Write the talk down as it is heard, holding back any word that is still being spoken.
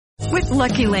With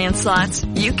Lucky Land Slots,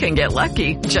 you can get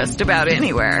lucky just about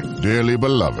anywhere. Dearly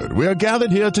beloved, we are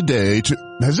gathered here today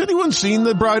to... Has anyone seen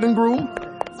the bride and groom?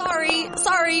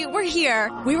 Sorry, we're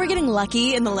here. We were getting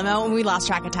lucky in the limo and we lost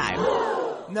track of time.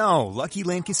 No, Lucky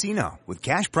Land Casino, with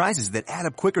cash prizes that add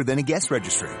up quicker than a guest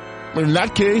registry. In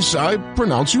that case, I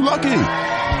pronounce you lucky.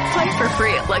 Play for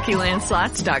free at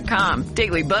LuckyLandSlots.com.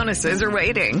 Daily bonuses are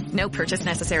waiting. No purchase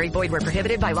necessary. Void where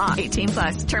prohibited by law.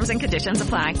 18+. Terms and conditions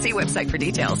apply. See website for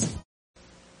details.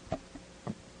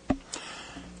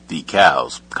 The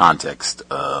C.O.W.S. context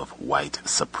of white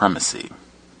supremacy.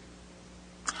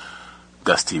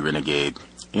 Gus T. Renegade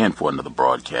in for another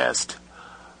broadcast,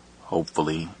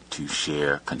 hopefully to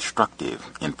share constructive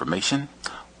information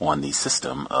on the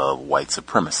system of white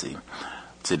supremacy.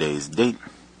 Today's date,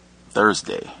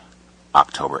 Thursday,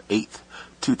 October 8th,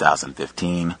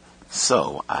 2015.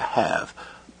 So I have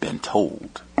been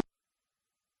told.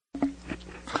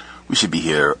 We should be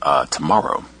here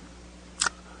tomorrow.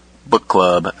 Book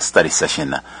club study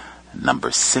session number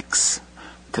 6,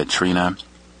 Katrina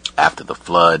after the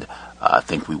flood. I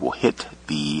think we will hit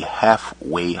the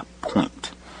halfway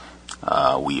point.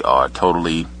 We are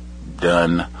totally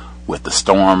done with the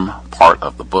storm part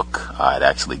of the book. It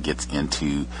actually gets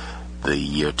into the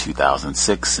year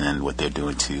 2006 and what they're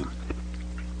doing to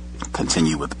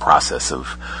continue with the process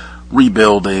of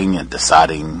rebuilding and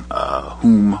deciding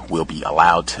whom will be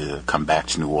allowed to come back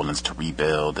to New Orleans to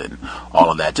rebuild and all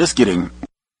of that. Just getting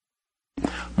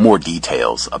more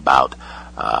details about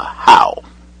how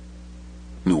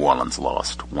New Orleans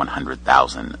lost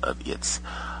 100,000 of its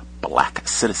black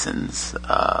citizens,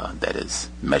 that is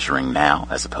measuring now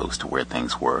as opposed to where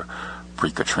things were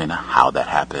pre-Katrina, how that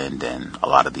happened, and a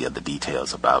lot of the other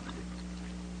details about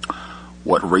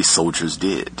what race soldiers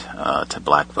did to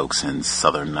black folks in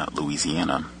southern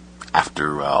Louisiana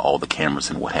after all the cameras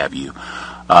and what have you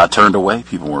turned away.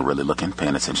 People weren't really looking,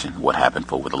 paying attention what happened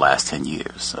for over the last 10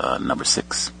 years. Number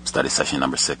 6, study session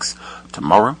number 6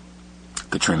 tomorrow.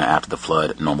 Katrina after the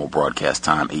flood, normal broadcast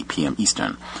time, 8 p.m.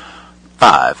 Eastern,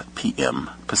 5 p.m.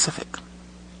 Pacific.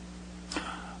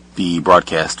 The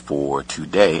broadcast for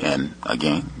today, and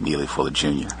again, Neely Fuller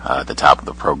Jr. At the top of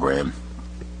the program.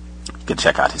 You can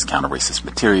check out his counter-racist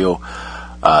material.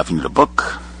 If you need a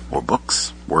book or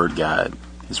books, word guide,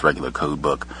 his regular code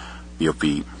book,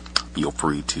 feel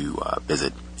free to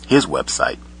visit his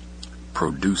website,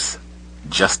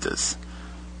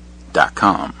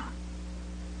 producejustice.com.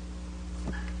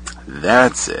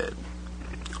 That's it.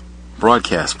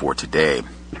 Broadcast for today.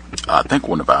 I think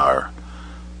one of our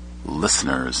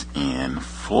listeners in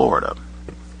Florida.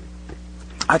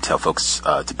 I tell folks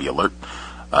to be alert,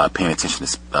 paying attention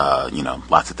to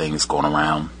lots of things going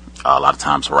around. A lot of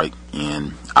times right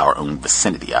in our own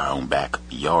vicinity, our own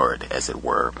backyard, as it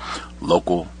were.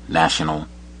 Local, national,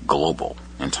 global,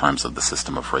 in terms of the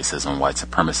system of racism, white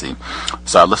supremacy.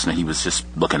 So our listener, he was just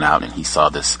looking out and he saw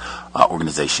this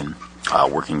organization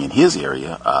working in his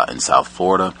area in South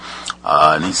Florida.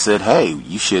 And he said, hey,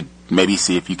 you should maybe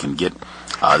see if you can get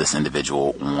this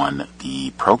individual on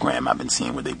the program. I've been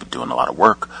seeing where they've been doing a lot of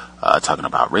work, talking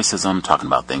about racism, talking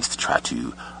about things to try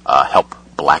to help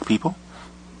black people.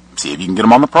 See if you can get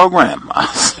him on the program. I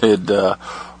said,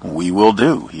 we will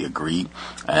do. He agreed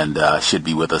and should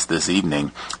be with us this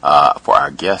evening. For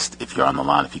our guest, if you're on the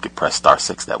line, if you could press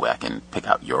 *6, that way I can pick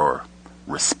out your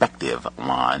respective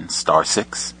line.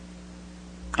 *6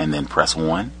 and then press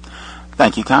 1.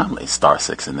 Thank you kindly.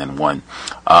 *6 and then 1.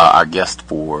 Our guest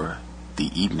for the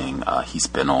evening, he's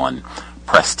been on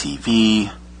Press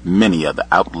TV, many other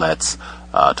outlets,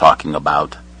 talking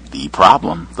about the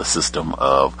problem, the system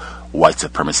of white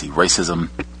supremacy, racism.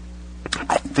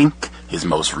 I think his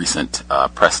most recent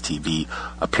Press TV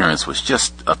appearance was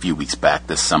just a few weeks back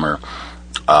this summer,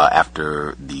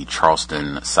 after the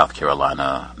Charleston, South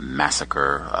Carolina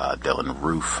massacre. Dylan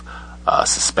Roof,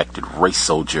 suspected race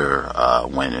soldier,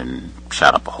 went and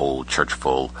shot up a whole church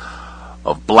full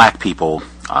of black people.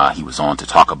 He was on to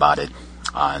talk about it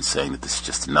and saying that this is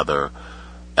just another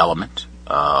element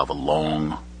of a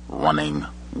long-running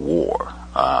war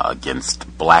against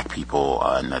black people,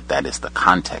 and that is the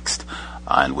context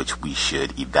in which we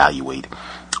should evaluate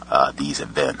these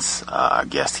events. Our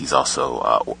guest, he's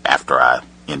also, after I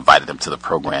invited him to the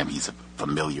program, he's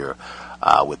familiar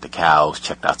with the C.O.W.S,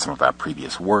 checked out some of our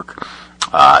previous work,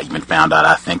 even found out,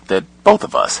 I think, that both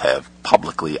of us have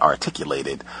publicly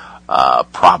articulated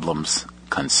problems,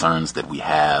 concerns that we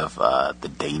have,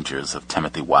 the dangers of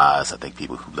Timothy Wise. I think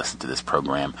people who listen to this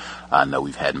program know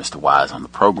we've had Mr. Wise on the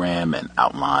program and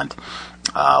outlined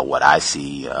what I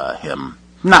see him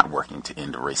not working to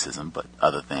end racism, but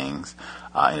other things.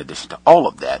 In addition to all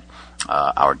of that,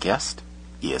 our guest,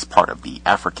 is part of the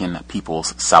African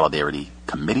People's Solidarity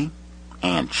Committee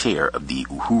and chair of the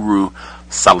Uhuru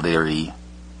Solidarity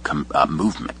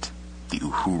Movement. The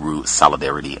Uhuru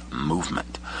Solidarity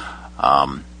Movement.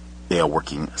 They are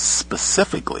working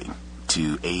specifically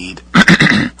to aid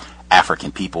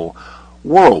African people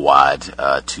worldwide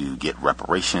to get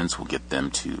reparations. We'll get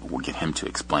him to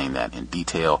explain that in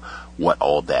detail, what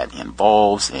all that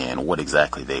involves and what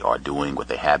exactly they are doing, what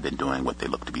they have been doing, what they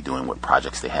look to be doing, what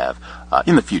projects they have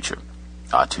in the future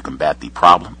to combat the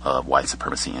problem of white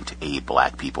supremacy and to aid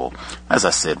black people. As I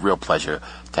said, real pleasure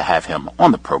to have him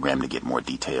on the program to get more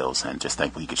details, and just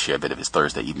thankful he could share a bit of his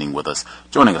Thursday evening with us.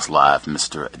 Joining us live,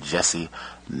 Mr. Jesse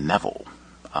Nevel.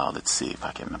 Let's see if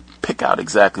I can pick out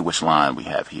exactly which line we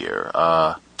have here.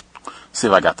 See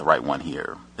if I got the right one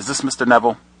here. Is this Mr.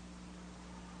 Nevel?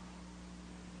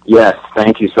 Yes,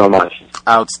 thank you so much.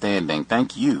 Outstanding.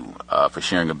 Thank you for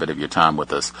sharing a bit of your time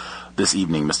with us this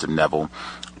evening, Mr. Nevel.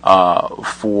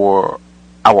 For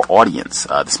our audience,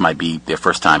 this might be their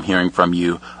first time hearing from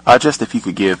you. Just if you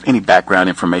could give any background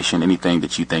information, anything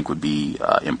that you think would be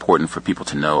important for people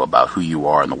to know about who you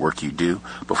are and the work you do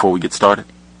before we get started.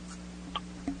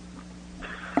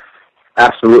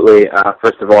 Absolutely.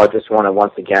 First of all, I just want to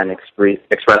once again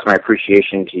express my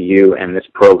appreciation to you and this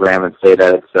program and say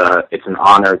that it's an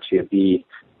honor to be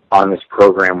on this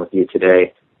program with you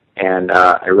today. And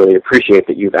I really appreciate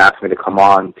that you've asked me to come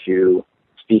on to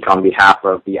speak on behalf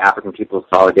of the African People's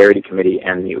Solidarity Committee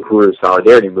and the Uhuru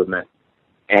Solidarity Movement.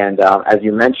 And as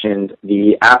you mentioned,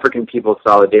 the African People's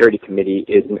Solidarity Committee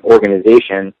is an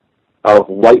organization of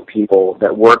white people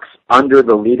that works under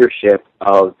the leadership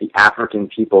of the African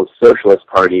People's Socialist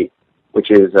Party,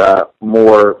 which is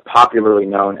more popularly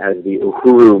known as the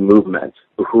Uhuru movement,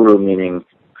 Uhuru meaning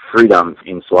freedom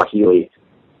in Swahili.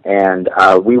 And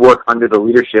we work under the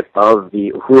leadership of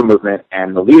the Uhuru movement,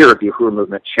 and the leader of the Uhuru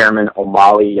movement, Chairman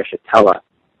Omali Yeshitela.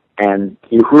 And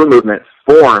the Uhuru movement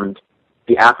formed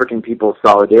the African People's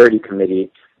Solidarity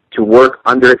Committee to work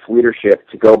under its leadership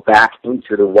to go back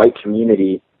into the white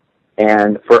community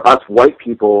and for us white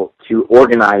people to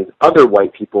organize other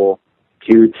white people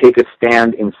to take a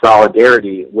stand in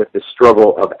solidarity with the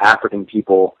struggle of African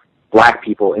people, black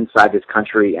people inside this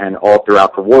country and all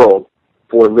throughout the world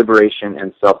for liberation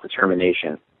and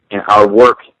self-determination. And our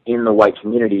work in the white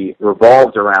community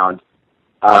revolves around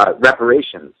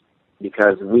reparations,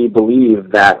 because we believe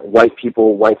that white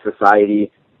people, white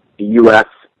society, the U.S.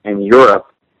 and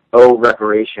Europe owe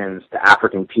reparations to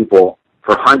African people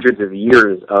for hundreds of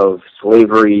years of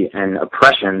slavery and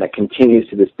oppression that continues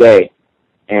to this day,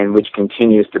 and which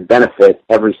continues to benefit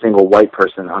every single white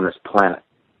person on this planet.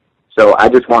 So I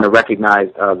just want to recognize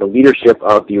the leadership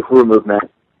of the Uhuru movement,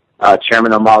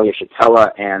 Chairman Omali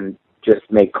Yeshitela, and just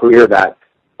make clear that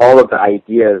all of the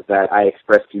ideas that I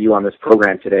expressed to you on this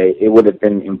program today, it would have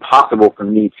been impossible for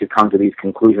me to come to these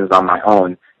conclusions on my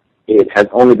own. It has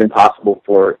only been possible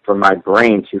for my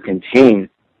brain to contain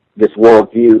this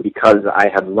worldview because I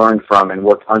have learned from and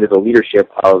worked under the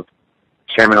leadership of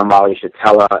Chairman Omali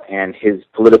Yeshitela and his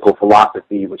political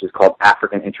philosophy, which is called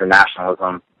African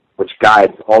internationalism, which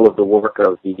guides all of the work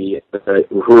of the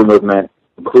Uhuru movement,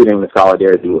 including the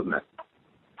Solidarity movement.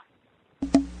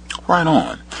 Right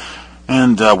on.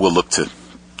 And we'll look to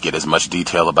get as much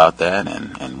detail about that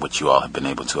and what you all have been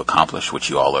able to accomplish, which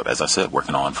you all are, as I said,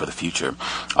 working on for the future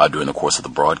during the course of the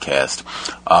broadcast.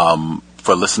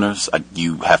 For listeners,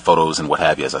 you have photos and what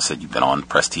have you. As I said, you've been on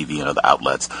Press TV and other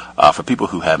outlets. For people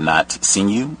who have not seen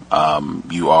you,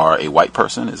 you are a white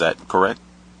person. Is that correct?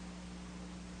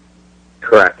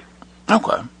 Correct.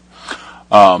 Okay.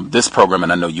 This program,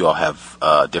 and I know you all have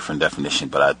a different definition,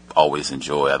 but I'd always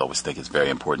think it's very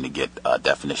important to get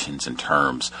definitions and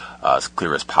terms as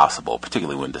clear as possible,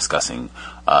 particularly when discussing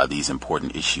these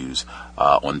important issues.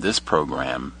 On this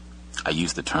program, I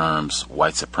use the terms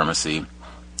white supremacy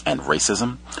and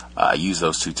racism. I use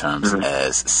those two terms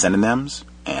as synonyms,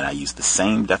 and I use the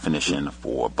same definition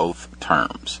for both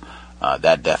terms.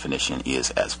 That definition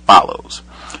is as follows: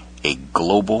 a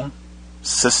global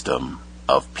system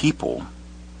of people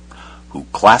who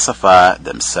classify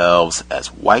themselves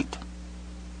as white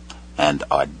and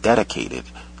are dedicated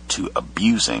to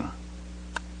abusing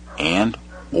and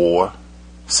or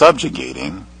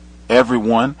subjugating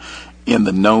everyone in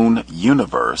the known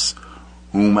universe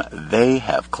whom they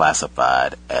have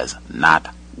classified as not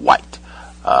white.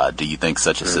 Do you think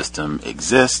such a system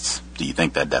exists? Do you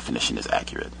think that definition is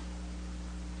accurate?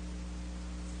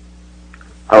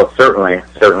 Oh, certainly.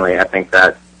 I think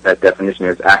that definition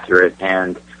is accurate.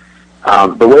 And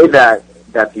the way that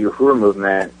the Uhuru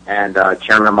movement and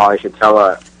Chairman Omali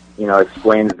Yeshitela,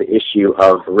 explains the issue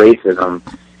of racism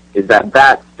is that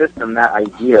that system, that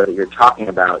idea that you're talking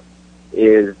about,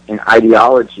 is an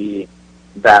ideology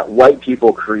that white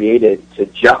people created to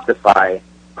justify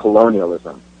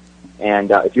colonialism.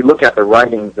 And if you look at the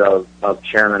writings of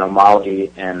Chairman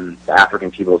O'Malley and the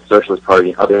African People's Socialist Party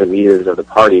and other leaders of the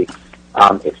party,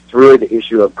 it's through the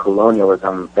issue of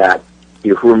colonialism that the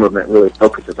Uhuru movement really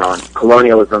focuses on.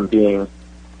 Colonialism being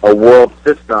a world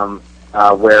system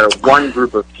where one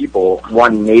group of people,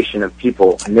 one nation of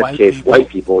people, in this case white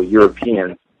people,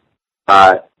 Europeans,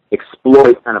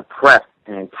 exploit and oppress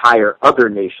an entire other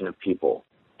nation of people,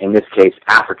 in this case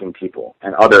African people,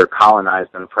 and other colonized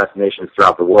and oppressed nations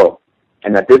throughout the world.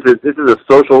 And that this is a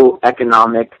social,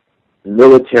 economic,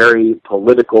 military,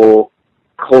 political,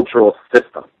 cultural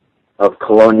system of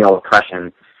colonial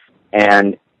oppression,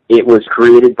 and it was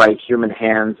created by human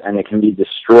hands, and it can be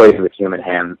destroyed with human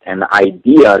hands. And the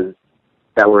ideas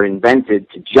that were invented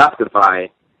to justify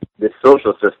this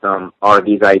social system are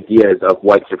these ideas of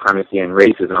white supremacy and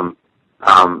racism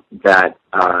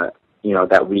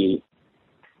that we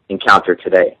encounter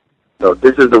today. So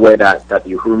this is the way that the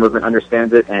Uhuru movement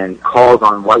understands it, and calls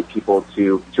on white people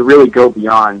to really go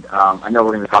beyond. I know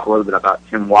we're going to talk a little bit about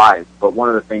Tim Wise, but one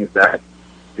of the things that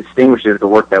distinguishes the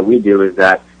work that we do is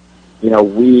that,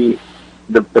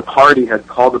 the party has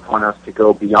called upon us to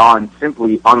go beyond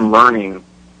simply unlearning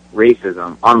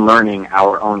racism, unlearning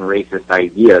our own racist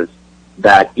ideas,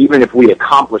 that even if we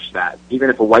accomplish that, even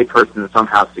if a white person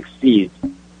somehow succeeds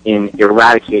in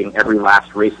eradicating every last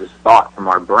racist thought from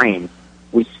our brain,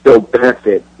 we still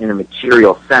benefit in a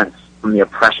material sense from the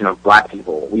oppression of black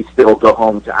people. We still go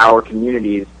home to our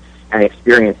communities and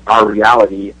experience our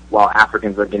reality while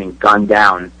Africans are getting gunned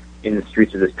down in the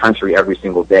streets of this country every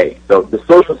single day. So the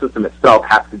social system itself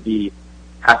has to be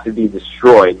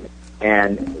destroyed,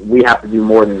 and we have to do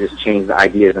more than just change the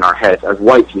ideas in our heads. As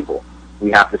white people, we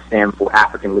have to stand for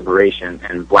African liberation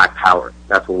and black power.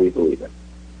 That's what we believe in.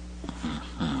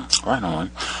 Right on.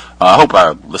 I hope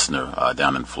our listener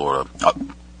down in Florida,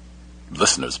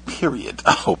 listeners, period,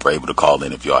 I hope are able to call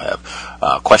in if y'all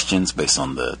have questions based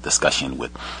on the discussion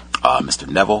with Mr.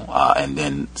 Nevel, and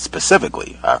then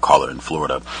specifically our caller in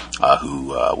Florida who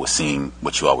was seeing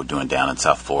what you all were doing down in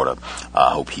South Florida.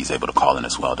 I hope he's able to call in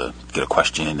as well to get a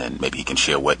question, and maybe he can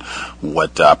share what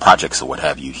projects or what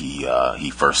have you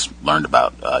he first learned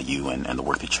about you and the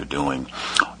work that you're doing.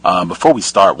 Before we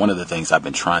start, one of the things I've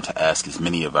been trying to ask as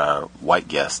many of our white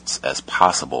guests as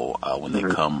possible when they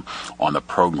come on the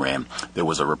program, there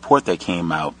was a report that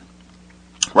came out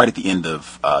right at the end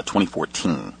of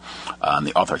 2014.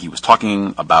 The author, he was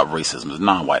talking about racism, a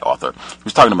non-white author. He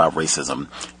was talking about racism,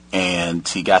 and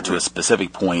he got to a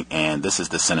specific point, and this is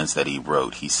the sentence that he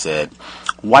wrote. He said,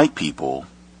 "White people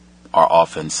are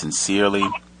often sincerely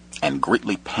and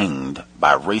greatly pained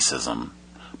by racism,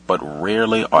 but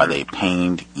rarely are they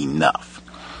pained enough."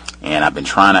 And I've been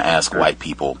trying to ask white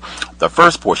people, the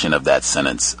first portion of that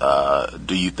sentence,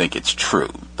 do you think it's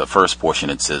true? The first portion,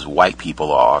 it says, white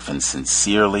people are often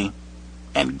sincerely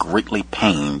and greatly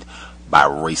pained by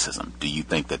racism. Do you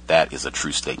think that that is a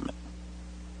true statement?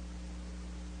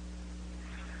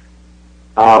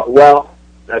 Well,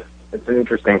 it's an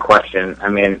interesting question. I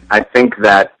mean, I think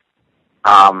that,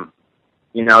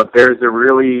 there's a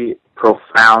really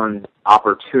profound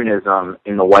opportunism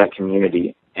in the white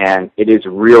community, and it is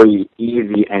really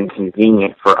easy and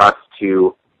convenient for us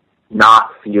to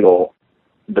not feel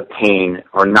the pain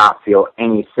or not feel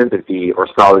any sympathy or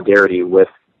solidarity with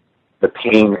the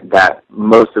pain that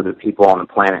most of the people on the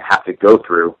planet have to go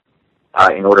through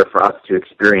in order for us to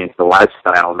experience the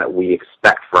lifestyle that we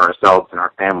expect for ourselves and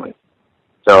our families.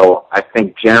 So I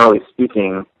think, generally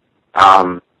speaking,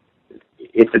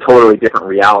 it's a totally different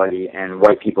reality, and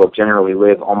white people generally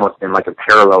live almost in like a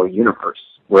parallel universe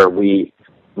where we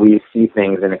see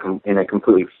things in a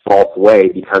completely false way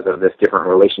because of this different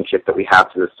relationship that we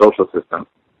have to the social system.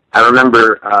 I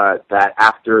remember that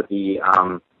after the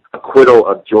acquittal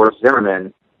of George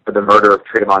Zimmerman for the murder of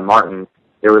Trayvon Martin,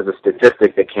 there was a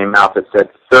statistic that came out that said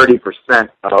 30%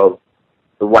 of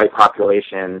the white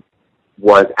population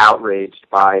was outraged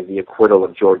by the acquittal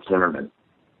of George Zimmerman.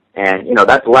 And,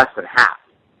 that's less than half.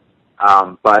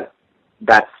 But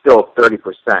that's still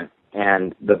 30%.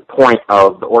 And the point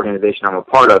of the organization I'm a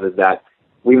part of is that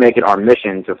we make it our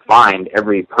mission to find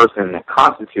every person that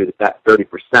constitutes that 30%.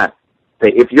 That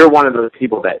if you're one of those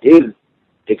people that is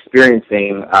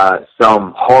experiencing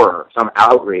some horror, some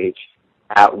outrage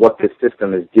at what this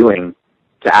system is doing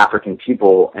to African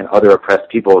people and other oppressed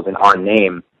peoples in our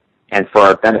name and for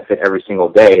our benefit every single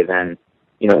day, then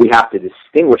we have to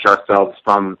distinguish ourselves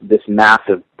from this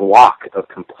massive block of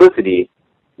complicity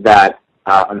that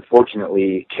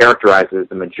unfortunately characterizes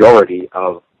the majority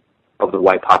of of the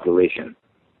white population.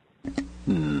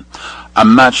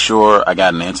 I'm not sure I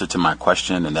got an answer to my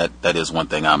question, and that is one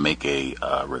thing I'll make a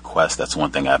request. That's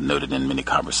one thing I've noted in many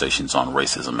conversations on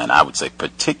racism, and I would say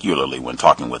particularly when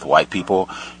talking with white people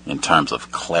in terms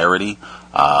of clarity,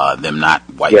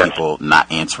 people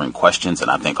not answering questions,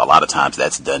 and I think a lot of times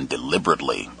that's done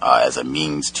deliberately as a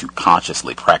means to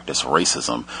consciously practice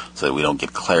racism so that we don't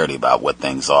get clarity about what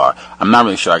things are. I'm not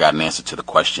really sure I got an answer to the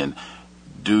question.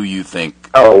 Do you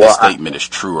think this statement is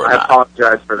true or not? I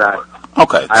apologize for that.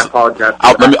 Okay. I apologize.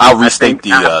 I'll restate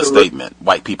the statement.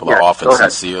 White people are often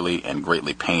sincerely and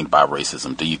greatly pained by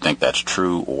racism. Do you think that's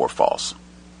true or false?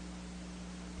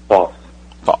 False.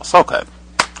 False. Okay.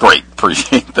 Great.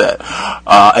 Appreciate that.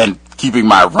 And keeping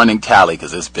my running tally,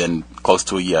 because it's been close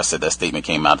to a year. I said that statement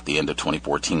came out at the end of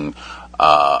 2014.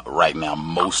 Right now,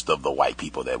 most of the white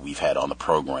people that we've had on the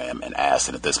program and asked,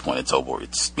 and at this point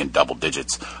it's in double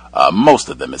digits, most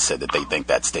of them have said that they think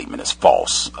that statement is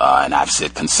false. And I've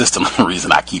said consistently the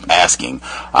reason I keep asking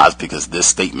is because this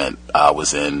statement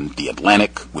was in The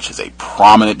Atlantic, which is a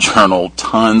prominent journal,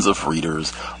 tons of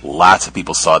readers, lots of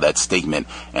people saw that statement,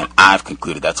 and I've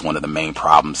concluded that's one of the main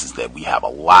problems is that we have a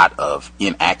lot of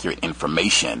inaccurate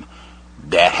information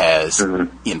that has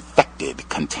infected,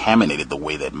 contaminated the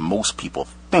way that most people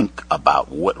think about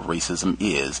what racism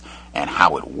is and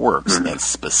how it works. And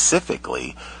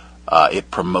specifically, it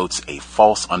promotes a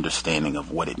false understanding of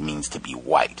what it means to be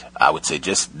white. I would say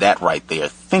just that right there,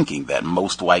 thinking that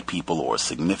most white people or a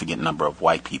significant number of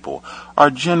white people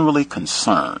are generally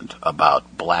concerned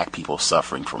about black people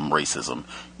suffering from racism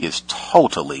is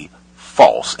totally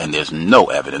false, and there's no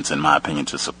evidence, in my opinion,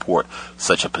 to support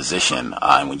such a position.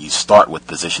 And when you start with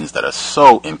positions that are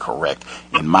so incorrect,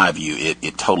 in my view,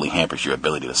 it totally hampers your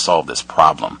ability to solve this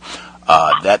problem.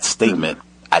 That statement,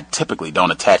 I typically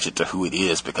don't attach it to who it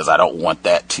is because I don't want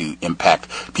that to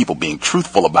impact people being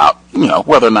truthful about,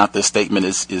 whether or not this statement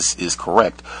is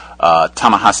correct.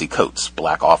 Ta-Nehisi Coates,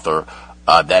 black author,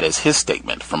 that is his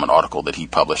statement from an article that he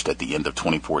published at the end of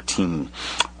 2014.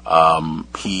 I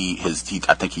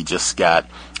think he just got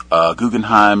a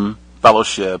Guggenheim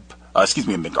Fellowship, a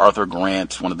MacArthur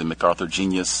grant, one of the MacArthur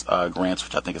Genius grants,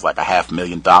 which I think is like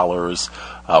 $500,000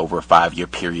 over a 5-year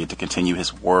period to continue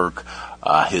his work.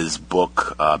 His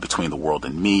book, Between the World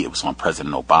and Me, it was on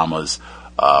President Obama's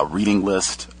reading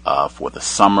list for the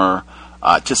summer.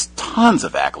 Just tons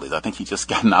of accolades. I think he just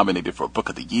got nominated for Book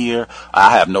of the Year.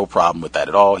 I have no problem with that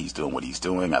at all. He's doing what he's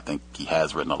doing. I think he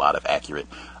has written a lot of accurate,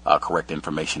 correct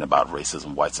information about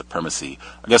racism, white supremacy.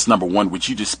 I guess, number one, would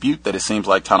you dispute that it seems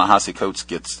like Ta-Nehisi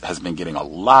Coates has been getting a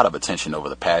lot of attention over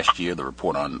the past year, the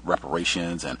report on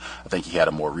reparations, and I think he had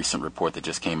a more recent report that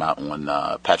just came out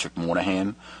on Patrick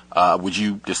Moynihan. Would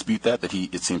you dispute that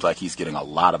it seems like he's getting a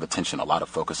lot of attention, a lot of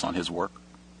focus on his work?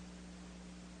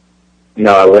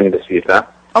 No, I wouldn't dispute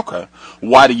that. Okay.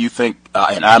 Why do you think,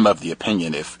 and I'm of the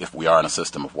opinion, if we are in a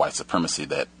system of white supremacy,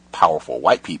 that powerful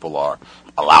white people are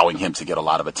allowing him to get a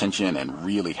lot of attention and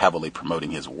really heavily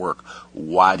promoting his work,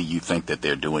 why do you think that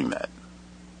they're doing that?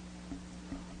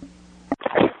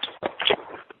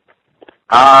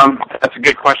 That's a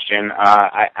good question.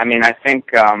 I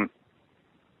think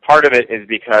part of it is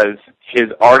because his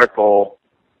article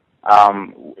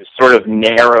sort of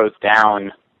narrows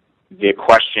down the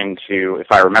question to, if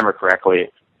I remember correctly,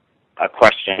 a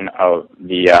question of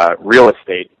the real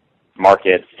estate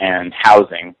market and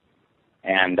housing.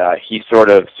 And he sort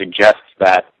of suggests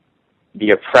that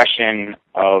the oppression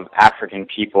of African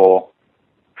people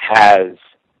has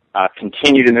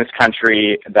continued in this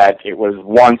country, that it was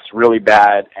once really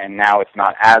bad and now it's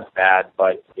not as bad,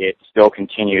 but it still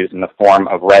continues in the form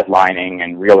of redlining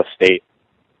and real estate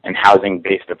and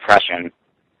housing-based oppression.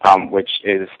 Which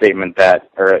is a statement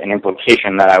or an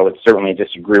implication that I would certainly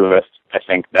disagree with. I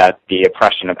think that the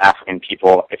oppression of African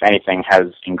people, if anything, has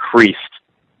increased.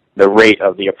 The rate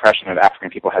of the oppression of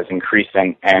African people has increased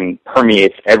and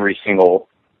permeates every single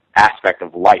aspect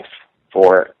of life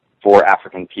for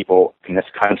African people in this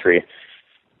country.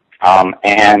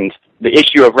 And the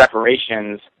issue of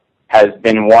reparations has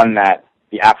been one that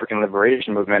the African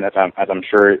liberation movement, as I'm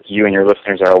sure you and your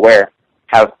listeners are aware,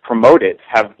 have promoted,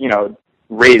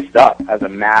 raised up as a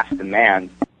mass demand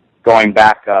going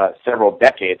back several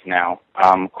decades now.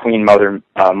 Queen Mother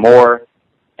Moore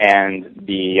and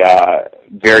the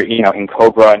in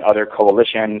COBRA and other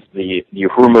coalitions, the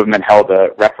Uhuru movement held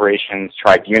a reparations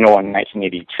tribunal in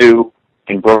 1982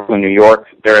 in Brooklyn, New York.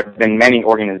 There have been many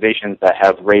organizations that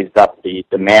have raised up the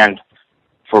demand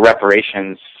for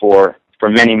reparations for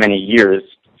many, many years.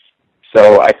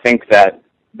 So I think that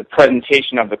the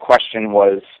presentation of the question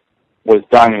was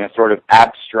done in a sort of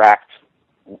abstract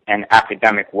and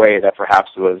academic way that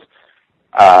perhaps was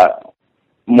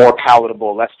more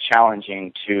palatable, less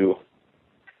challenging to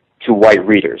white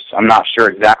readers. I'm not sure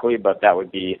exactly, but that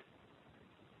would be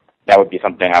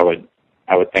something I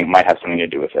would think might have something to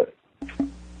do with it.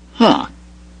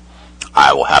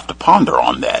 I will have to ponder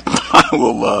on that.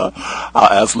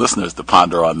 I'll ask listeners to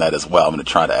ponder on that as well. I'm going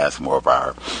to try to ask more of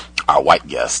our white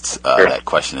guests Sure. that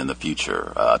question in the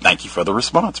future. Thank you for the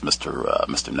response, Mr.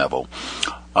 Nevel.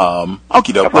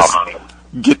 Okie doke. Let's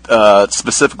get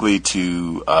specifically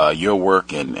to your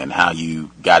work and how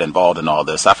you got involved in all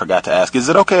this. I forgot to ask. Is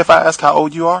it okay if I ask how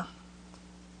old you are?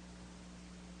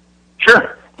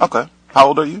 Sure. Okay. How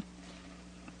old are you?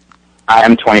 I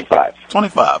am 25.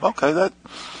 25. Okay, that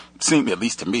seems, at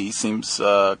least to me, seems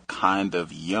kind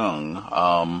of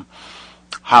young.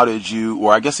 How did you,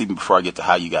 or I guess even before I get to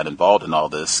how you got involved in all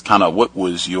this, kind of what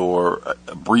was your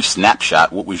brief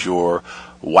snapshot? What was your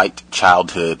white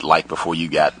childhood like before you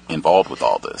got involved with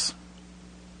all this?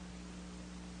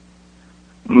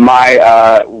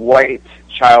 My white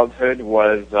childhood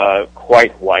was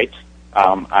quite white.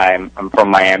 I'm from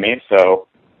Miami, so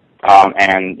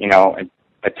and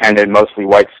attended mostly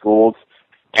white schools,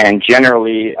 and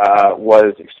generally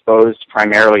was exposed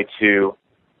primarily to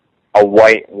a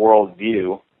white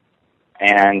worldview,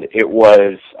 and it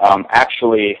was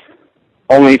actually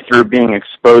only through being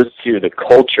exposed to the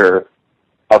culture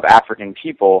of African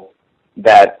people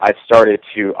that I started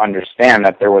to understand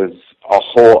that there was a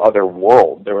whole other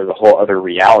world, there was a whole other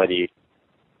reality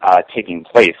taking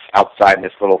place outside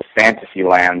this little fantasy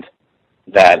land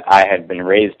that I had been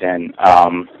raised in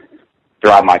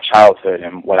throughout my childhood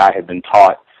and what I had been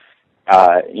taught.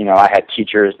 I had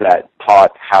teachers that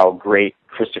taught how great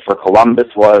Christopher Columbus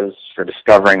was for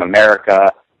discovering America,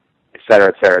 et cetera,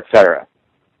 et cetera, et cetera.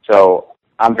 So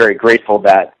I'm very grateful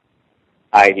that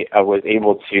I was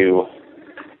able to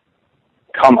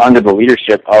come under the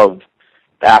leadership of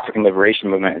the African Liberation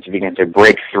Movement and to begin to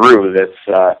break through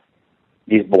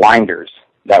these blinders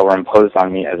that were imposed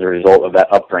on me as a result of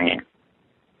that upbringing.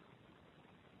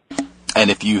 And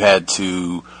if you had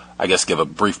to, I guess, give a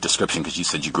brief description, because you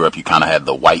said you grew up, you kind of had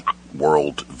the white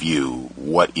world view.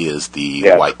 What is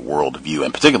the white world view,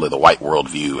 and particularly the white world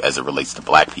view as it relates to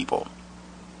black people?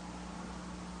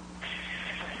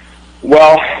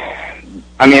 Well,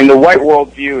 I mean, the white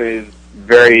world view is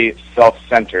very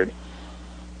self-centered.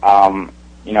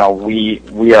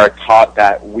 We are taught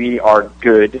that we are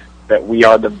good, that we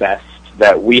are the best,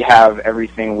 that we have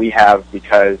everything we have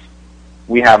because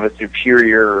we have a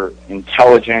superior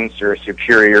intelligence or a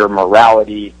superior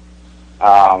morality,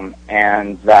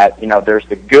 and that, there's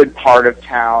the good part of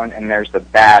town and there's the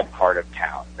bad part of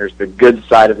town. There's the good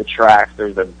side of the tracks,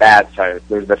 there's the bad side.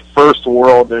 There's the first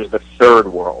world, there's the third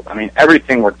world. I mean,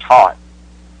 everything we're taught,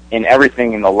 in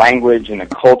everything in the language, in the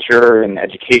culture, in the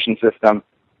education system,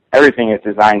 everything is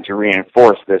designed to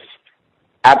reinforce this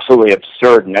absolutely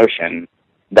absurd notion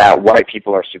that white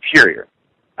people are superior.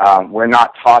 We're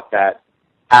not taught that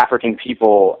African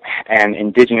people and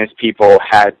indigenous people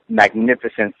had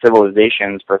magnificent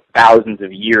civilizations for thousands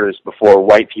of years before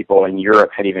white people in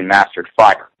Europe had even mastered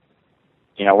fire.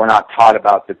 We're not taught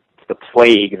about the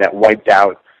plague that wiped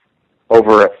out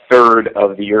over a third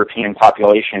of the European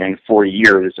population in 4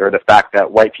 years, or the fact that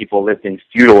white people lived in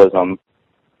feudalism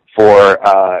for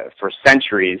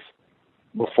centuries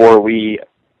before we,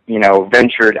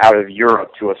 ventured out of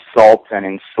Europe to assault and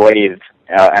enslave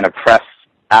and oppress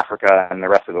Africa and the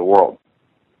rest of the world.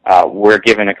 We're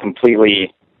given a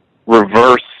completely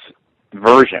reverse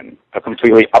version, a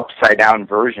completely upside-down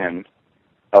version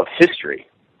of history,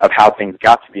 of how things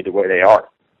got to be the way they are.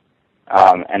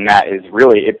 And that is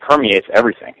really, it permeates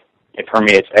everything. It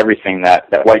permeates everything that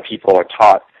white people are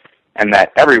taught, and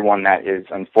that everyone that is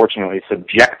unfortunately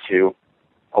subject to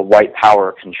a white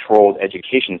power-controlled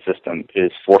education system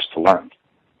is forced to learn.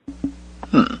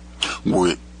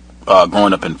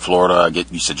 Growing up in Florida,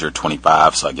 you said you're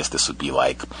 25, so I guess this would be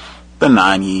like the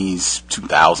 90s,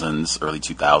 2000s, early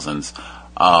 2000s.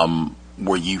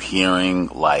 Were you hearing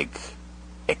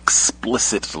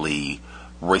explicitly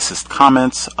racist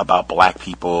comments about black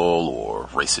people or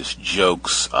racist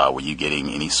jokes? Were you getting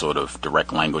any sort of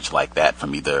direct language like that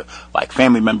from either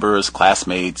family members,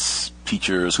 classmates,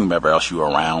 teachers, whomever else you were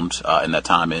around in that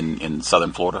time in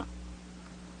Southern Florida?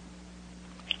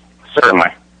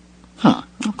 Certainly.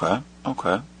 Okay.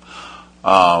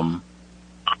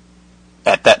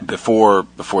 At that, before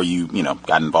you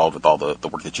got involved with all the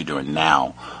work that you're doing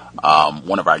now,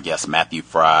 one of our guests, Matthew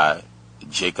Fry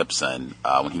Jacobson,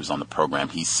 when he was on the program,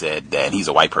 he said that, and he's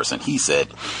a white person, he said,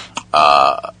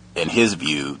 in his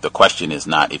view, the question is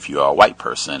not if you are a white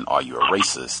person, are you a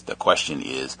racist? The question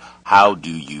is, how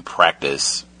do you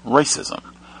practice racism?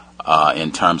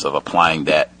 in terms of applying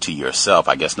that to yourself.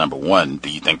 I guess number one, do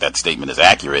you think that statement is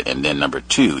accurate? And then number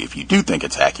two, if you do think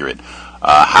it's accurate,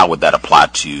 how would that apply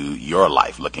to your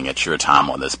life, looking at your time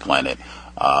on this planet?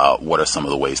 What are some of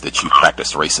the ways that you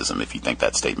practice racism if you think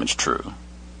that statement's true?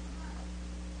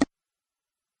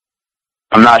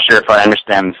 I'm not sure if I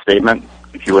understand the statement.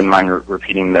 If you wouldn't mind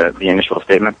repeating the initial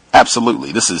statement.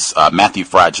 Absolutely. This is Matthew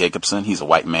Fry Jacobson. He's a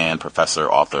white man,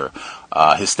 professor, author.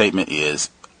 His statement is,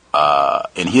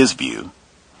 in his view,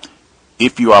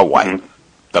 if you are white,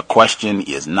 the question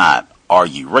is not, are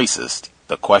you racist?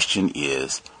 The question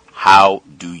is, how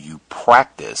do you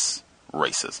practice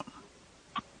racism?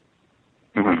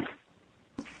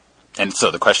 And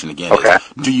so the question again is,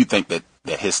 do you think that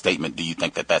his statement, do you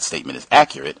think that statement is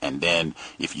accurate? And then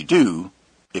if you do,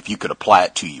 if you could apply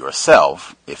it to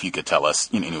yourself, if you could tell us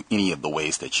any of the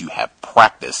ways that you have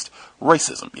practiced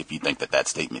racism, if you think that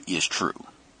statement is true.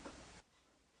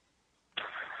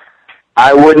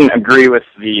 I wouldn't agree with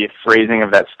the phrasing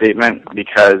of that statement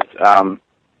because,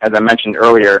 as I mentioned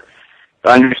earlier,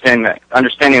 the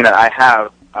understanding that I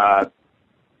have,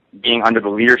 being under the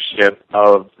leadership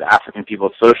of the African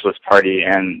People's Socialist Party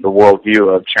and the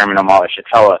worldview of Chairman Omala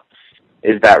Shatella,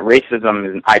 is that racism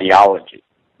is an ideology.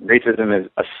 Racism is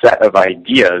a set of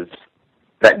ideas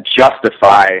that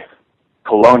justify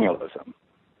colonialism.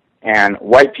 And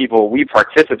white people, we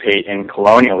participate in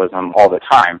colonialism all the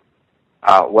time,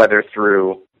 whether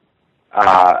through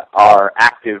our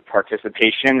active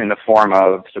participation in the form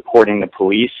of supporting the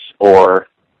police or,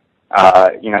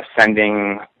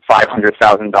 sending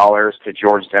 $500,000 to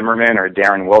George Zimmerman or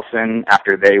Darren Wilson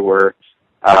after they were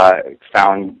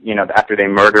found, after they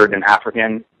murdered an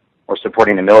African, or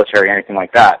supporting the military or anything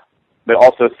like that. But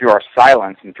also through our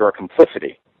silence and through our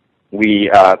complicity, we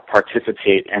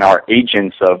participate and are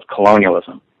agents of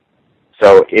colonialism.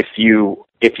 So if you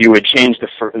would change the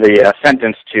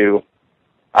sentence to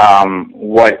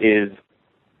what is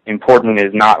important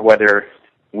is not whether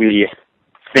we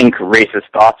think racist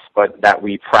thoughts, but that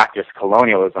we practice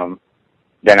colonialism,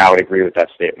 then I would agree with that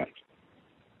statement.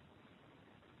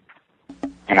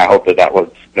 And I hope that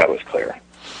was clear,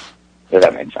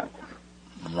 that made sense.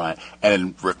 Right.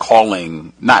 And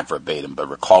recalling, not verbatim, but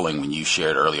recalling when you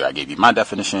shared earlier, I gave you my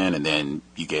definition, and then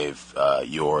you gave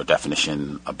your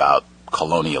definition about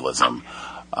colonialism.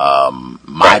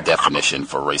 My definition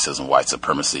for racism, white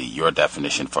supremacy, your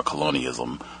definition for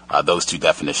colonialism, those two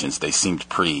definitions, they seemed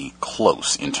pretty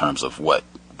close in terms of what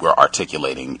we're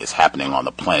articulating is happening on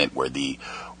the planet, where the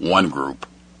one group,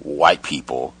 white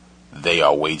people, they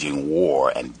are waging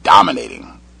war and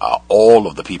dominating all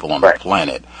of the people on the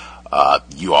planet.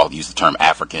 You all use the term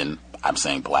African, I'm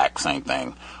saying black, same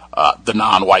thing. The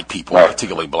non-white people,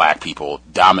 particularly black people,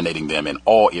 dominating them in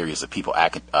all areas of people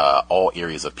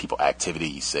activity.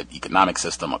 You said economic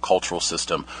system, a cultural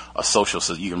system, a social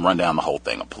system. You can run down the whole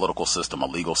thing, a political system, a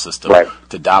legal system,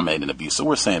 to dominate and abuse. So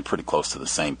we're saying pretty close to the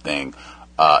same thing.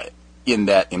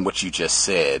 In what you just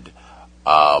said,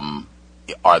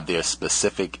 are there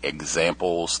specific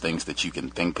examples, things that you can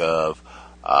think of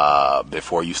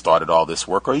before you started all this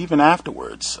work, or even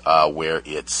afterwards, where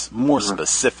it's more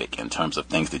specific in terms of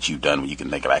things that you've done, where you can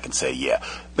think back and say, yeah,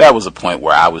 that was a point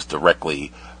where I was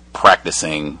directly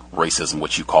practicing racism,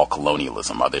 what you call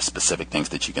colonialism? Are there specific things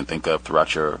that you can think of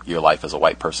throughout your life as a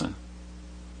white person?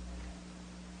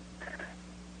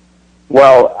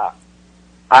 Well,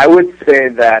 I would say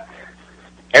that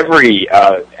every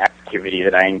activity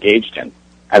that I engaged in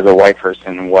as a white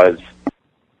person was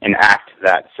an act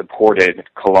that supported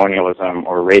colonialism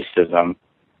or racism,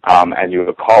 as you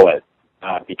would call it,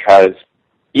 because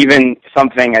even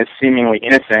something as seemingly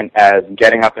innocent as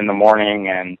getting up in the morning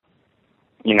and,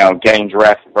 getting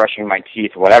dressed, brushing my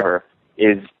teeth, whatever,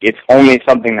 it's only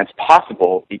something that's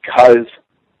possible because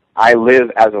I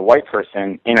live as a white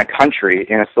person in a country,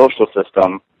 in a social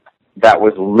system that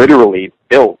was literally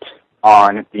built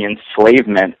on the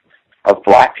enslavement of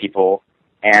black people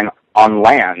and on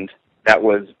land that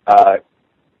was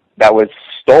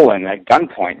stolen at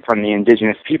gunpoint from the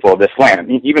indigenous people of this land. I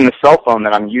mean, even the cell phone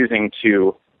that I'm using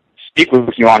to speak with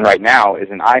you on right now is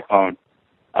an iPhone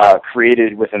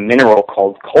created with a mineral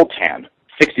called coltan.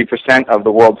 60% of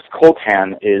the world's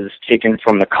coltan is taken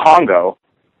from the Congo,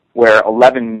 where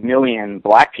 11 million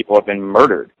black people have been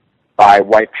murdered by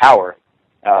white power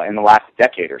in the last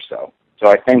decade or so. So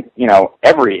I think,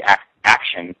 every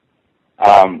action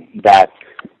that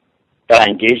I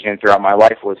engaged in throughout my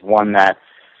life was one that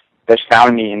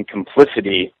found me in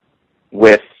complicity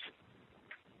with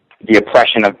the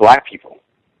oppression of black people.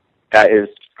 That is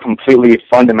completely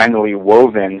fundamentally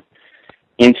woven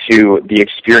into the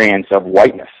experience of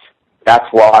whiteness. That's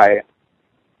why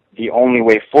the only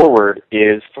way forward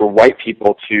is for white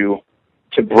people to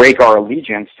break our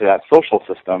allegiance to that social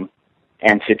system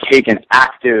and to take an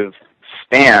active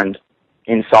stand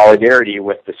in solidarity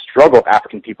with the struggle of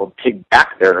African people to take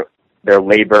back their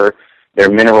labor, their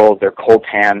minerals, their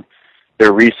coltan,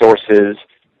 their resources,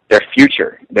 their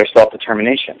future, their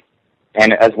self-determination,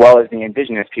 and as well as the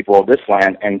indigenous people of this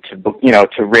land, and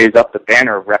to raise up the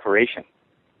banner of reparations,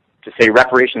 to say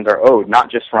reparations are owed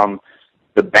not just from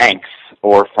the banks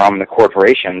or from the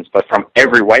corporations, but from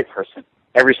every white person.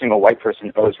 Every single white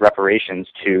person owes reparations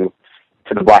to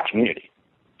the black community.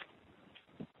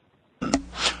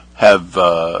 Have,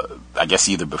 I guess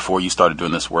either before you started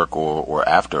doing this work or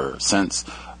after, since,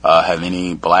 have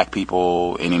any black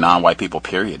people, any non-white people,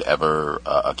 period, ever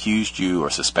accused you or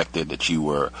suspected that you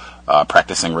were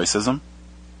practicing racism?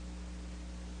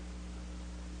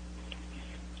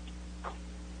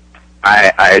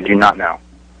 I do not know.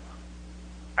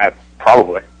 I have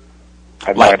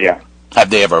no idea. Have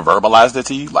they ever verbalized it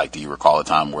to you? Like, do you recall a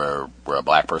time where a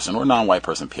black person or non-white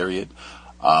person, period,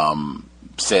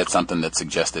 said something that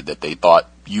suggested that they thought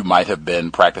you might have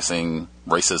been practicing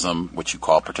racism, which you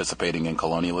call participating in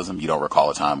colonialism? You don't recall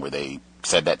a time where they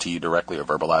said that to you directly or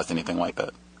verbalized anything like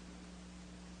that?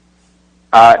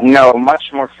 No,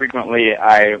 much more frequently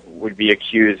I would be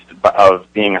accused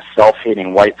of being a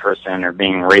self-hating white person or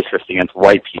being racist against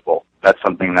white people. That's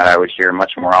something that I would hear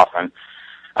much more often.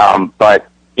 But,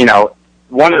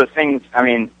 one of the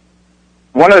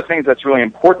things that's really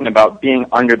important about being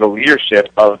under the leadership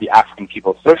of the African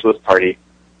People's Socialist Party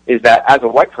is that as a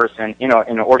white person, in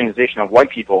an organization of white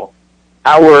people,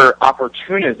 our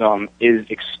opportunism is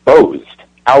exposed.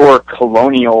 Our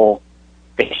colonial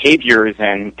behaviors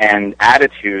and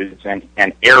attitudes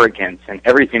and arrogance and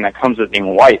everything that comes with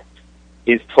being white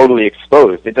is totally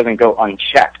exposed. It doesn't go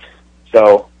unchecked.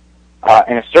 So,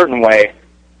 in a certain way,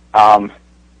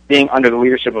 being under the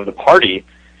leadership of the party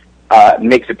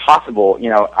makes it possible.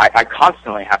 I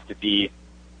constantly have to be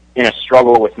in a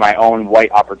struggle with my own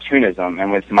white opportunism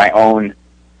and with my own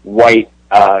white,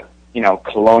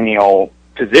 colonial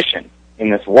position in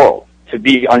this world. To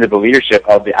be under the leadership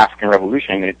of the African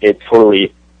Revolution, it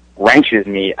totally wrenches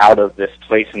me out of this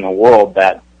place in the world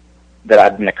that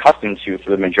I've been accustomed to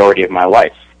for the majority of my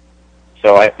life.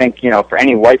 So I think, for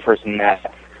any white person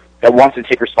that wants to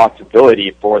take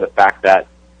responsibility for the fact that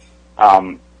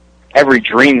every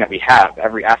dream that we have,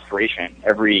 every aspiration,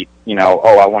 every,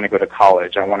 I want to go to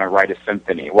college, I want to write a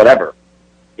symphony, whatever,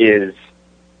 is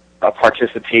a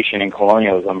participation in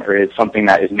colonialism or is something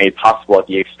that is made possible at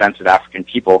the expense of African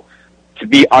people, to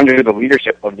be under the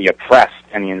leadership of the oppressed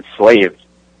and the enslaved,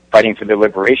 fighting for their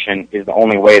liberation, is the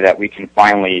only way that we can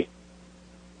finally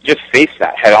just face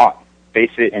that head on,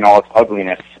 face it in all its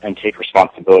ugliness, and take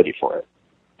responsibility for it.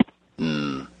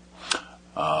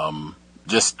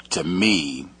 Just to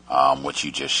me, what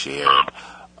you just shared,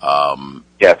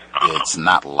 yes, it's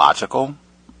not logical,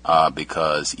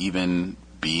 because even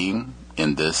being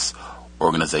in this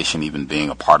organization, even being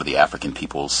a part of the African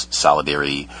People's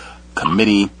Solidarity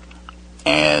Committee,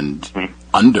 and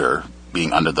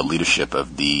being under the leadership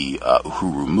of the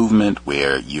Uhuru movement,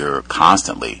 where you're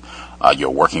constantly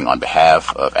you're working on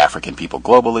behalf of African people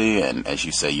globally, and as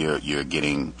you say, you're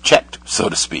getting checked, so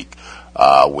to speak,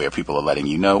 where people are letting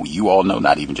you all know,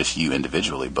 not even just you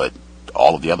individually, but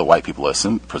all of the other white people,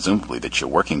 presumably, that you're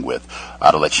working with,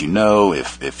 to let you know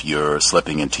if you're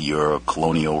slipping into your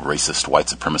colonial, racist, white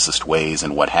supremacist ways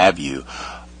and what have you.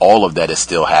 All of that is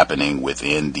still happening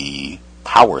within the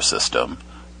power system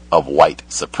of white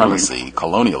supremacy,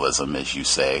 colonialism, as you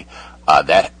say.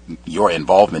 That your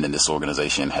involvement in this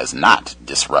organization has not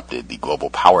disrupted the global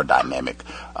power dynamic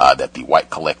that the white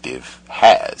collective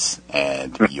has,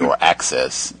 and your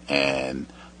access and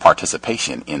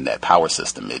participation in that power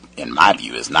system, in my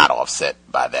view, is not offset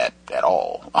by that at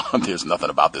all. There's nothing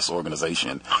about this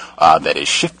organization that is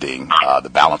shifting the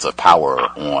balance of power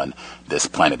on this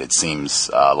planet. It seems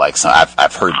like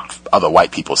I've heard other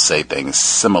white people say things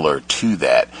similar to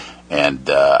that. And,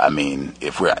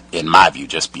 if we're, in my view,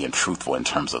 just being truthful in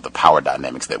terms of the power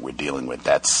dynamics that we're dealing with,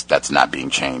 that's not being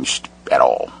changed at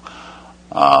all.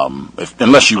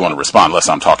 Unless you want to respond, unless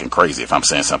I'm talking crazy, if I'm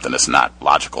saying something that's not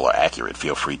logical or accurate,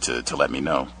 feel free to let me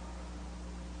know.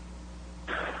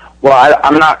 Well,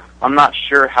 I'm not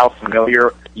sure how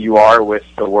familiar you are with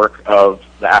the work of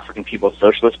the African People's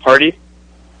Socialist Party.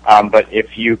 But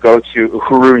if you go to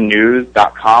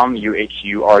uhurunews.com,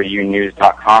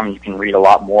 UHURU-news.com, you can read a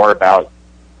lot more about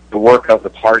the work of the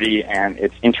party and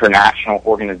its international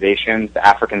organizations, the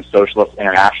African Socialist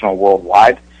International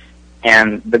worldwide.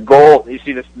 And the goal, you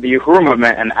see, the Uhuru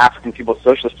movement and the African People's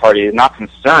Socialist Party is not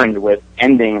concerned with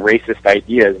ending racist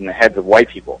ideas in the heads of white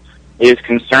people. It is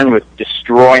concerned with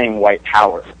destroying white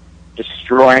power,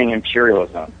 destroying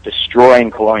imperialism, destroying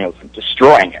colonialism,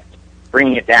 destroying it,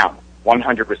 bringing it down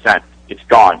 100%. It's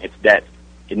gone. It's dead.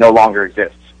 It no longer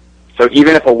exists. So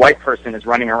even if a white person is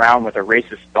running around with a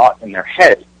racist thought in their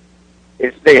head,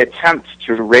 if they attempt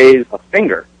to raise a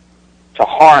finger to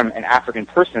harm an African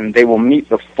person, they will meet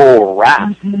the full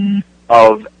wrath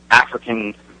of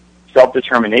African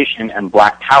self-determination and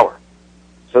black power.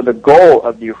 So the goal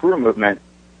of the Uhuru movement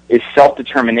is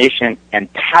self-determination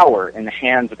and power in the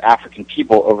hands of African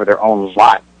people over their own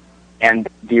lives. And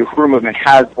the Uhuru movement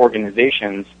has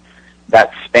organizations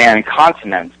that span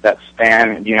continents, that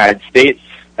span the United States,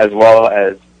 as well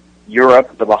as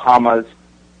Europe, the Bahamas,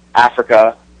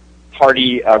 Africa.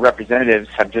 Party representatives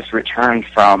have just returned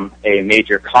from a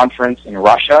major conference in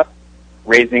Russia,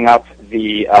 raising up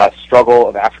the struggle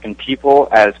of African people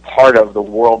as part of the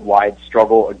worldwide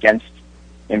struggle against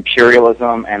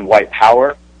imperialism and white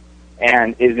power,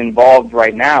 and is involved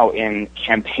right now in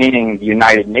campaigning the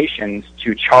United Nations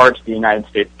to charge the United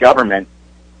States government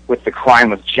with the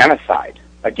crime of genocide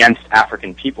against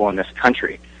African people in this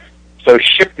country. So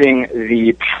shifting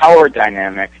the power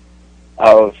dynamic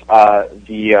of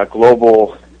the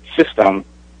global system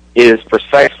is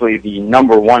precisely the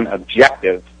number one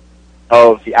objective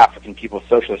of the African People's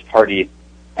Socialist Party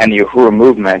and the Uhuru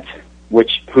movement,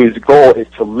 whose goal is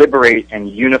to liberate and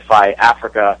unify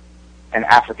Africa and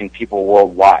African people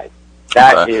worldwide.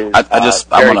 That is. I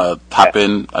just want to hop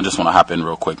in. I just want to hop in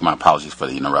real quick. My apologies for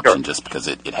the interruption, sure. Just because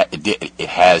it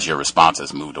has your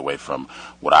responses moved away from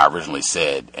what I originally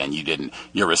said, and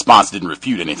your response didn't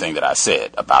refute anything that I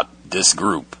said about this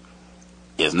group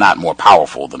is not more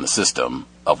powerful than the system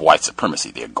of white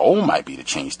supremacy. Their goal might be to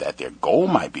change that. Their goal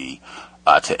might be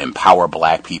to empower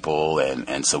black people,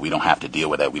 and so we don't have to deal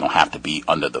with that. We don't have to be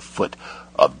under the foot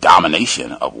of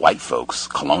domination of white folks,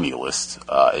 colonialists,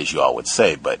 as you all would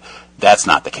say, but that's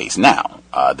not the case now.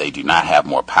 They do not have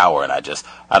more power, and I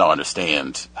don't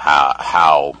understand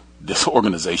how this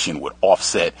organization would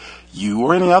offset you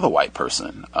or any other white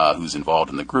person who's involved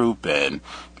in the group and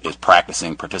is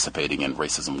participating in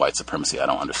racism, white supremacy. I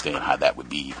don't understand how that would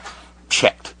be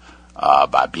checked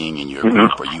by being in your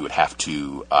group, where you would have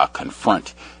to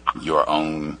confront your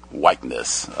own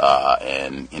whiteness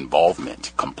and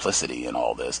involvement, complicity in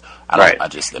all this. I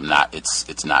just am not.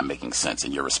 It's not making sense,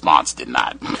 and your response did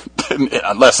not.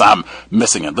 Unless I'm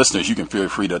missing it, listeners, you can feel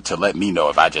free to let me know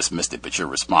if I just missed it. But your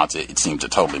response, it seemed to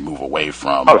totally move away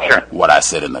from what I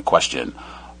said in the question.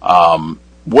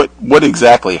 What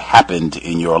exactly happened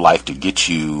in your life to get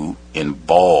you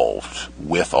involved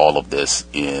with all of this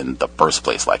in the first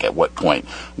place? Like, at what point,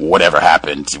 whatever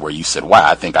happened where you said, wow,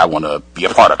 I think I want to be a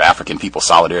part of African People's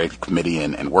Solidarity Committee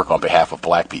and work on behalf of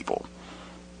black people?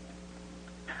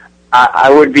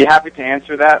 I would be happy to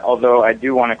answer that, although I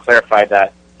do want to clarify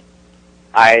that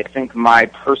I think my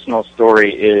personal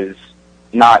story is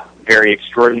not very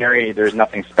extraordinary. There's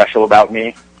nothing special about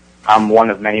me. I'm one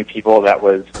of many people that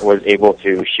was able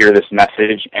to hear this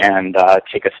message and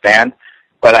take a stand.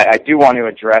 But I do want to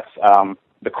address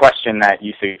the question that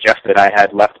you suggested I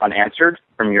had left unanswered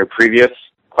from your previous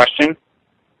question,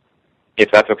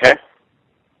 if that's okay,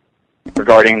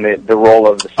 regarding the role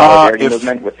of the solidarity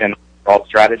movement within overall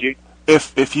strategy.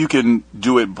 If you can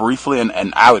do it briefly,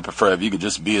 and I would prefer if you could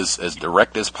just be as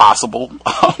direct as possible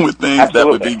with things, absolutely. That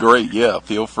would be great. Yeah,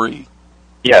 feel free.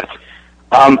 Yes.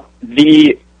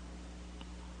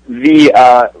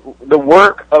 The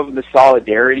work of the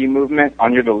solidarity movement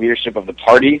under the leadership of the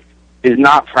party is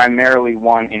not primarily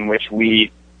one in which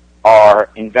we are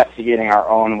investigating our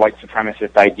own white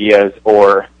supremacist ideas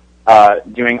or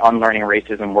doing unlearning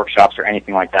racism workshops or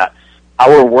anything like that.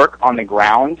 Our work on the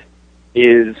ground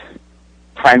is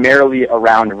primarily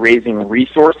around raising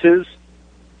resources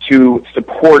to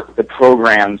support the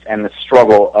programs and the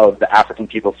struggle of the African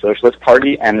People's Socialist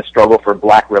Party and the struggle for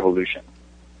black revolution.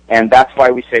 And that's why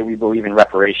we say we believe in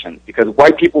reparations, because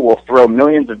white people will throw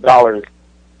millions of dollars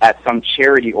at some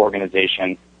charity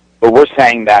organization, but we're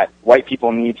saying that white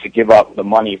people need to give up the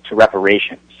money to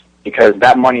reparations, because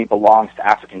that money belongs to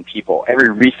African people. Every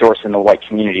resource in the white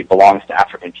community belongs to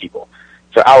African people.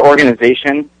 So our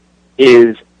organization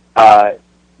has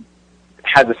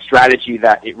a strategy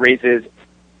that it raises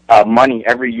money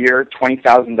every year,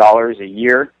 $20,000 a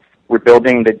year. We're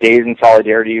building the Days in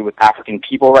Solidarity with African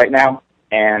People right now.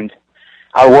 And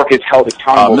our work is held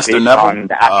accountable based Nevel, on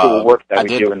the actual work that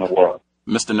we do in the world.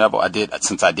 Mr. Nevel,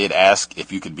 since I did ask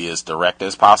if you could be as direct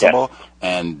as possible, yes.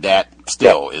 And that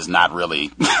still is not really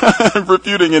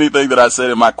refuting anything that I said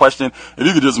in my question. If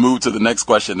you could just move to the next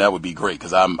question, that would be great,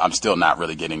 because I'm still not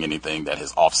really getting anything that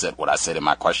has offset what I said in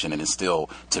my question, and it still,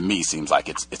 to me, seems like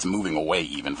it's moving away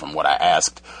even from what I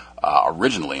asked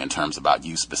originally in terms about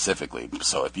you specifically.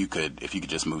 So if you could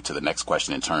just move to the next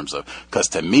question in terms of, because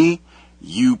to me,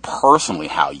 you personally,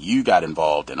 how you got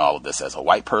involved in all of this as a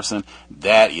white person,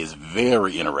 that is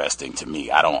very interesting to me.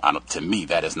 To me,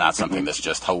 that is not something that's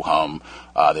just ho-hum.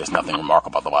 There's nothing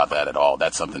remarkable about that at all.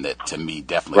 That's something that, to me,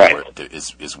 definitely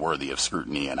is worthy of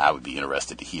scrutiny, and I would be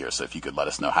interested to hear. So if you could let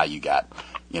us know how you got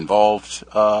involved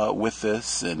with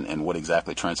this and what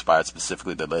exactly transpired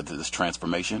specifically that led to this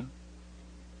transformation.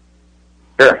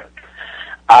 Sure.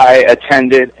 I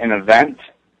attended an event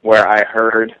where I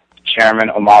heard Chairman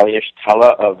Omali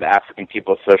Yeshitela of the African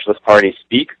People's Socialist Party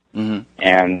speak,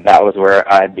 and that was where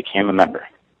I became a member.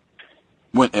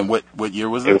 What year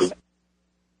was this?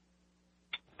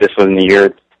 This was in the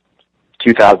year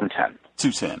 2010.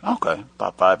 2010, okay,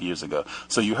 about 5 years ago.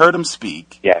 So you heard him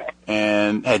speak, yeah.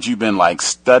 And had you been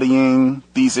studying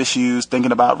these issues,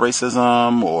 thinking about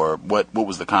racism, or what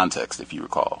was the context, if you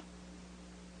recall?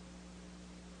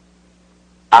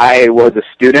 I was a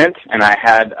student, and I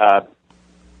had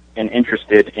and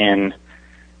interested in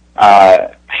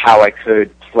how I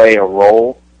could play a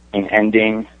role in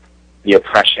ending the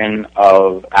oppression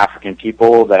of African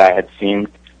people that I had seen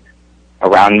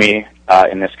around me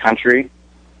in this country.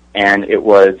 And it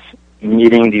was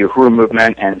meeting the Uhuru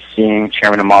movement and seeing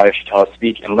Chairman Omali Yeshitela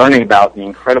speak and learning about the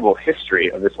incredible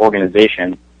history of this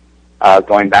organization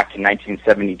going back to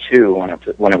 1972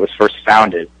 when it was first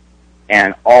founded,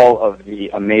 and all of the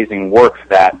amazing work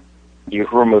that the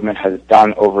Uhuru movement has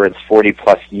done over its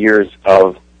 40-plus years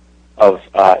of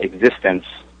existence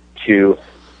to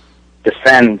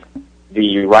defend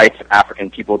the rights of African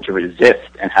people to resist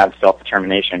and have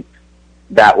self-determination.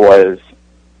 That was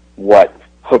what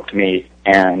hooked me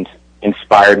and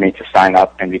inspired me to sign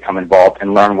up and become involved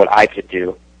and learn what I could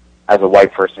do as a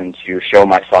white person to show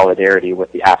my solidarity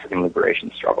with the African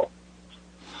liberation struggle.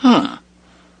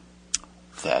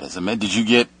 That is amazing. Did you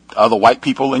get other white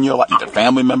people in your life, either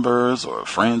family members or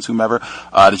friends, whomever?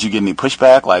 Did you get any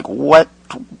pushback? What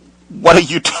are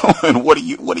you doing? What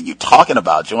are you talking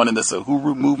about? Joining this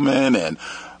Uhuru movement and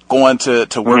going to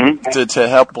work to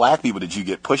help black people? Did you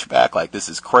get pushback? This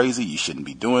is crazy. You shouldn't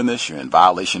be doing this. You're in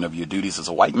violation of your duties as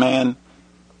a white man.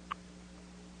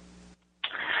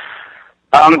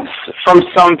 From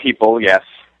some people, yes,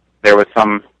 there was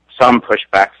some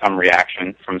pushback, some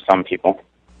reaction from some people.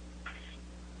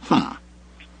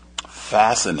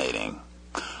 Fascinating.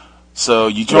 So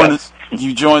you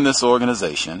join this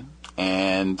organization,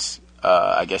 and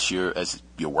I guess you're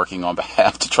working on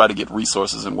behalf to try to get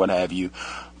resources and what have you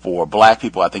for black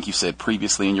people. I think you said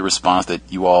previously in your response that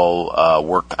you all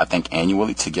work, I think,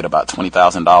 annually to get about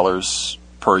 $20,000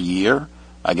 per year.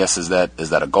 I guess is that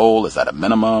a goal? Is that a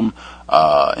minimum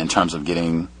in terms of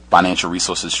getting financial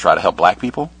resources to try to help black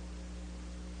people?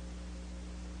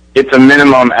 It's a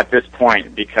minimum at this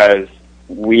point because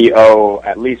we owe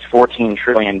at least $14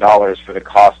 trillion for the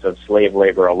cost of slave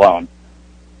labor alone.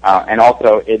 And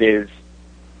also it is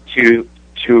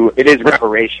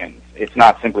reparations. It's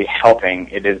not simply helping.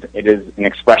 It is an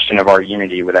expression of our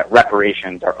unity where that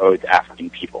reparations are owed to African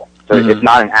people. So it's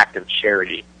not an act of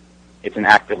charity. It's an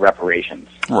act of reparations.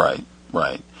 Right.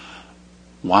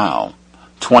 Wow.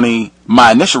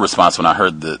 My initial response when I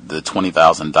heard the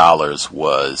 $20,000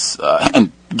 was,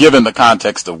 and given the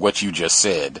context of what you just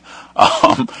said,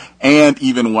 and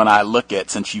even when I look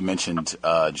at, since you mentioned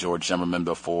George Zimmerman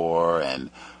before and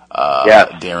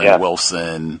Darren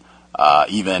Wilson,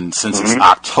 even since it's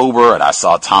October and I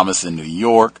saw Thomas in New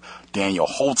York, Daniel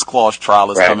Holtzclaw's trial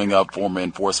is coming up, former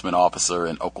enforcement officer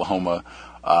in Oklahoma.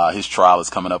 His trial is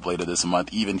coming up later this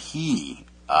month. Even he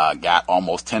got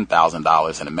almost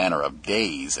 $10,000 in a matter of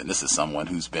days, and this is someone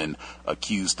who's been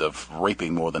accused of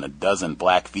raping more than a dozen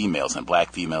black females, and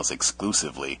black females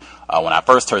exclusively. When I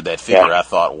first heard that figure, I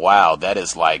thought, wow, that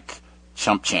is like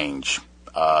chump change.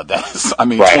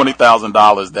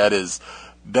 $20,000,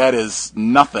 that is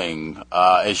nothing,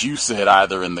 as you said,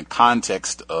 either in the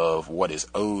context of what is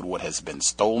owed, what has been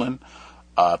stolen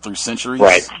through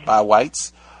centuries by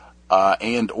whites,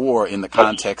 and or in the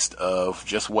context of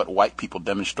just what white people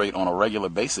demonstrate on a regular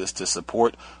basis to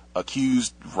support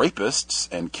accused rapists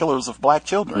and killers of black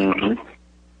children.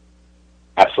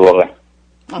 Absolutely.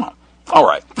 All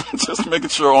right. Just making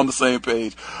sure we're on the same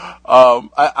page.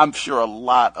 I'm sure a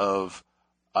lot of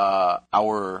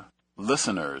our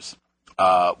listeners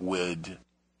would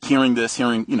hearing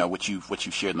what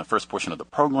you shared in the first portion of the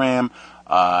program,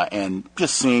 and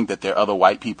just seeing that there are other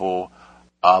white people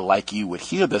like you would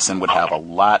hear this and would have a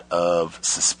lot of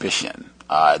suspicion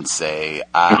and say,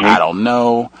 I don't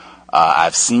know.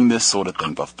 I've seen this sort of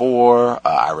thing before.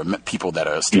 I remember people that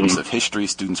are students of history,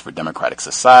 students for Democratic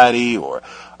Society, or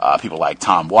people like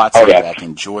Tom Watson back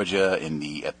in Georgia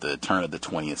at the turn of the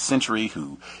 20th century,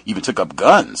 who even took up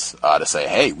guns to say,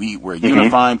 hey, we're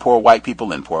unifying poor white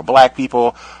people and poor black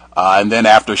people. And then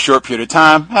after a short period of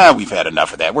time, we've had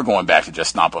enough of that. We're going back to just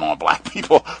stomping on black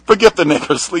people. Forget the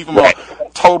niggers, leave them all.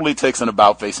 Totally takes an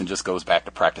about face and just goes back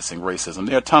to practicing racism.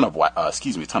 There are a ton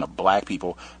of black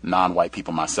people, non-white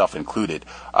people, myself included,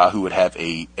 who would have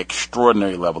a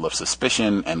extraordinary level of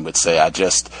suspicion and would say,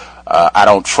 I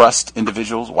don't trust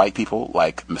individuals, white people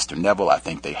like Mr. Nevel. I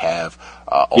think they have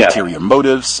ulterior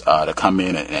motives to come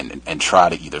in and try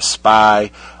to either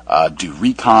spy, do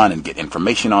recon and get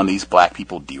information on these black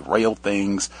people, derail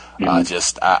things.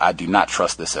 I do not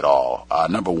trust this at all.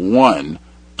 Number one,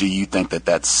 do you think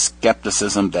that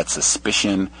skepticism, that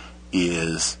suspicion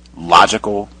is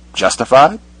logical,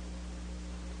 justified?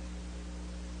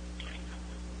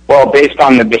 Well, based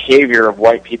on the behavior of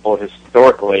white people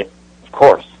historically, of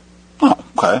course. Oh,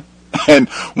 okay. And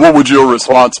what would your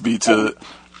response be to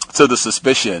the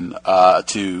suspicion,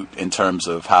 in terms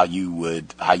of how you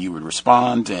would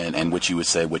respond and what you would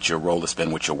say, what your role has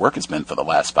been, what your work has been for the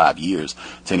last 5 years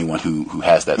to anyone who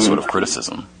has that sort of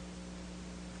criticism?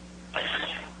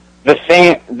 The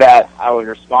thing that I would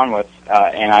respond with,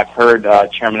 and I've heard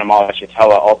Chairman Nevel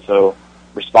also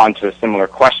respond to a similar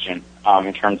question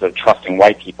in terms of trusting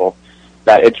white people,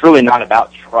 that it's really not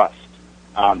about trust.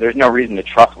 There's no reason to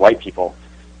trust white people.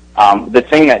 The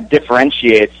thing that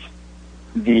differentiates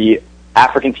the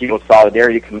African People's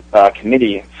Solidarity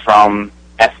Committee from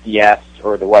SDS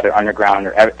or the Weather Underground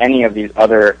or any of these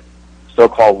other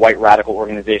so-called white radical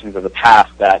organizations of the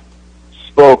past that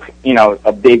spoke,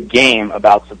 a big game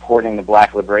about supporting the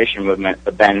Black Liberation Movement,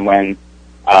 but then when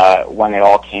it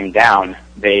all came down,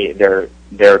 their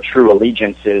true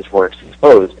allegiances were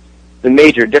exposed. The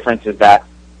major difference is that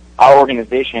our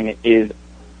organization is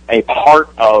a part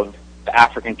of the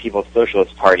African People's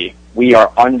Socialist Party. We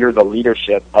are under the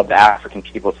leadership of the African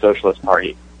People's Socialist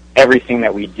Party. Everything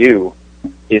that we do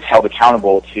is held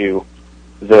accountable to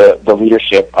the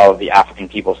leadership of the African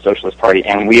People's Socialist Party,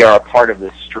 and we are a part of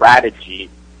the strategy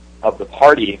of the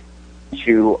party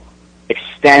to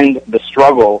extend the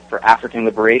struggle for African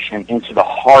liberation into the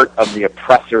heart of the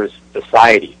oppressor's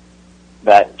society,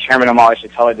 that Chairman Omali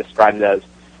Shatella described as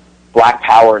black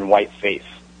power and white faith,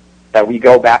 that we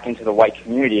go back into the white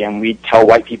community and we tell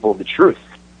white people the truth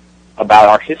about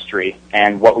our history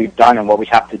and what we've done and what we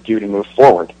have to do to move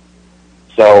forward.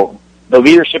 So the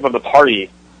leadership of the party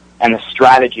and the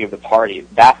strategy of the party,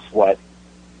 that's what's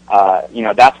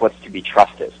to be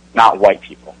trusted, not white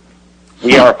people.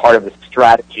 We are a part of the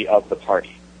strategy of the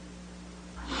party.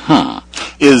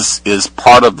 Is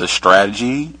part of the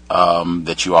strategy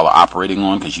that you all are operating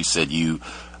on, because you said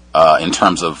in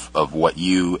terms of what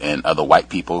you and other white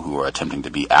people who are attempting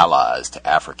to be allies to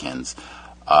Africans,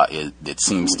 it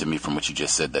seems to me from what you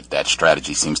just said that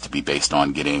strategy seems to be based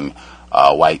on getting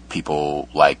white people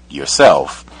like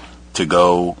yourself to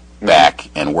go back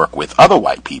and work with other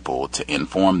white people to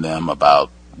inform them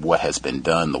about what has been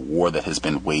done, the war that has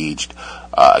been waged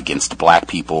against black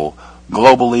people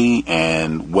globally,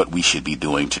 and what we should be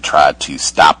doing to try to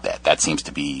stop that. That seems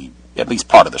to be at least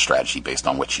part of the strategy based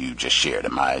on what you just shared.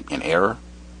 Am I in error?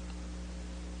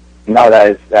 No,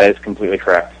 that is completely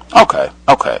correct. Okay.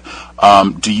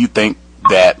 Do you think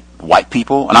that white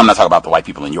people, and I'm not talking about the white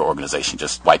people in your organization,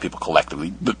 just white people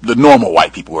collectively, the normal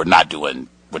white people who are not doing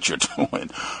what you're doing,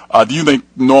 do you think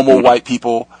normal white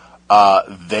people,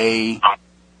 they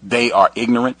are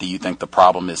ignorant? Do you think the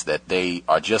problem is that they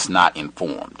are just not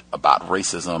informed about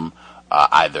racism,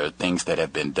 either things that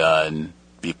have been done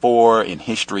before in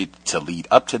history to lead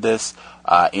up to this,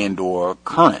 and or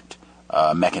current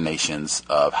machinations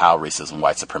of how racism,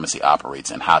 white supremacy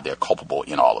operates and how they're culpable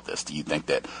in all of this? Do you think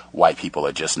that white people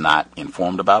are just not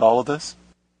informed about all of this?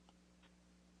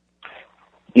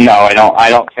 No, I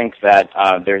don't think that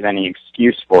there's any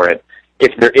excuse for it.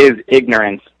 If there is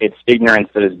ignorance, it's ignorance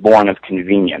that is born of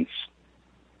convenience,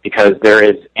 because there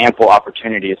is ample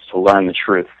opportunities to learn the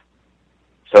truth.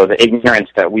 So the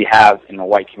ignorance that we have in the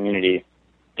white community,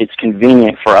 it's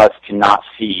convenient for us to not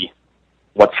see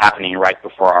what's happening right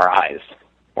before our eyes,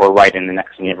 or right in the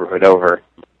next neighborhood over,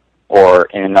 or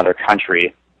in another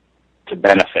country to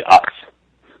benefit us.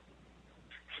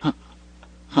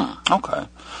 Okay.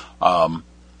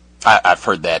 I've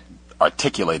heard that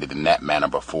articulated in that manner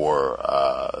before,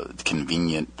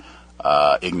 convenient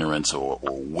ignorance or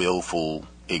willful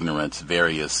ignorance,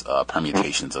 various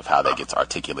permutations of how that gets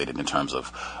articulated in terms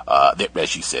of,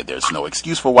 as you said, there's no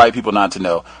excuse for white people not to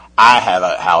know. I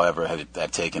have, however,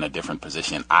 have taken a different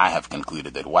position. I have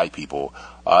concluded that white people,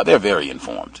 they're very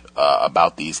informed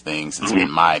about these things. It's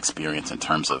been my experience in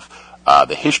terms of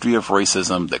the history of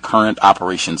racism, the current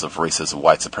operations of racism,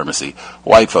 white supremacy.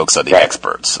 White folks are the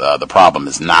experts. The problem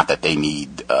is not that they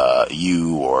need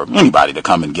you or anybody to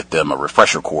come and get them a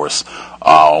refresher course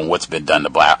on what's been done to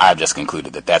black. I've just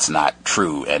concluded that that's not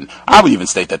true. And I would even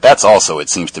state that that's also, it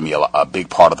seems to me, a big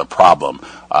part of the problem.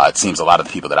 It seems a lot of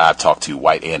the people that I've talked to,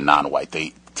 white and non-white,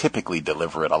 they typically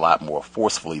deliver it a lot more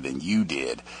forcefully than you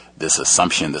did. This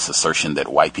assumption, this assertion that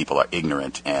white people are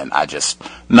ignorant, and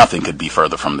nothing could be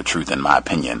further from the truth, in my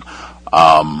opinion.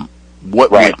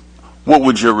 What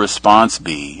would your response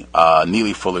be?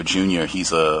 Neely Fuller Jr.,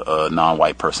 he's a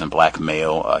non-white person, black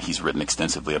male. He's written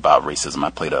extensively about racism. I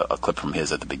played a clip from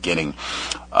his at the beginning.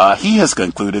 He has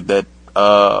concluded that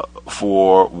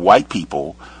for white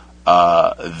people,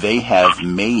 they have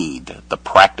made the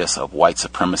practice of white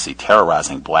supremacy,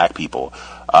 terrorizing black people,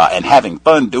 and having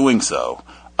fun doing so,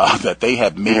 that they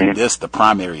have made this the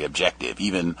primary objective,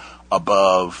 even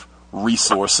above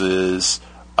resources,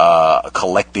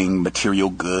 collecting material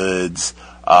goods,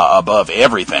 above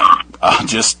everything,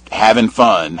 just having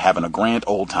fun, having a grand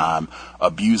old time,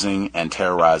 abusing and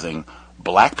terrorizing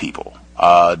black people.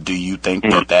 Do you think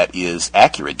that is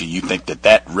accurate? Do you think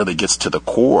that really gets to the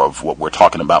core of what we're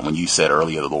talking about when you said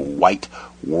earlier, the white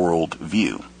world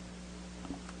view?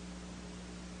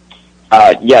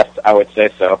 Yes, I would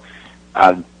say so.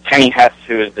 Penny Hess,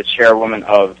 who is the chairwoman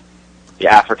of the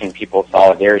African People's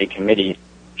Solidarity Committee,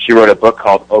 she wrote a book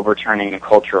called Overturning the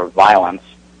Culture of Violence,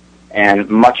 and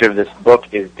much of this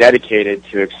book is dedicated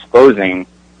to exposing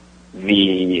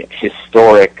the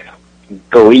historic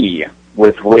glee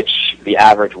with which the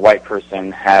average white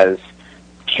person has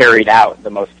carried out the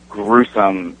most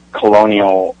gruesome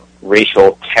colonial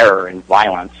racial terror and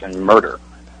violence and murder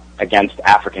against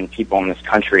African people in this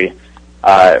country,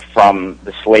 from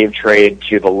the slave trade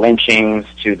to the lynchings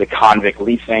to the convict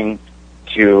leasing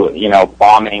to,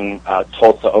 bombing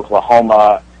Tulsa,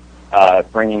 Oklahoma,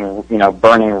 burning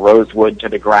Rosewood to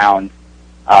the ground,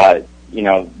 the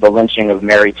lynching of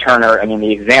Mary Turner. I mean,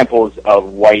 the examples of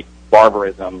white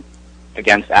barbarism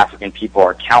against African people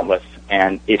are countless,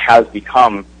 and it has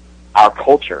become our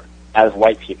culture as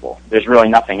white people. There's really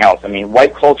nothing else. I mean,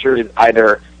 white culture is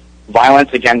either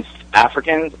violence against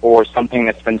Africans or something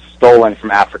that's been stolen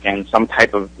from Africans, some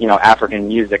type of, African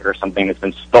music or something that's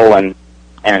been stolen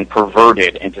and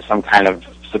perverted into some kind of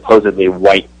supposedly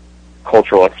white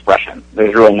cultural expression.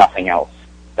 There's really nothing else.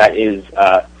 That is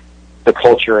the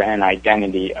culture and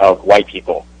identity of white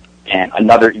people. And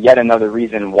yet another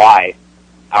reason why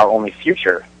our only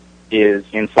future is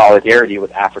in solidarity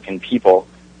with African people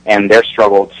and their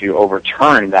struggle to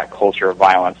overturn that culture of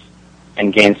violence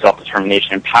and gain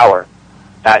self-determination and power.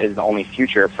 That is the only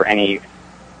future for any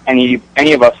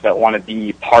of us that want to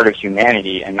be part of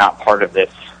humanity and not part of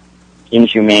this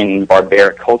inhumane and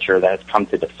barbaric culture that has come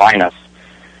to define us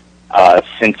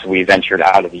since we ventured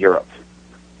out of Europe.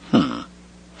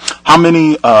 How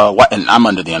many? And I'm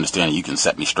under the understanding, you can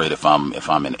set me straight if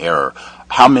I'm in error.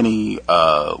 How many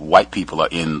white people are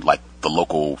in the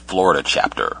local Florida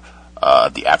chapter?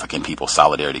 The African People's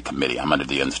Solidarity Committee. I'm under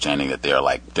the understanding that there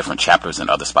are different chapters in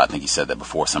other spots. I think you said that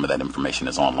before. Some of that information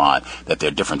is online, that there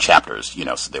are different chapters,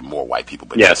 so there are more white people.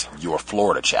 But yes, your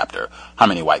Florida chapter, how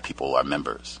many white people are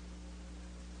members?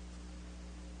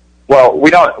 Well, we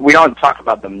don't talk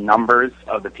about the numbers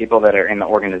of the people that are in the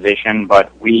organization,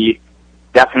 but we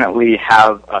definitely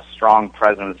have a strong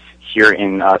presence here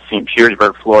in St.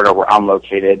 Petersburg, Florida, where I'm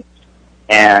located,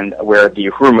 and where the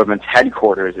Uhuru Movement's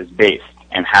headquarters is based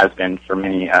and has been for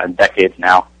many decades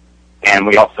now. And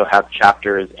we also have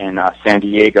chapters in San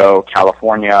Diego,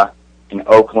 California, in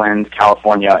Oakland,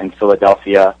 California, in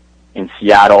Philadelphia, in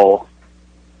Seattle,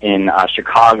 in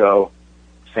Chicago,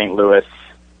 St. Louis,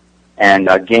 and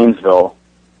Gainesville,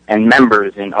 and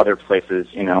members in other places,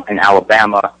 in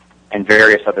Alabama and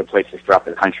various other places throughout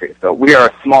the country. So we are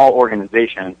a small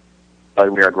organization,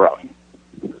 but we are growing.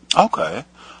 Okay.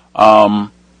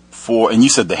 And you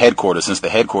said the headquarters, since the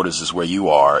headquarters is where you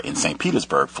are in St.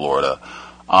 Petersburg, Florida.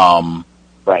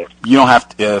 Right. You don't have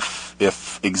to,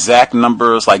 if exact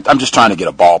numbers, I'm just trying to get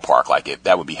a ballpark,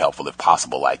 that would be helpful if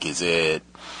possible. Is it,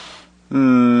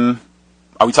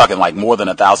 are we talking more than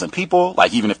 1,000 people?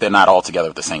 Even if they're not all together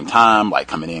at the same time,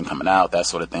 coming in, coming out, that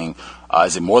sort of thing.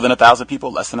 Is it more than 1,000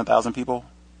 people? Less than 1,000 people?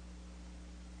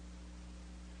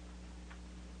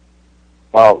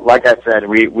 Well, like I said,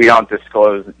 we don't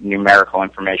disclose numerical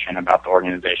information about the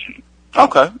organization.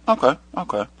 Okay.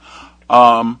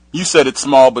 You said it's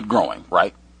small but growing,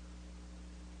 right?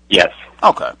 Yes.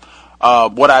 Okay.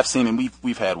 What I've seen, and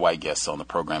we've had white guests on the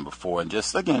program before, and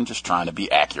just trying to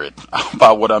be accurate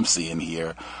about what I'm seeing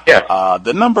here. Yeah.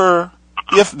 The number,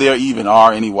 if there even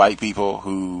are any white people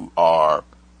who are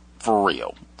for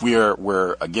real,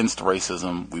 we're against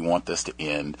racism. We want this to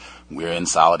end. We're in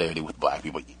solidarity with black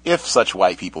people. If such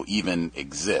white people even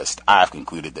exist, I've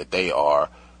concluded that they are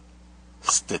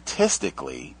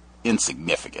statistically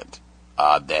insignificant.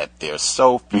 That there's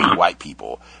so few white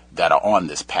people that are on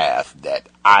this path that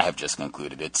I have just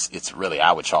concluded it's really,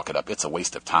 I would chalk it up, it's a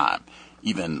waste of time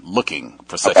even looking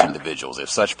for such individuals. If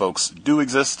such folks do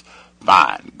exist,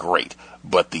 fine, great.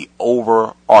 But the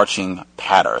overarching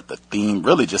pattern, the theme,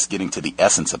 really just getting to the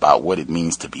essence about what it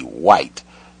means to be white,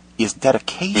 is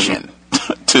dedication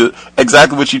to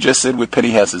exactly what you just said with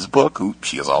Penny Hess's book, who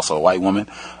she is also a white woman,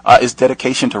 is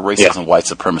dedication to racism, white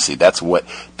supremacy. That's what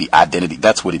the identity,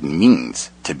 that's what it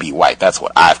means to be white. That's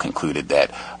what I've concluded,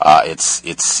 that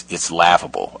it's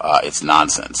laughable, it's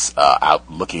nonsense,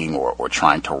 out looking or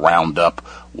trying to round up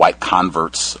white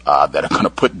converts that are going to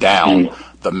put down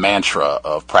the mantra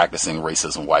of practicing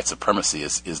racism, white supremacy.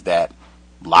 Is that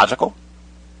logical?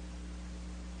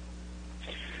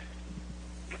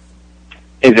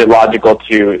 Is it logical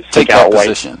to take out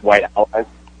white allies?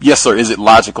 Yes, sir. Is it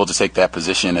logical to take that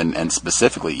position, and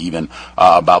specifically even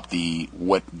about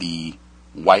what the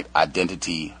white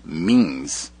identity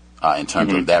means in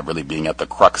terms of that really being at the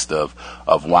crux of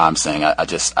why I'm saying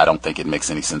I don't think it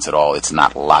makes any sense at all. It's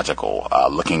not logical.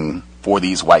 Looking for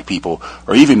these white people,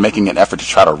 or even making an effort to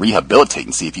try to rehabilitate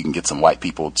and see if you can get some white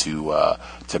people to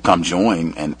come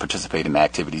join and participate in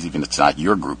activities, even if it's not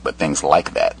your group, but things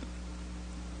like that.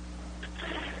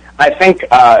 I think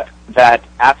that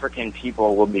African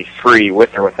people will be free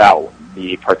with or without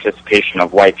the participation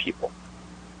of white people.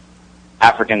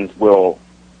 Africans will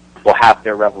have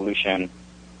their revolution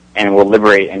and will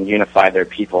liberate and unify their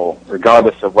people,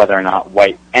 regardless of whether or not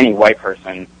any white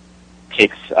person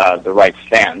takes the right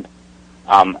stand.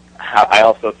 I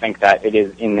also think that it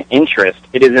is in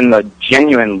the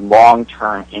genuine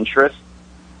long-term interest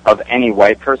of any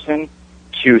white person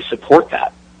to support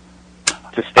that.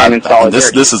 To stand in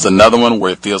solidarity. This is another one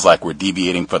where it feels like we're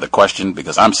deviating for the question,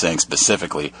 because I'm saying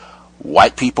specifically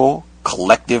white people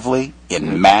collectively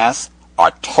in mass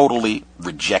are totally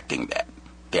rejecting that.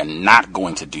 They're not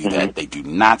going to do that. They do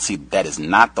not see that is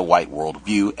not the white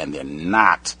worldview, and they're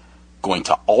not going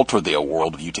to alter their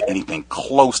worldview to anything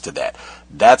close to that.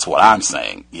 That's what I'm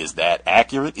saying. Is that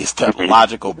accurate? Is that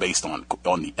logical based on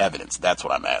the evidence? That's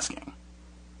what I'm asking.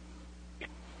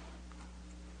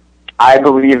 I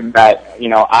believe that,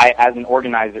 I, as an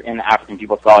organizer in the African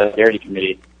People's Solidarity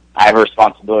Committee, I have a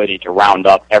responsibility to round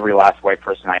up every last white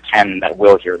person I can that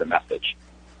will hear the message.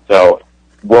 So,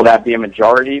 will that be a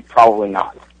majority? Probably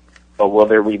not. But will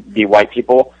there be white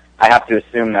people? I have to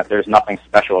assume that there's nothing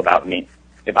special about me.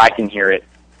 If I can hear it,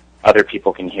 other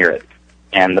people can hear it.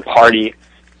 And the party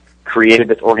created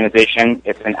this organization.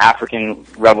 It's an African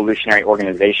revolutionary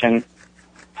organization,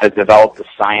 has developed the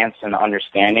science and the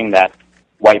understanding that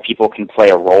white people can play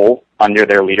a role under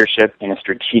their leadership in a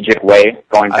strategic way,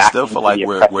 going back. I still feel like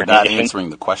we're not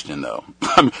answering the question, though.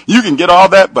 You can get all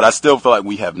that, but I still feel like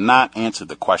we have not answered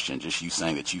the question. Just you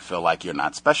saying that you feel like you're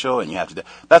not special and you have to.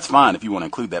 That's fine if you want to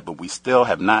include that, but we still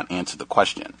have not answered the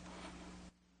question.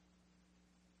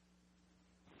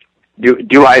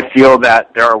 Do I feel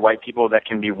that there are white people that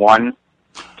can be won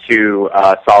to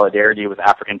solidarity with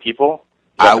African people?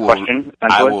 I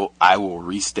will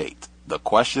restate the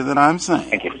question that I'm saying.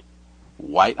 Thank you.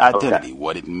 White identity,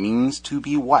 what it means to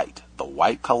be white, the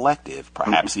white collective,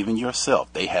 perhaps even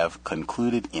yourself, they have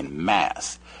concluded in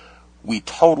mass. We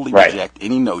totally reject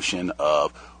any notion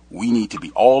of we need to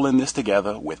be all in this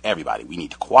together with everybody. We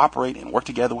need to cooperate and work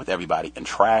together with everybody and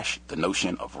trash the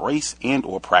notion of race and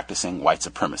or practicing white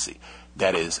supremacy.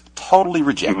 That is totally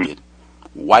rejected.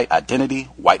 White identity,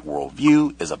 white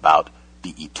worldview is about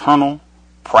the eternal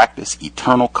practice,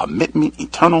 eternal commitment,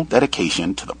 eternal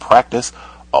dedication to the practice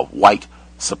of white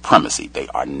supremacy. They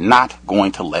are not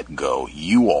going to let go.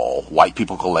 You all, white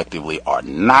people collectively, are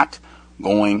not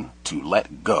going to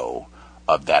let go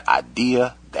of that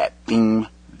idea, that theme,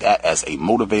 that as a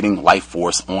motivating life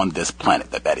force on this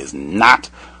planet. That is not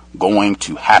going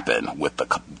to happen with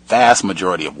the vast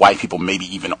majority of white people, maybe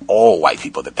even all white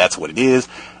people, that's what it is,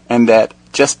 and that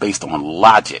just based on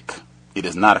logic, it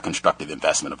is not a constructive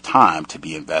investment of time to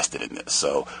be invested in this.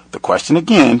 So the question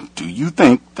again, do you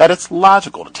think that it's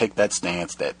logical to take that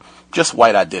stance that just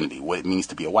white identity, what it means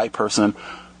to be a white person,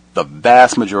 the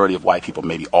vast majority of white people,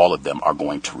 maybe all of them, are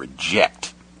going to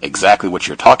reject exactly what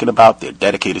you're talking about. They're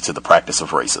dedicated to the practice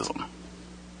of racism.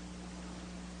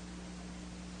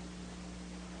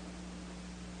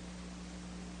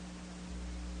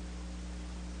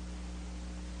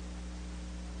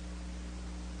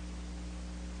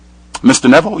 Mr.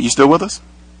 Nevel, you still with us?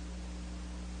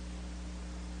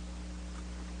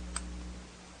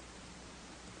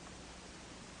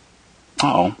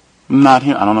 Uh-oh, I'm not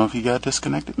here. I don't know if he got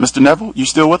disconnected. Mr. Nevel, you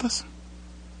still with us?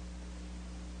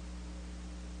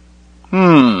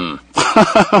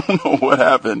 I don't know what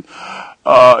happened.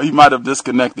 He might have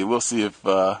disconnected. We'll see if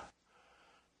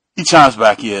he chimes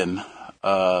back in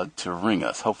to ring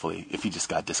us. Hopefully, if he just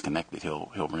got disconnected,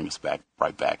 he'll ring us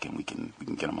right back, and we can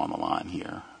get him on the line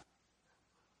here.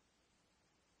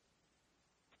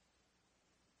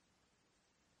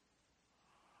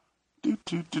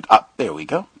 There we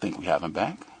go. I think we have him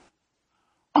back.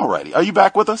 Alrighty. Are you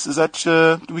back with us? Is that,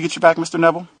 do we get you back, Mr.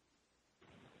 Nevel?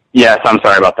 Yes, I'm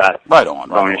sorry about that. Right on.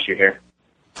 Phone issue here.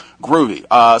 Groovy.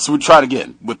 So we tried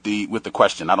again with the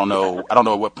question. I don't know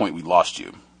at what point we lost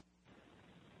you.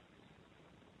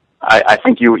 I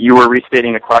think you were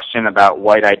restating the question about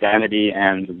white identity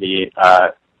and the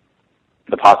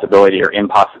possibility or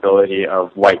impossibility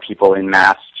of white people in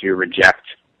mass to reject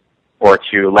or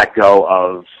to let go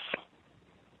of.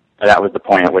 That was the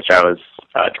point at which I was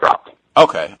dropped.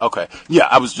 Okay. Yeah,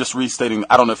 I was just restating.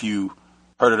 I don't know if you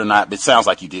heard it or not, but it sounds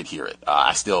like you did hear it.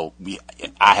 I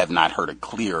have not heard a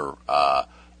clear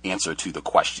answer to the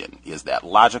question. Is that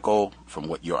logical from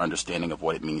what your understanding of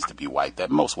what it means to be white,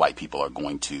 that most white people are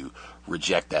going to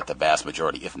reject that? The vast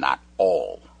majority, if not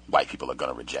all, white people are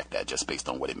going to reject that just based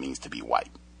on what it means to be white.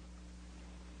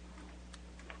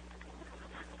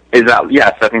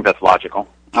 Yes, I think that's logical.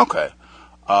 Okay.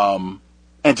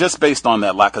 And just based on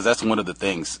that, because that's one of the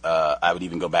things, I would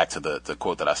even go back to the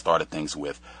quote that I started things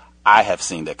with. I have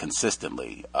seen that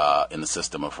consistently in the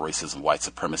system of racism, white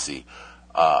supremacy,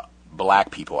 black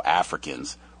people,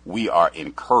 Africans, we are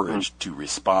encouraged to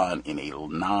respond in a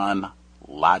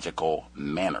non-logical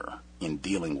manner in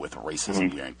dealing with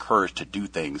racism. We are encouraged to do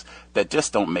things that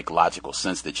just don't make logical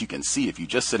sense, that you can see if you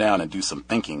just sit down and do some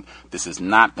thinking, this is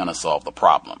not going to solve the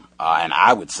problem. And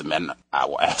I would submit, I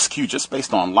will ask you, just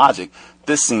based on logic,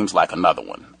 this seems like another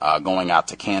one. Going out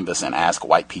to canvas and ask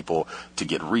white people to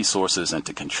get resources and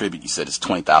to contribute. You said it's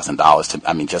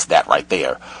 $20,000 just that right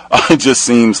there. It just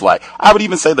seems like, I would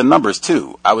even say the numbers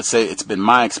too. I would say it's been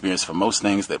my experience for most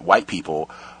things that white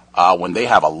people, when they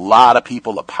have a lot of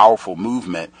people, a powerful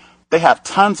movement, they have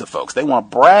tons of folks. They want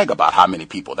to brag about how many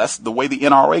people. That's the way the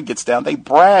NRA gets down. They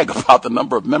brag about the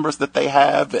number of members that they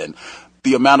have and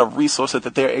the amount of resources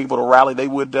that they're able to rally. They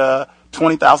would,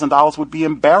 $20,000 would be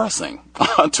embarrassing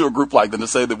to a group like them to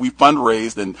say that we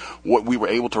fundraised and what we were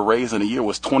able to raise in a year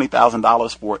was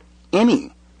 $20,000 for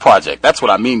any project. That's what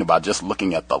I mean about just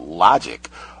looking at the logic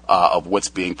of what's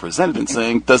being presented and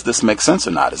saying, does this make sense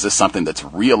or not? Is this something that's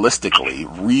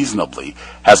reasonably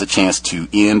has a chance to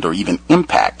end or even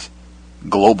impact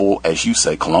global, as you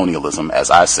say, colonialism, as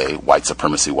I say, white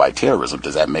supremacy, white terrorism?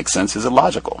 Does that make sense? Is it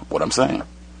logical, what I'm saying?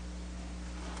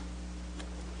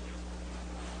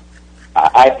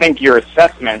 I think your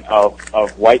assessment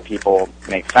of white people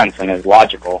makes sense and is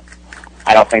logical.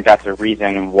 I don't think that's a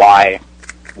reason why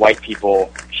white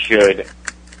people should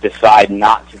decide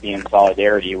not to be in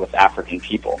solidarity with African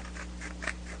people.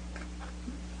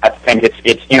 I think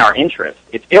it's in our interest.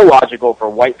 It's illogical for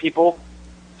white people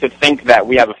to think that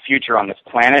we have a future on this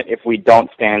planet if we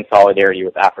don't stand in solidarity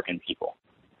with African people,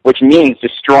 which means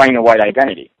destroying the white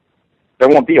identity. There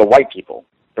won't be a white people.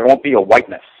 There won't be a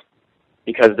whiteness,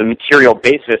 because the material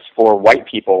basis for white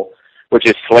people, which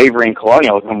is slavery and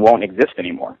colonialism, won't exist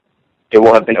anymore. It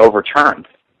will have been overturned.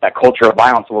 That culture of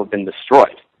violence will have been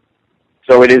destroyed.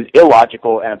 So it is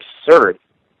illogical and absurd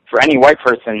for any white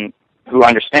person who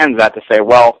understands that to say,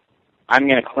 well, I'm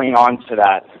going to cling on to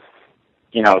that,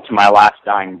 to my last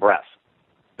dying breath.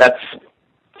 That's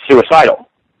suicidal.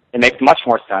 It makes much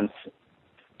more sense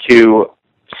to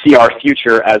see our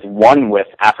future as one with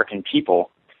African people,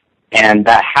 and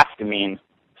that has to mean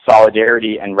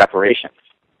solidarity and reparations.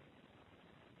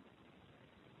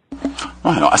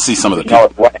 I see some of the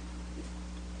people.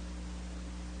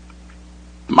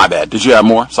 My bad. Did you have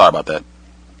more? Sorry about that.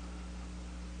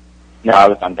 No, I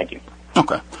was done. Thank you.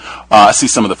 Okay. I see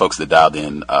some of the folks that dialed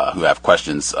in who have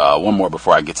questions. One more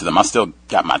before I get to them. I still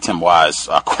got my Tim Wise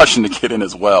question to get in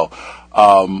as well.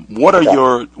 What are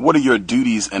your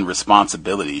duties and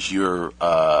responsibilities? You're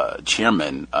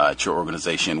chairman at your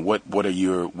organization. What are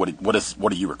you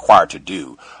required to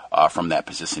do from that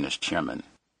position as chairman?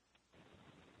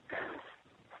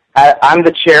 I'm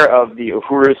the chair of the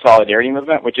Uhuru Solidarity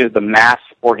Movement, which is the mass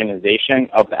organization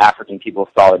of the African People's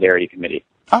Solidarity Committee.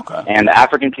 Okay. And the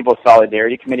African People's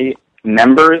Solidarity Committee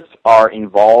members are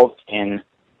involved in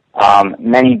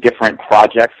many different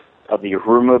projects of the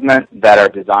Uhuru movement that are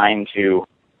designed to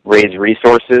raise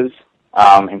resources,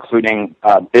 including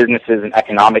businesses and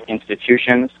economic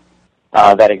institutions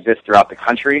that exist throughout the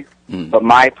country. But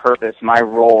my purpose, my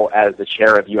role as the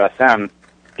chair of USM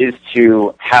is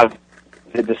to have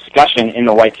the discussion in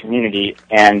the white community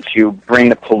and to bring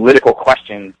the political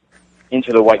questions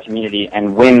into the white community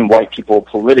and win white people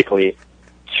politically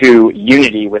to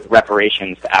unity with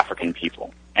reparations to African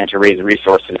people and to raise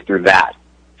resources through that,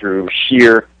 through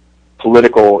sheer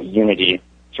political unity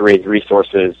to raise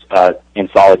resources in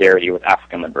solidarity with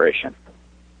African liberation.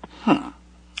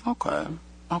 Okay.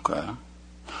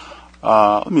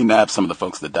 Let me nab some of the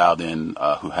folks that dialed in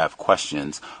who have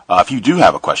questions. If you do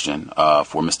have a question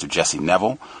for Mr. Jesse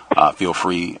Nevel, feel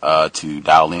free to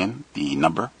dial in the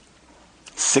number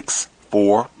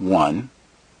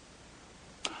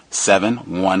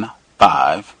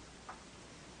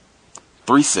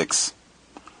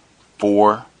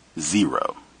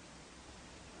 641-715-3640.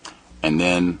 And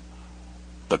then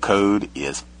the code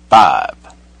is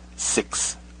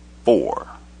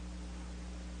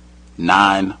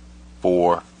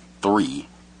 564-943#.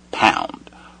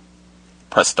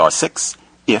 Press *6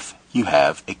 if you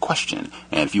have a question.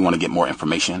 And if you want to get more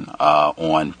information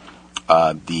on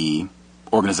the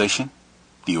organization,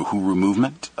 the Uhuru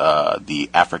movement, the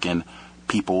African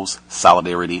People's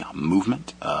Solidarity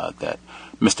Movement that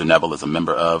Mr. Nevel is a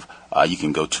member of, you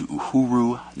can go to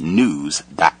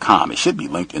uhurunews.com. It should be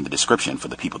linked in the description for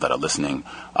the people that are listening,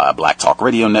 Black Talk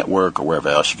Radio Network or wherever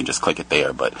else. You can just click it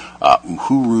there. But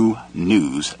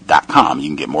uhurunews.com. You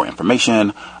can get more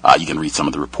information. You can read some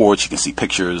of the reports. You can see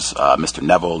pictures, Mr.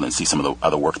 Nevel, and see some of the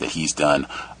other work that he's done.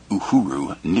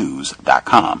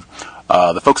 uhurunews.com.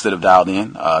 The folks that have dialed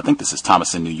in, I think this is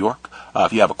Thomas in New York.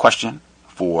 If you have a question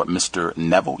for Mr.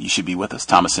 Nevel, you should be with us.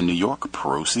 Thomas in New York,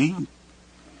 proceed.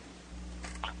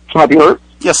 Can I be heard?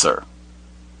 Yes, sir.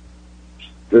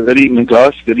 Good evening,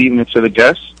 Gus. Good evening to the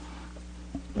guests.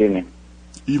 Good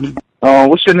evening.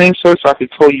 What's your name, sir, so I can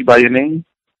call you by your name?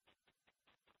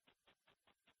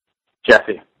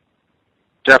 Jesse.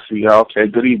 Jeffrey, okay.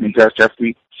 Good evening,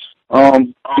 Jeffrey.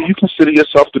 Do you consider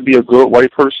yourself to be a good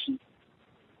white person?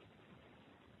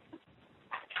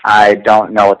 I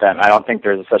don't know what that means. I don't think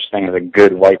there's a such thing as a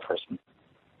good white person.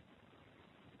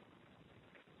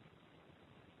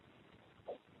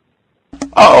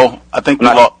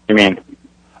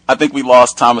 I think we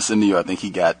lost Thomas in New York. I think he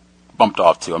got bumped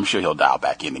off too. I'm sure he'll dial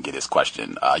back in and get his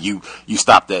question. You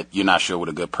stopped at you're not sure what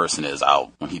a good person is.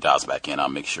 When he dials back in, I'll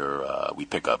make sure we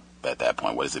pick up at that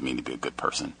point. What does it mean to be a good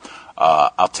person?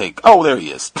 I'll take. Oh, there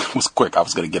he is. It was quick. I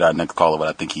was going to get our next caller, but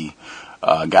I think he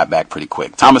got back pretty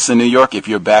quick. Thomas in New York, if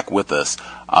you're back with us,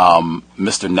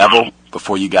 Mr. Nevel,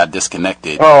 before you got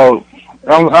disconnected. Oh.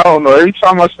 I don't know. Every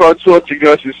time I start talking to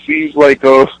Gus, it seems like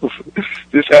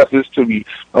this happens to me.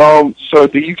 So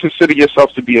do you consider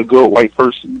yourself to be a good white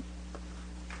person?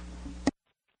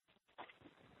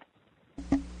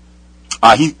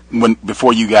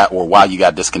 Before you got or while you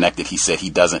got disconnected, he said he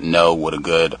doesn't know what a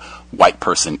good white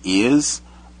person is,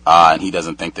 and he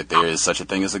doesn't think that there is such a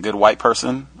thing as a good white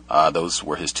person. Those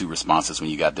were his two responses when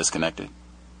you got disconnected.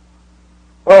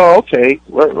 Oh, okay.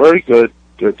 Very good.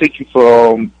 Thank you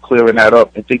for clearing that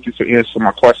up, and thank you for answering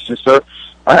my questions, sir.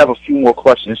 I have a few more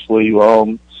questions for you.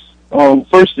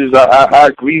 First is I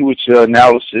agree with your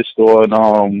analysis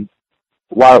on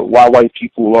why white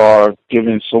people are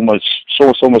showing so much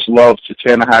love to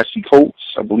Ta-Nehisi Coates.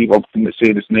 I believe I'm going to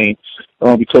say his name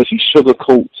because he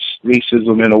sugarcoats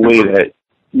racism in a way that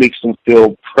makes them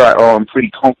feel pretty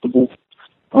comfortable.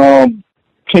 Can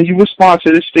you respond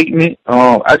to this statement?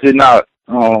 I did not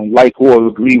like or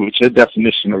agree with your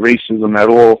definition of racism at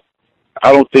all.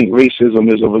 I don't think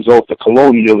racism is a result of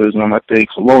colonialism. I think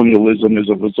colonialism is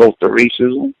a result of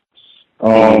racism.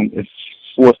 It's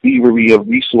for thievery of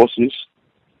resources.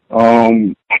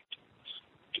 I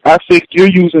think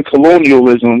you're using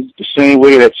colonialism the same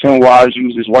way that Tim Wise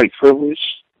uses white privilege.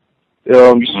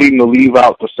 You seem to leave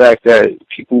out the fact that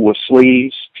people were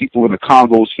slaves. People in the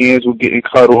Congo's hands were getting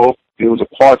cut off. There was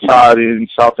apartheid in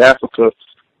South Africa.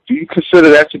 Do you consider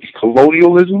that to be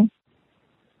colonialism?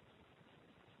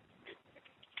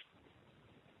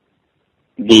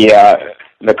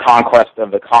 The conquest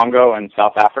of the Congo and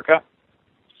South Africa?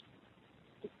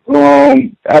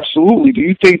 Absolutely. Do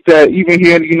you think that even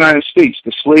here in the United States,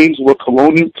 the slaves were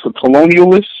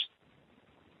colonialists?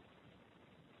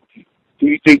 Do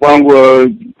you think they were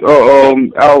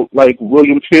out like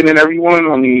William Penn and everyone?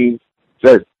 I mean,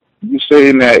 that you're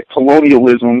saying that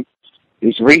colonialism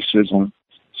is racism.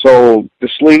 So the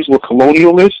slaves were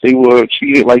colonialists. They were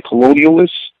treated like colonialists,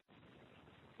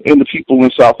 and the people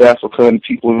in South Africa and the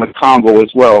people in the Congo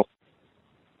as well.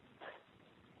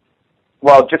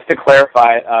 Well, just to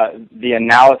clarify, the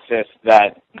analysis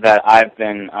that I've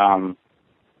been,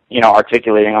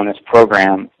 articulating on this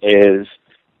program is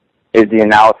the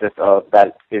analysis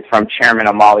that is from Chairman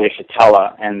Amalia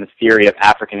Shatella and the theory of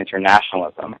African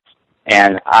internationalism.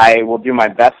 And I will do my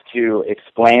best to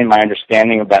explain my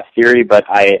understanding of that theory, but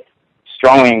I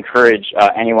strongly encourage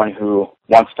anyone who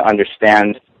wants to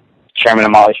understand Chairman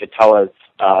Amalia Shatella's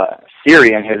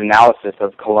theory and his analysis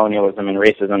of colonialism and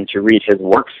racism to read his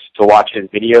works, to watch his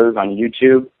videos on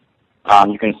YouTube.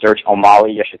 You can search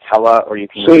Amalia Shatella, or you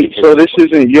can read his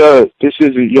this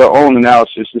isn't your own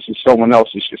analysis. This is someone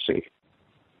else's, you see.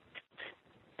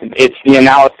 It's the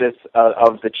analysis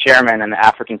of the chairman and the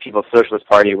African People's Socialist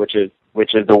Party, which is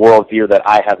the worldview that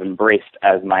I have embraced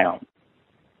as my own.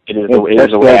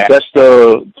 That's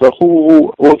the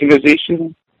WHO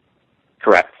organization?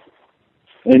 Correct.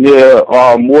 And there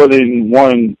are more than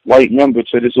one white member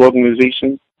to this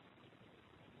organization?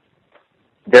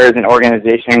 There is an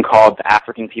organization called the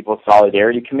African People's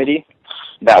Solidarity Committee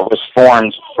that was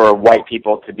formed for white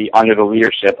people to be under the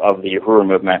leadership of the Uhuru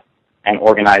movement and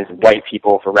organize white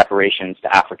people for reparations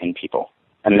to African people.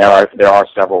 And there are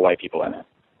several white people in it.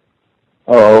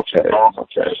 Oh, okay.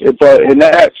 But in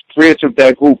that branch of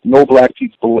that group, no black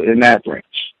people in that branch.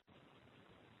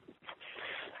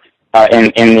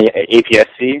 In the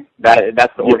APSC,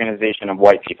 that's the organization of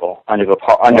white people under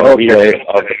the leadership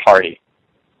of the party.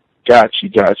 Got you.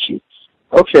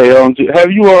 Okay.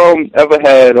 Have you ever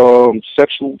had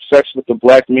sexual sex with a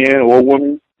black man or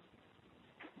woman?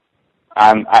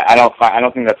 I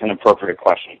don't think that's an appropriate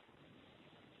question.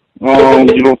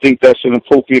 You don't think that's an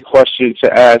appropriate question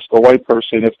to ask a white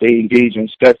person if they engage in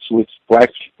sex with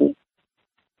black people?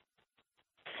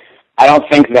 I don't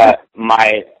think that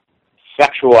my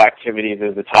sexual activities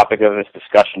is the topic of this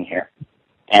discussion here.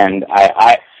 And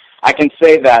I can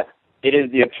say that it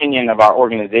is the opinion of our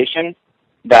organization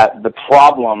that the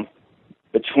problem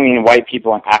between white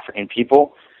people and African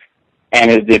people, and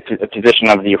is the position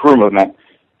of the Uhuru movement,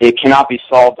 it cannot be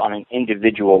solved on an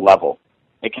individual level.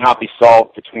 It cannot be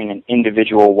solved between an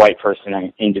individual white person and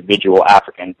an individual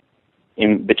African,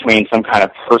 in between some kind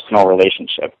of personal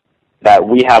relationship. That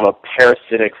we have a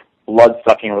parasitic,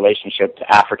 blood-sucking relationship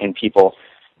to African people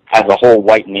as a whole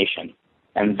white nation,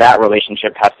 and that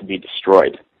relationship has to be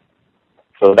destroyed.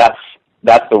 So that's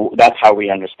how we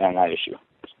understand that issue.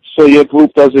 So your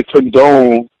group doesn't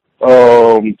condone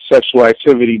sexual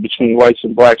activity between whites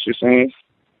and blacks, you're saying?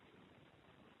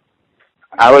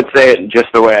 I would say it just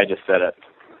the way I just said it.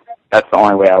 That's the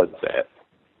only way I would say it.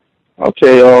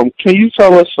 Okay. Can you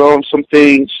tell us some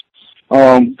things?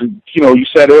 You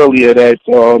said earlier that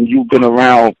you've been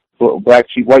around white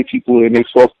people and they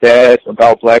talk bad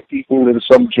about black people and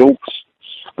some jokes.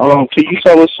 Can you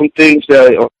tell us some things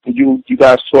that you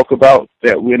guys talk about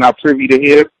that we're not privy to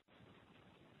hear?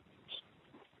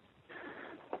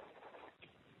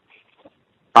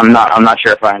 I'm not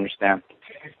sure if I understand.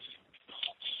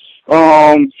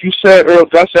 You said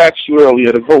Gus asked you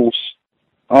earlier, the host.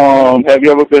 Have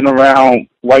you ever been around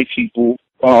white people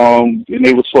and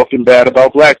they were talking bad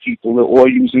about black people or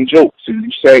using jokes? And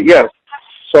you said yes.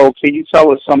 So can you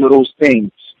tell us some of those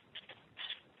things?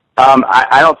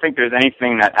 I don't think there's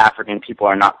anything that African people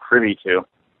are not privy to.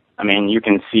 I mean, you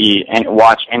can see and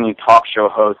watch any talk show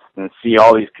hosts and see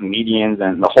all these comedians,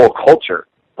 and the whole culture.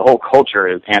 The whole culture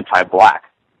is anti-black.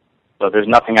 So there's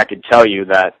nothing I could tell you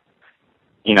that,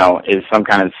 is some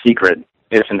kind of secret.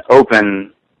 It's an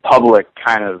open, public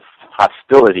kind of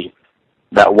hostility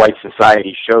that white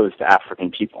society shows to African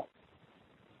people.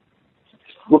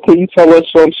 Well, can you tell us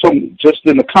some just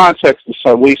in the context of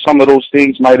some way some of those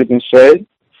things might have been said?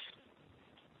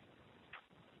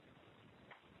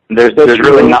 There's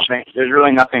really nothing. There's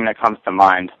really nothing that comes to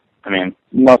mind. I mean,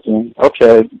 nothing.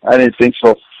 Okay, I didn't think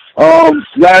so.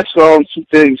 Last two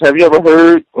things. Have you ever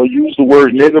heard or used the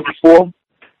word nigger before?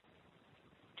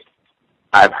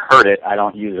 I've heard it. I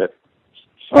don't use it.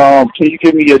 Can you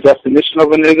give me a definition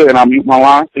of a nigger, and I'll mute my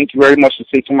line? Thank you very much for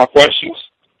taking my questions.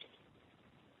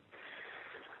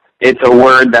 It's a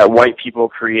word that white people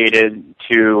created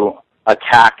to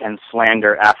attack and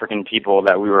slander African people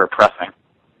that we were oppressing.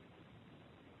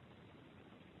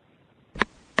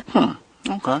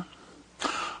 Okay.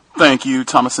 Thank you,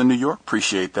 Thomas in New York.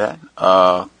 Appreciate that.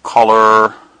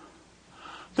 Caller, I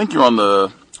think you're on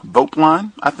the vote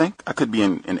line, I think. I could be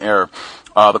in error.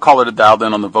 The caller that dialed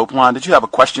in on the vote line, did you have a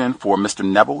question for Mr.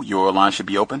 Nevel? Your line should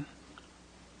be open.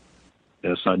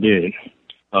 Yes, I did.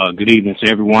 Good evening to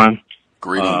everyone.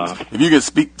 Greetings. If you can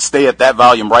stay at that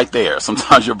volume right there.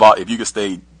 Sometimes if you can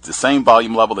stay the same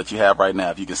volume level that you have right now,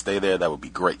 if you can stay there, that would be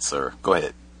great, sir. Go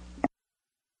ahead.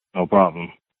 No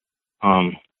problem.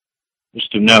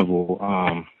 Mr. Nevel,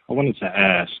 I wanted to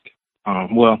ask, I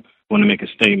want to make a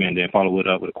statement and follow it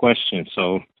up with a question.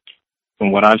 So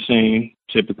from what I've seen,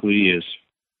 typically is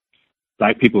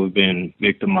Black people have been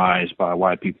victimized by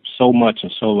white people so much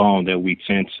and so long that we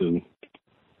tend to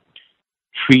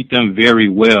treat them very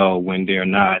well when they're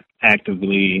not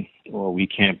actively, or we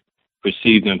can't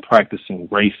perceive them practicing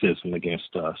racism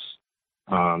against us.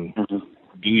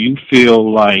 Do you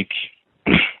feel like,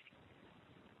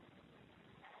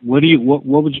 what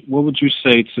would you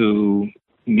say to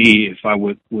me if I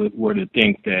were to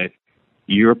think that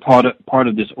you're part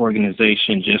of this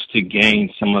organization just to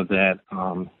gain some of that,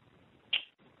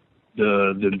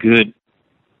 the good,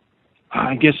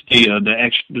 I guess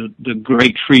the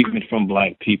great treatment from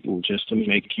Black people, just to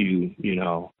make you,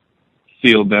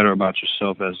 feel better about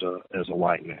yourself as a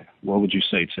white man? What would you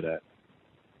say to that?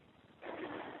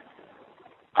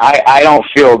 I don't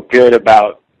feel good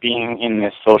about being in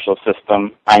this social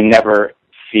system. I never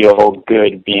feel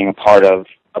good being a part of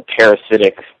a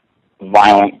parasitic,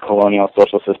 violent, colonial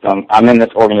social system. I'm in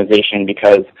this organization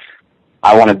because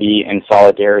I want to be in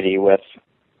solidarity with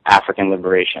African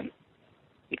liberation,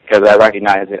 because I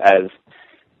recognize it as,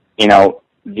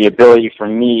 the ability for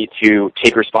me to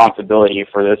take responsibility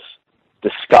for this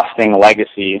disgusting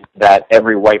legacy that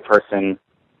every white person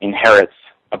inherits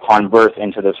upon birth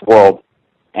into this world,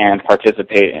 and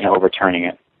participate in overturning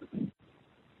it.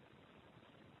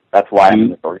 That's why I'm in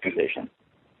this organization.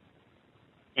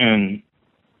 And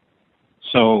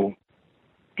so,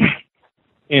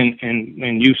 and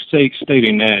you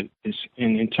stating that is,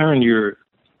 in turn, you're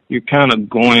kind of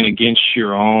going against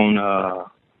your own,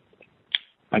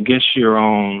 your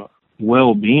own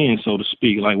well-being, so to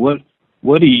speak. Like,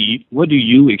 what do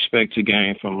you expect to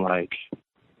gain from, like,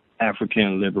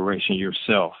 African liberation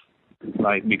yourself?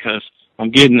 Like, because I'm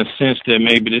getting the sense that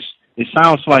maybe it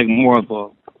sounds like more of a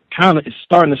it's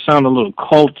starting to sound a little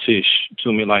cultish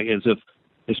to me, like as if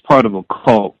it's part of a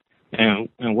cult. And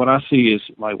what I see is,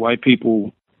 like, white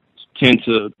people tend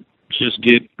to just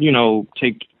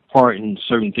take part in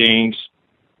certain things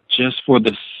just for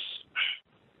the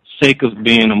sake of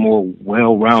being a more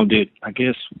well-rounded, I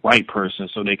guess, white person,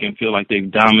 so they can feel like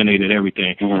they've dominated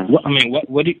everything. Mm-hmm.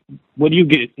 What do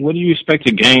you expect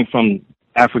to gain from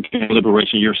African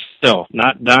liberation yourself?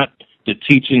 Not the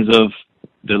teachings of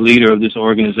the leader of this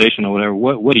organization or whatever.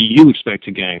 What do you expect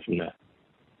to gain from that?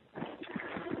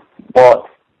 Well,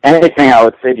 anything I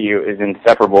would say to you is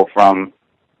inseparable from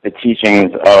the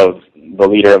teachings of the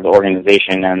leader of the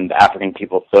organization and the African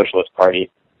People's Socialist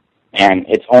Party. And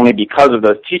it's only because of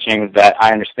those teachings that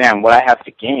I understand what I have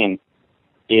to gain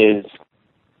is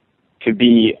to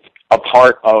be a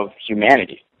part of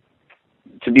humanity.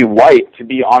 To be white, to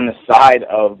be on the side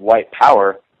of white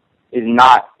power, is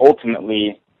not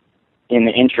ultimately in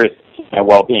the interest of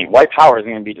well-being. White power is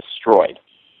going to be destroyed.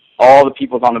 All the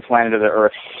peoples on the planet of the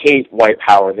earth hate white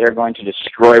power. They're going to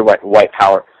destroy white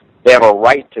power. They have a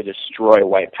right to destroy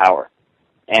white power.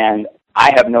 And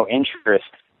I have no interest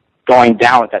going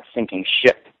down with that sinking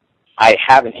ship. I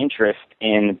have an interest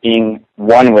in being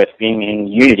in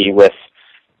unity with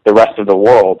the rest of the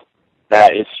world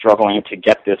that is struggling to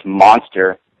get this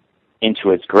monster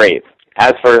into its grave.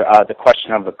 As for the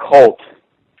question of the cult,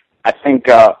 I think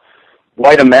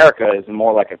white America is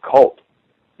more like a cult.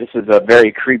 This is a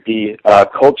very creepy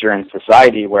culture and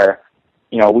society where,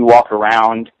 we walk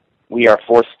around, we are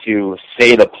forced to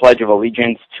say the Pledge of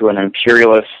Allegiance to an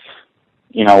imperialist,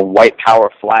 white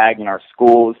power flag in our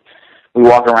schools. We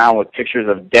walk around with pictures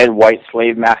of dead white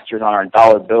slave masters on our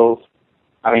dollar bills.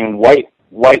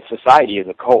 White society is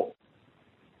a cult.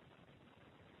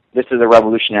 This is a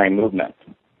revolutionary movement.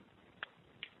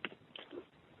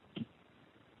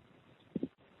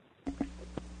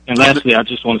 And lastly, I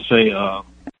just want to say,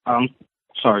 I'm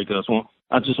sorry, Gus.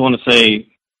 I just want to say,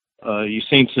 you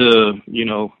seem to,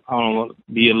 I don't know,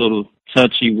 be a little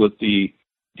touchy with the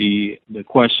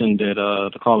question that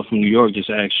the caller from New York just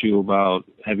asked you about,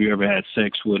 have you ever had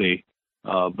sex with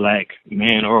a black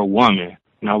man or a woman?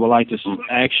 And I would like to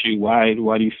ask you, why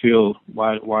do you feel,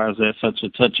 why is that such a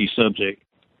touchy subject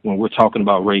when we're talking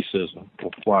about racism?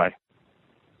 Why?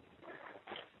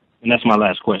 And that's my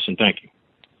last question. Thank you.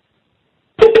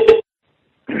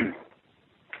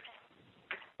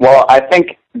 Well, I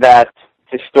think that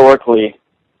historically,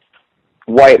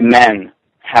 white men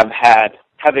have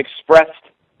expressed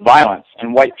violence,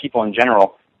 and white people in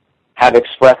general have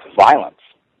expressed violence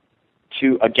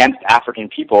against African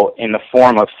people in the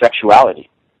form of sexuality.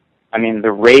 I mean,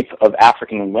 the rape of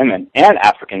African women and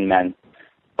African men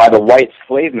by the white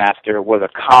slave master was a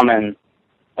common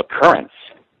occurrence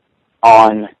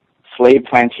on slave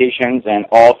plantations and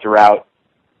all throughout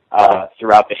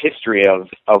the history of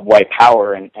white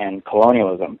power and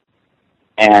colonialism.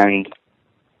 And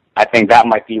I think that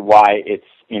might be why it's,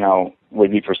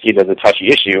 would be perceived as a touchy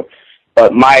issue.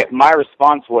 But my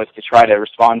response was to try to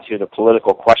respond to the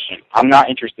political question. I'm not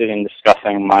interested in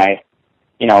discussing my,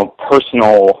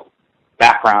 personal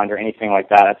background or anything like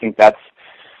that. I think that's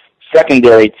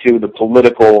secondary to the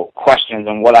political questions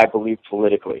and what I believe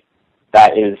politically.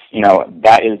 That is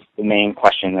the main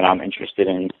question that I'm interested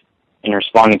in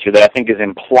responding to, that I think is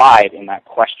implied in that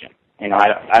question.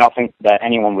 I don't think that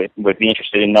anyone would be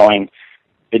interested in knowing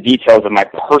the details of my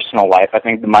personal life. I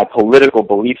think that my political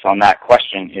beliefs on that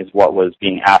question is what was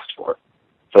being asked for.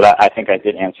 So that I think I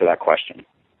did answer that question.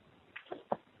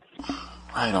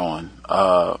 Right on.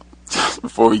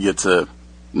 Before we get to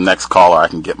next caller, I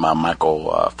can get my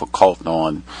Michael Foucault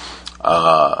on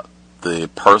the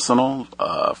personal.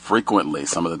 Frequently,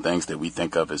 some of the things that we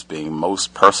think of as being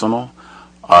most personal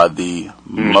are the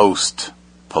most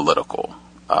political.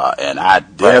 And I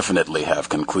definitely have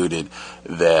concluded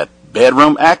that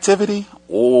bedroom activity,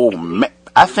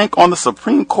 I think on the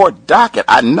Supreme Court docket,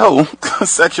 I know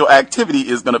sexual activity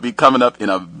is going to be coming up in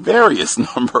a various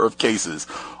number of cases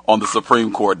on the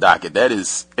Supreme Court docket. That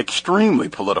is extremely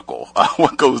political,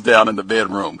 what goes down in the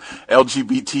bedroom.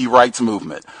 LGBT rights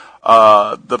movement.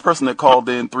 The person that called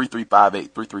in,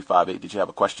 3358, did you have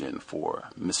a question for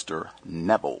Mr.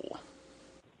 Nevel?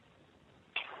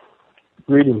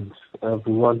 Greetings,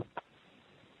 everyone.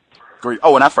 Great.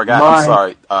 Oh, and I forgot. I'm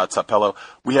sorry, Tapello.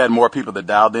 We had more people that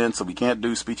dialed in, so we can't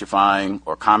do speechifying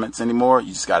or comments anymore.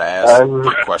 You just got to ask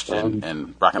your question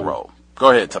and rock and roll. Go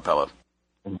ahead, Tapello.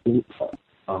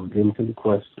 I'm getting to the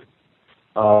question.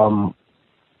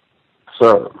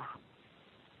 Sir,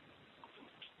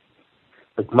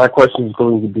 my question is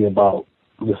going to be about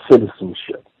the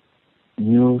citizenship.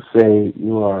 You say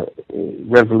you are a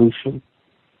revolution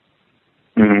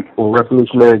or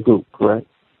revolutionary group, correct?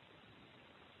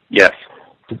 Yes.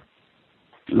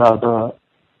 Now the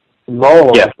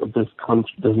laws of this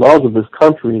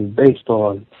country is based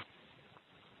on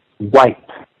whiteness,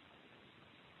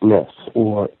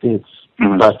 or its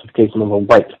classification of a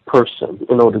white person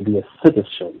in order to be a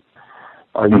citizen.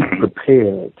 Are you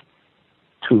prepared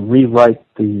to rewrite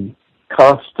the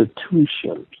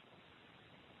Constitution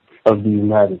of the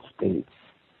United States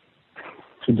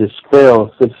to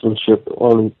dispel citizenship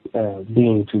only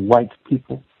being to white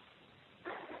people?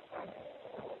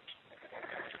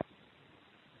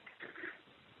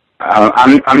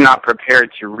 I'm not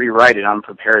prepared to rewrite it. I'm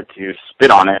prepared to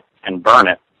spit on it and burn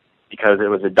it, because it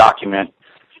was a document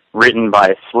written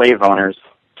by slave owners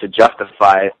to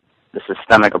justify the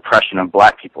systemic oppression of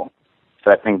black people. So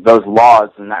I think those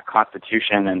laws and that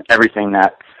Constitution and everything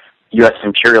that U.S.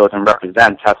 imperialism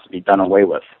represents has to be done away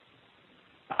with.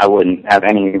 I wouldn't have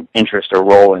any interest or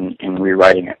role in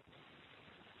rewriting it.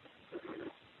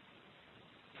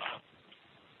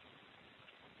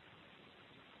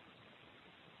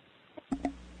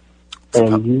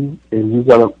 And you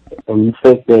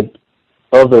think that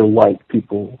other white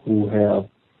people who have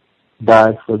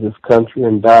died for this country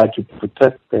and died to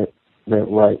protect that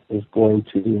right is going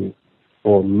to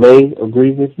or may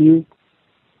agree with you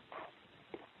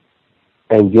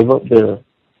and give up their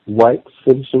white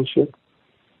citizenship?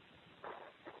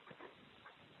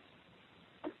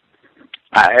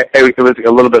 It was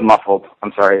a little bit muffled.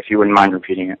 I'm sorry, if you wouldn't mind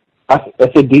repeating it. I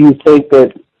said, do you think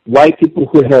that white people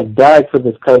who have died for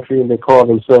this country and they call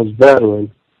themselves veterans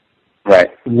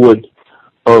would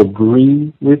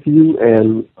agree with you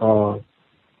and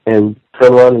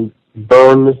turn around and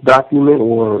burn this document,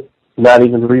 or not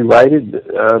even rewrite it,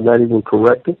 not even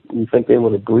correct it? You think they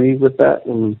would agree with that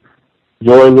and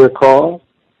join their cause?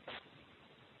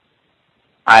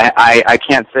 I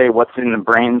can't say what's in the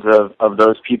brains of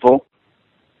those people.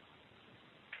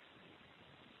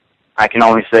 I can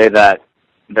only say that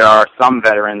there are some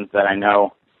veterans that I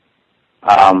know,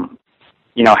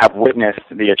 have witnessed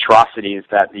the atrocities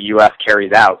that the U.S.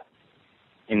 carries out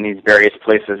in these various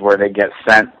places where they get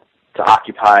sent to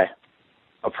occupy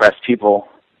oppressed people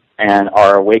and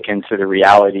are awakened to the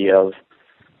reality of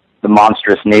the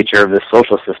monstrous nature of this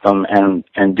social system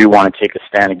and do want to take a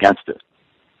stand against it.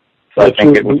 So I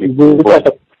think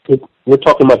we're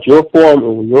talking about your form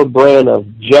or your brand of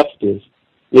justice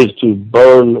is to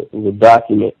burn the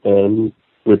document and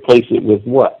replace it with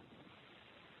what?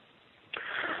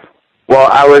 Well,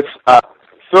 I was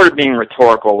sort of being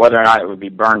rhetorical. Whether or not it would be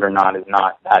burned or not is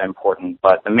not that important.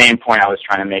 But the main point I was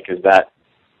trying to make is that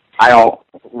I don't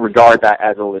regard that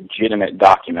as a legitimate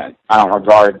document. I don't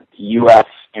regard U.S.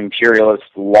 imperialist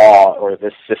law or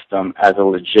this system as a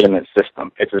legitimate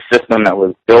system. It's a system that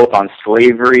was built on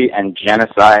slavery and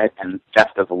genocide and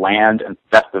theft of land and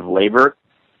theft of labor.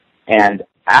 And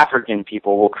African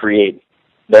people will create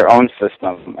their own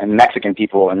system, and Mexican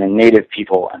people and the native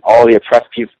people and all the oppressed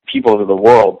peoples of the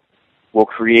world will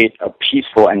create a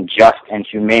peaceful and just and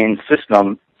humane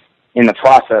system in the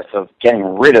process of getting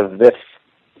rid of this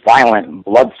violent,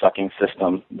 blood-sucking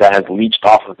system that has leached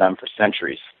off of them for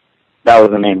centuries. That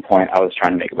was the main point I was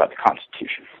trying to make about the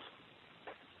Constitution.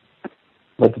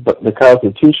 But the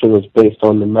Constitution was based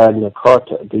on the Magna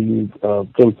Carta. Do you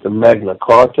think the Magna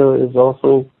Carta is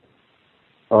also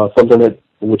something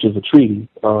which is a treaty,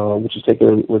 which is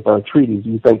taken with our treaties? Do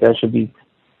you think that should be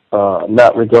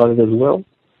not regarded as well?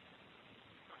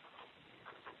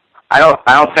 I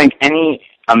don't think any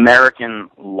American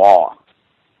law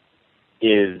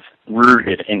is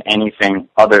rooted in anything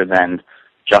other than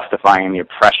justifying the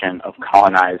oppression of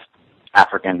colonized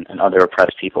African and other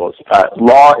oppressed peoples.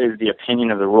 Law is the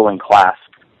opinion of the ruling class,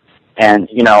 and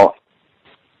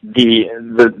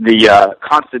the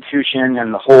Constitution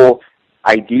and the whole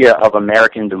idea of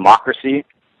American democracy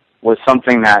was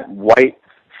something that white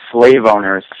slave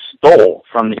owners stole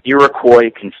from the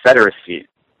Iroquois Confederacy.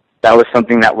 That was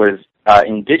something that was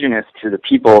indigenous to the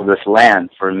people of this land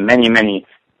for many, many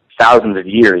thousands of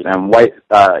years, and white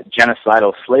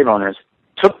genocidal slave owners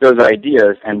took those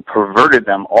ideas and perverted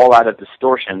them all out of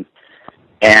distortion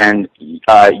and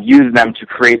used them to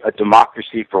create a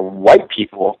democracy for white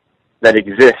people that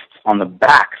exists on the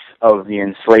backs of the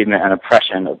enslavement and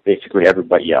oppression of basically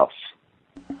everybody else.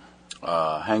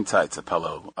 Hang tight,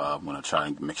 Tapello. I'm going to try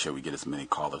and make sure we get as many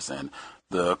callers in.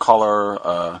 The caller,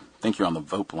 I think you're on the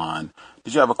VOPE line.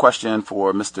 Did you have a question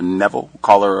for Mr. Nevel,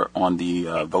 caller on the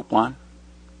VOPE line?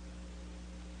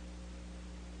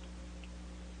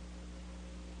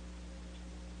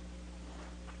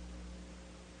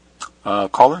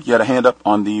 Caller, you had a hand up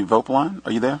on the VOPE line.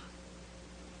 Are you there?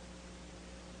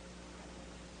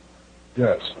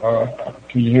 Yes.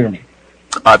 Can you hear me?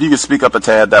 If you could speak up a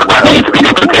tad,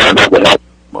 that would help.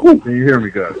 Can you hear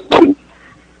me, guys?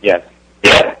 Yes.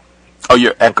 Oh,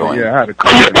 you're echoing. Okay, yeah, I had a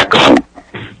question.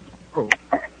 Oh,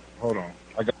 hold on.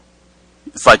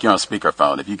 It's like you're on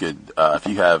speakerphone. If you could,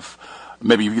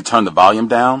 maybe you could turn the volume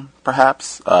down,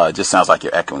 perhaps. It just sounds like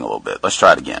you're echoing a little bit. Let's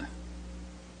try it again.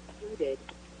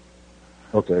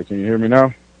 Okay, can you hear me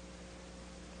now?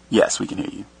 Yes, we can hear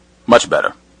you. Much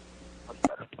better.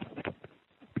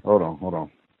 Hold on.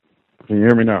 Can you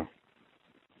hear me now?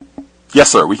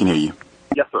 Yes, sir, we can hear you.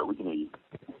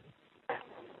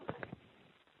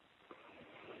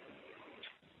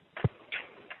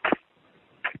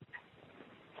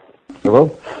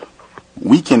 Hello?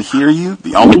 We can hear you.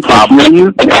 The only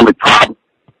problem...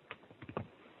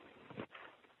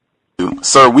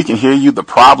 Sir, we can hear you. The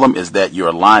problem is that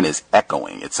your line is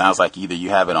echoing. It sounds like either you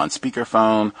have it on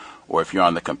speakerphone, or if you're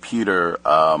on the computer,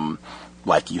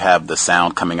 like you have the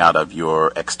sound coming out of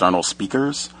your external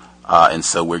speakers. And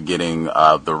so we're getting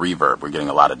the reverb. We're getting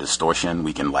a lot of distortion.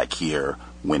 We can hear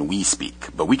when we speak,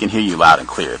 but we can hear you loud and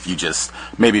clear. If you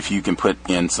can put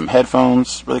in some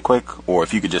headphones really quick, or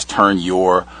if you could just turn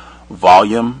your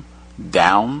volume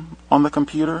down on the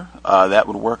computer, that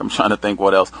would work. I'm trying to think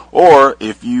what else. Or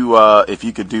if you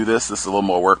could do this is a little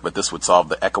more work, but this would solve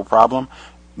the echo problem.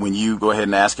 When you go ahead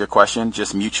and ask your question,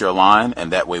 just mute your line,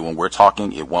 and that way when we're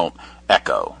talking, it won't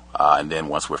echo. And then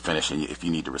once we're finished, if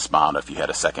you need to respond, or if you had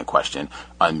a second question,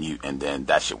 unmute, and then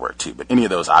that should work too. But any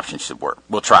of those options should work.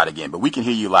 We'll try it again, but we can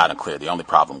hear you loud and clear. The only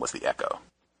problem was the echo.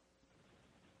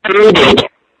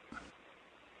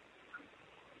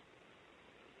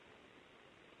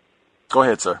 Go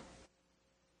ahead, sir.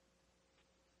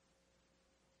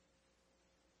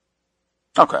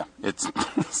 Okay, it's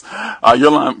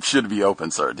your line should be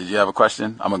open, sir. Did you have a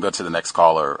question? I'm gonna go to the next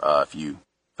caller. If I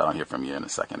don't hear from you in a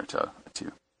second or two.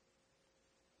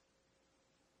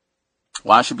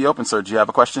 Line should be open, sir. Do you have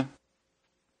a question?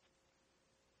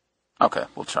 Okay,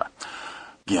 we'll try.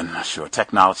 Again, not sure.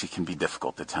 Technology can be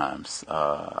difficult at times.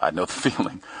 I know the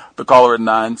feeling. The caller at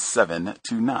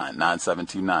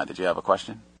 9729. Did you have a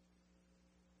question?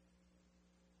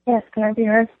 Yes, can I be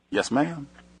heard? Yes, ma'am.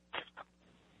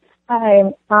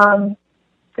 Hi.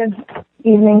 Good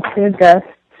evening to the guest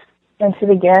and to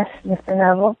the guest, Mr.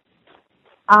 Nevel.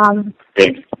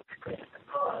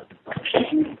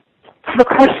 The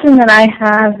question that I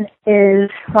have is,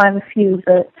 well, I have a few,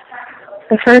 but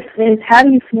the first is, how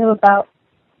do you feel about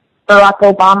Barack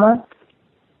Obama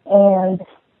and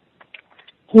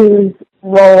his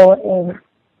role in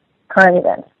current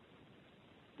events?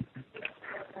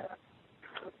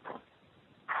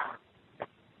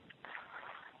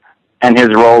 And his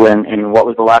role in what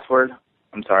was the last word?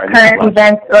 I'm sorry. Current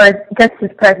events or just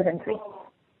his presidency?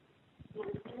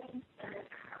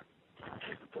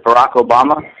 Barack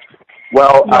Obama?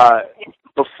 Well,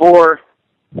 before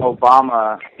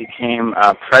Obama became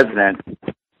president,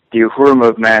 the Uhuru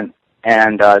movement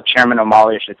and Chairman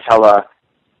Omali Yeshitela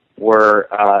were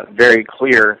very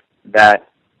clear that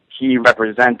he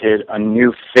represented a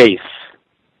new face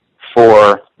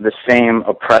for the same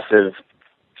oppressive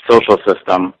social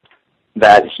system,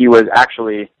 that he was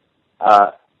actually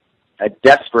a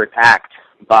desperate act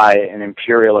by an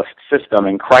imperialist system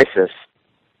in crisis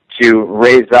to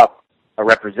raise up a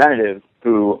representative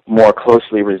who more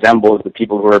closely resembles the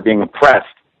people who are being oppressed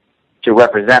to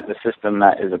represent the system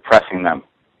that is oppressing them.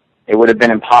 It would have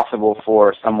been impossible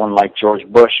for someone like George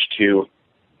Bush to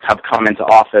have come into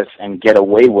office and get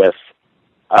away with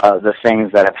the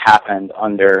things that have happened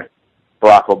under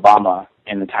Barack Obama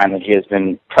in the time that he has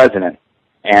been president.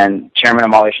 And Chairman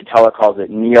Omali Yeshitela calls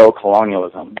it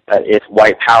neo-colonialism, that it's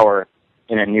white power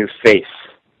in a new face.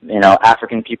 You know,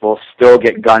 African people still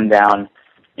get gunned down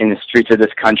in the streets of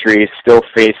this country, still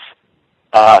face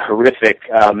horrific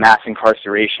mass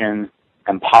incarceration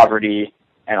and poverty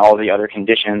and all the other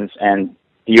conditions, and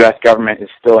the U.S. government is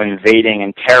still invading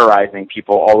and terrorizing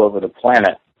people all over the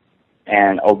planet.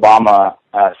 And Obama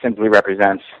simply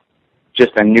represents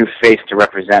just a new face to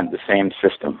represent the same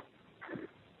system.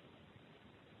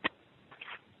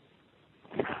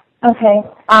 Okay.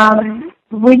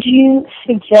 Would you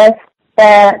suggest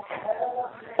that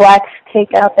blacks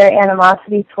take out their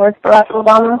animosity towards Barack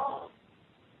Obama?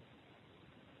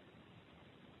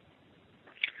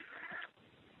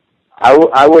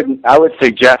 I would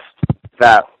suggest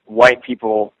that white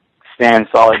people stand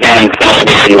solidarity.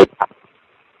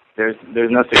 There's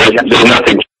no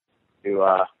suggestion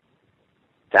to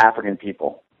African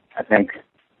people. I think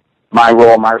my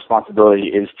role, my responsibility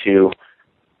is to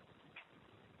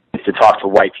talk to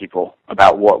white people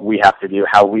about what we have to do,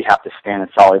 how we have to stand in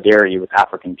solidarity with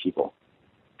African people.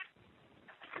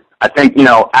 I think, you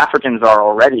know, Africans are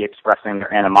already expressing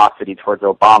their animosity towards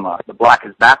Obama. The Black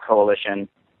is Back Coalition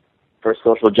for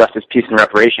Social Justice, Peace, and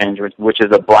Reparations, which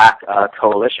is a black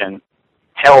coalition,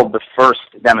 held the first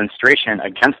demonstration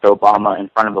against Obama in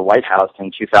front of the White House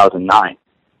in 2009.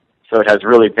 So it has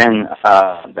really been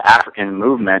the African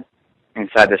movement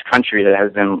inside this country that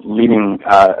has been leading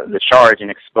the charge in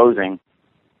exposing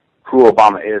who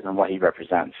Obama is and what he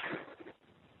represents.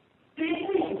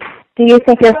 Do you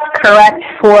think it's correct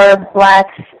for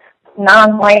blacks,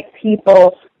 non-white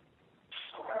people,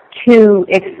 to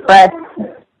express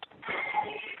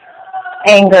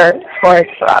anger towards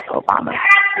Barack Obama?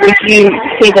 Would you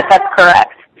say that that's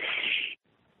correct?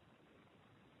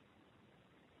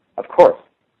 Of course.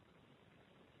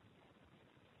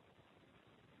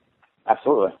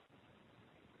 Absolutely.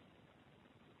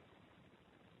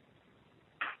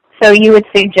 So you would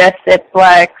suggest that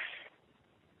blacks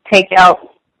take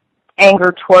out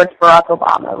anger towards Barack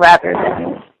Obama rather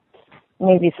than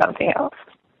maybe something else?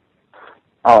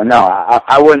 Oh, no,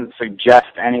 I wouldn't suggest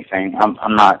anything.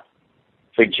 I'm not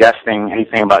suggesting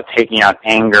anything about taking out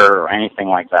anger or anything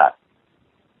like that.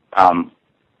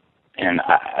 And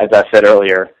as I said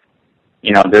earlier,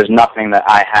 you know, there's nothing that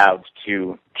I have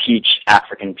to teach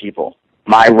African people.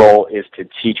 My role is to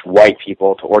teach white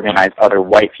people, to organize other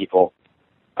white people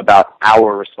about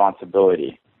our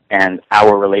responsibility and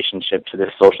our relationship to this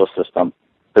social system.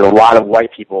 There's a lot of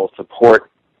white people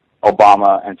support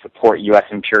Obama and support U.S.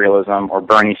 imperialism or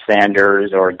Bernie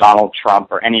Sanders or Donald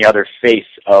Trump or any other face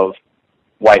of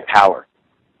white power.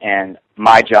 And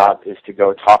my job is to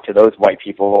go talk to those white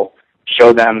people,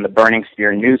 show them the Burning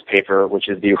Spear newspaper, which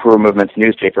is the Uhuru Movement's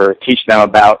newspaper, teach them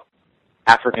about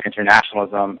African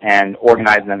internationalism, and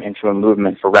organize them into a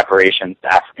movement for reparations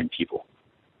to African people.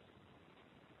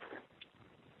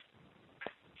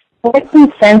 What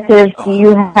incentive do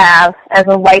you have as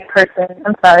a white person?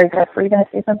 I'm sorry, Jeff, were you going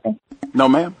to say something? No,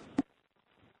 ma'am.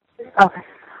 Okay.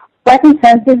 What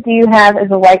incentive do you have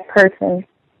as a white person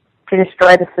to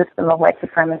destroy the system of white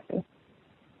supremacy?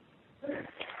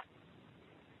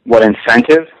 What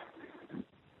incentive?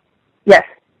 Yes.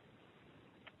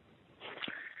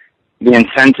 The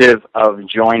incentive of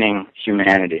joining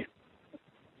humanity.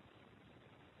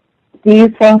 Do you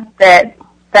think that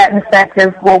that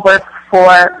incentive will work for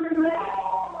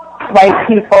white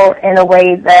people in a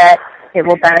way that it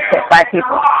will benefit black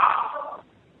people?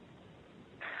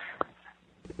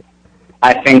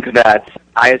 I think that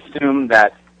I assume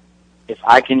that if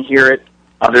I can hear it,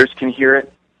 others can hear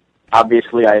it.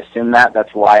 Obviously, I assume that.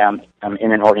 That's why I'm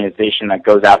in an organization that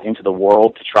goes out into the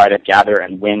world to try to gather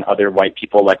and win other white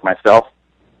people like myself.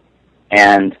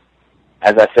 And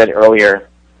as I said earlier,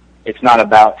 It's not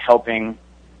about helping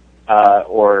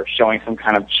or showing some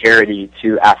kind of charity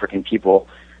to African people.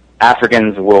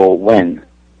 Africans will win,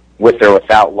 with or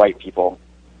without white people.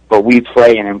 But we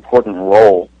play an important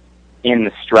role in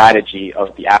the strategy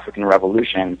of the African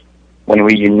Revolution when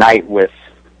we unite with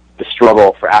the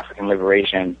struggle for African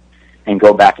liberation and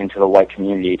go back into the white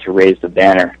community to raise the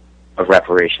banner of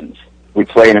reparations. We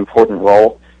play an important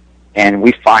role, and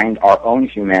we find our own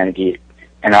humanity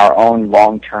and our own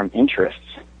long-term interests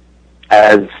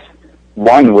as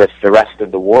one with the rest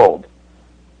of the world,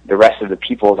 the rest of the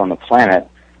peoples on the planet,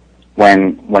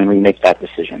 when we make that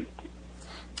decision.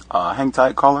 Hang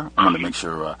tight, caller. I'm going to make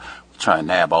sure try and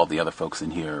nab all the other folks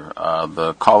in here.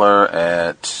 The caller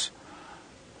at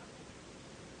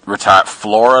retired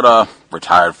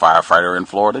firefighter in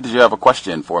Florida. Did you have a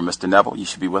question for Mr. Nevel? You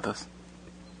should be with us.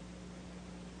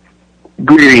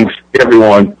 Greetings,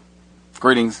 everyone.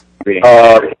 Greetings.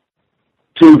 To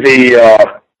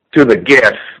the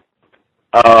guests.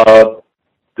 The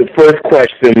first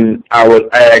question I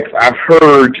would ask, I've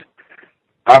heard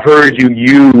you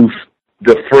use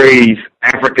the phrase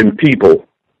African people.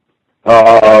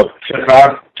 Since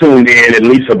I've tuned in at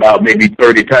least about maybe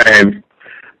 30 times,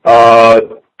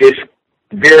 it's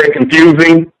very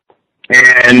confusing,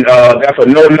 and that's a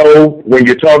no-no when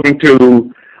you're talking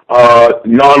to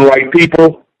non-white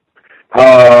people.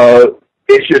 You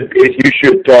should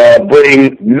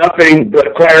bring nothing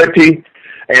but clarity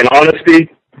and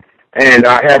honesty, and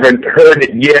I haven't heard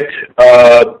it yet.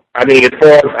 As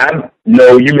far as I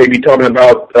know, you may be talking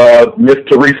about Miss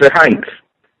Teresa Hanks,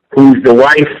 who's the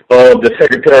wife of the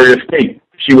Secretary of State.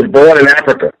 She was born in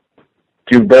Africa.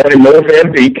 She was born in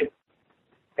Mozambique,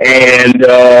 and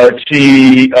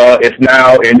she is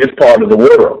now in this part of the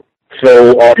world.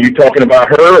 So are you talking about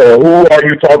her, or who are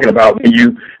you talking about when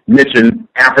you mention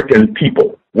African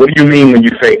people? What do you mean when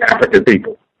you say African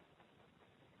people?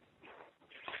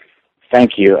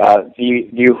 Thank you. The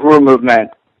Uhuru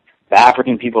movement, the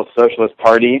African People's Socialist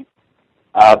Party,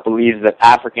 believes that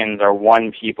Africans are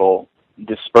one people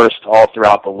dispersed all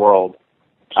throughout the world,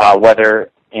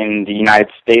 whether in the United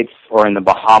States or in the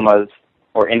Bahamas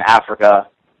or in Africa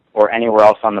or anywhere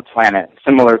else on the planet,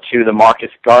 similar to the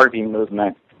Marcus Garvey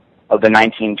movement of the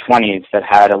 1920s that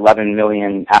had 11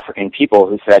 million African people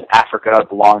who said Africa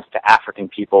belongs to African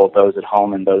people, those at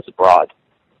home and those abroad.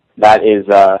 That is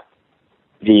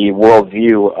the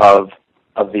worldview of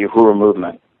the Uhuru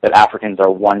movement, that Africans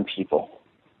are one people.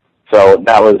 So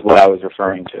that was what I was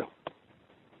referring to.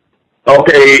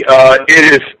 Okay,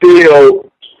 it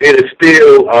is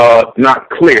still not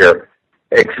clear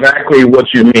exactly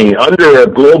what you mean. Under a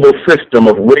global system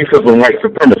of racism and white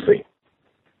supremacy,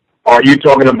 are you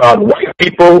talking about white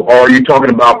people, or are you talking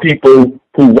about people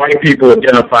who white people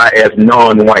identify as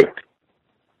non-white?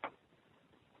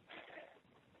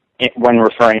 When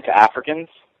referring to Africans?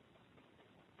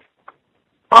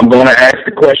 I'm going to ask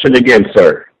the question again,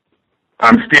 sir.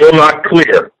 I'm still not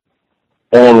clear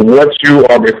on what you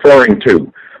are referring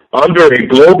to. Under a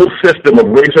global system of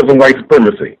racism and white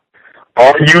supremacy,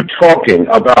 are you talking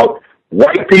about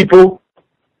white people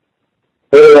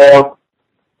or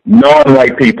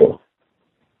non-white people?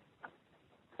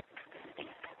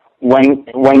 When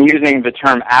using the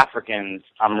term Africans,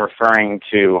 I'm referring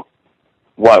to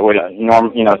what would in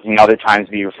other times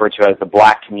be referred to as the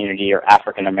black community or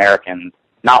African Americans,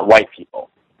 not white people.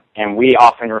 And we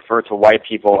often refer to white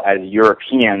people as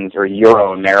Europeans or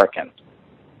Euro-Americans.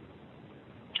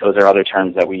 Those are other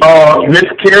terms that we use. Miss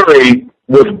Carey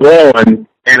was born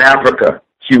in Africa.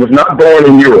 She was not born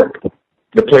in Europe,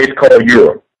 the place called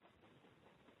Europe.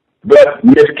 But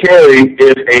Miss Carey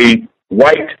is a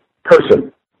white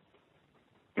person.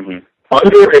 Mm-hmm.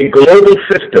 Under a global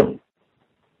system,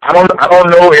 I don't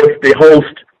know if the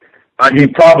host, he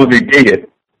probably did,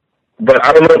 but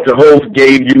I don't know if the host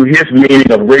gave you his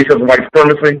meaning of racism and white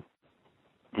supremacy.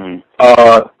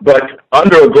 But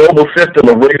under a global system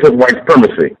of racism and white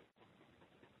supremacy,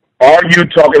 are you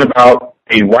talking about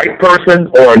a white person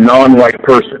or a non-white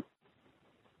person?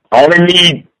 I only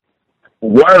need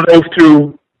one of those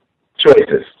two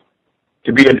choices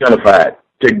to be identified,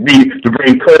 to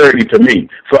bring clarity to me,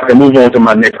 so I can move on to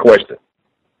my next question.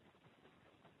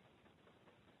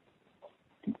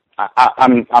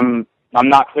 I'm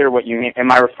not clear what you mean.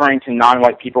 Am I referring to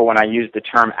non-white people when I use the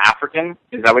term African?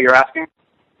 Is that what you're asking?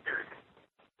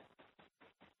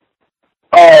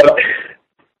 Up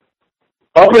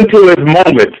until this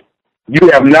moment, you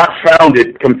have not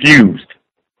sounded confused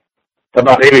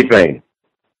about anything.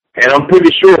 And I'm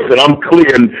pretty sure that I'm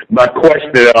clear in my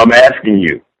question that I'm asking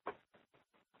you.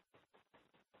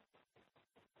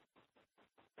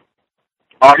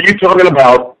 Are you talking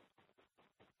about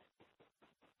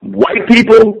white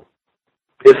people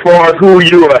as far as who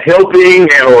you are helping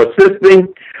or assisting,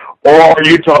 or are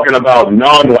you talking about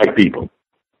non-white people?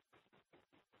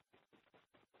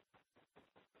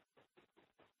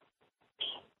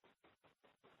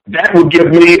 That would give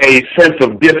me a sense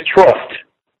of distrust,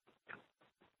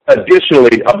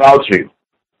 additionally, about you.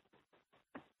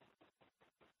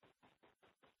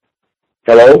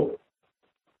 Hello?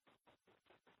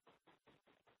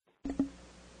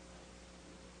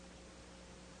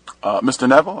 Mr.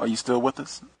 Nevel, are you still with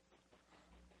us?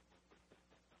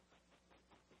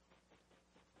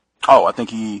 Oh, I think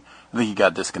he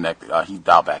got disconnected. He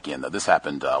dialed back in. This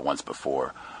happened once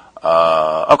before.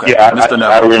 Okay, Yeah, Mr. Nevel.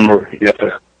 I remember. Yes,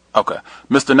 sir. Okay,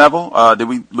 Mr. Nevel, did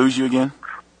we lose you again?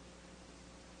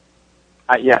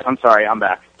 Yes, I'm sorry. I'm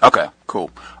back. Okay, cool.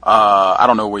 I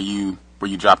don't know where you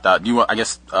dropped out. Do you want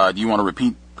to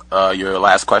repeat your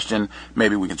last question?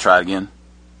 Maybe we can try it again.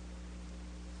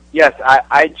 Yes,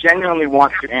 I genuinely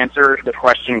want to answer the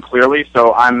question clearly,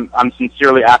 so I'm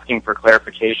sincerely asking for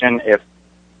clarification.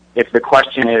 If the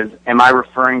question is, am I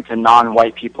referring to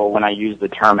non-white people when I use the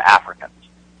term Africans?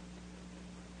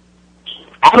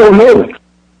 I don't know.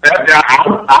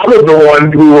 I was the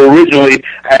one who originally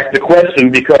asked the question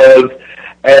because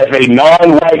as a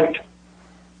non-white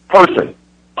person,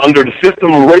 under the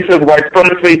system of racist white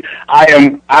supremacy, I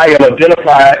am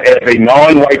identified as a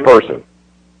non-white person.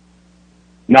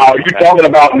 Now, are you talking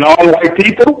about non-white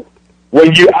people? I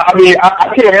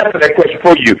can't answer that question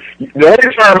for you. The only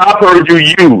term I've heard you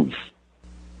use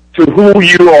to who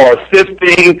you are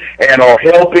assisting and are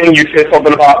helping, you said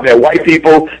something about that white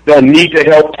people don't need to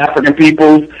help African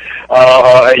peoples.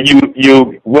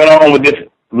 You went on with this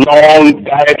long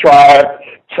diatribe.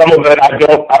 Some of it I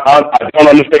don't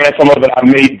understand. Some of it I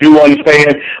do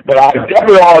understand. But I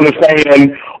definitely don't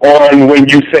understand on when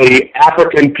you say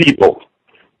African people,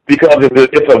 because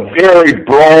it's a very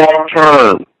broad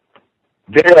term.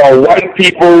 There are white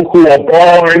people who are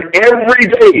born every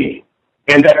day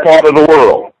in that part of the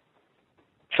world.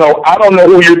 So I don't know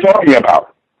who you're talking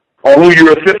about or who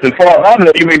you're assisting. As far as I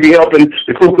know, you may be helping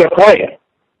the Ku Klux Klan.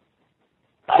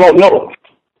 I don't know.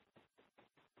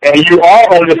 And you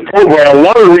are on this program.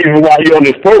 One of the reasons why you're on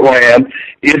this program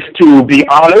is to be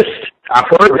honest. I've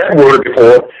heard that word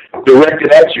before,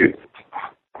 directed at you.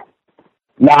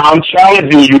 Now I'm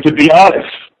challenging you to be honest.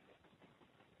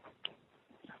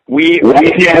 White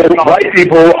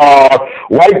people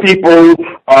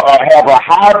have a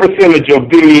high percentage of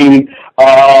being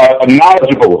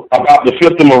knowledgeable about the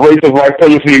system of racist white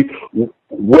supremacy,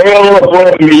 well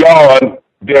above and beyond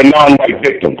their non-white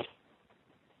victims.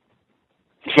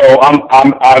 So I'm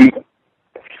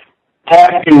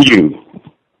asking you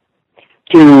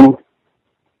to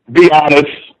be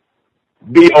honest,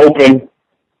 be open,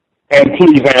 and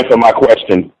please answer my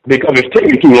question because it's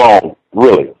taking too long,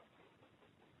 really.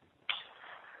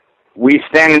 We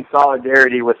stand in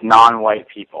solidarity with non-white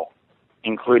people,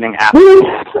 including Africans.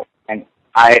 And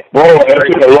that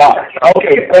took a lot.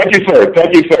 Okay, thank you,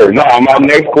 sir. Now, my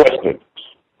next question.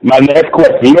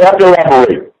 You have to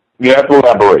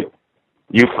elaborate.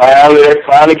 You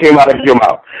finally came out of your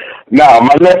mouth. Now,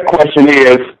 my next question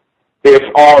is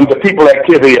on the people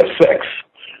activity of sex.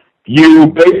 You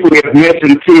basically have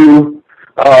mentioned to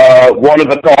one of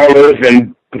the callers,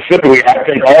 and specifically, I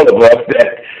think all of us,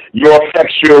 that your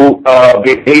sexual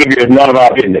behavior is none of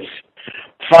our business.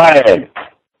 Fine.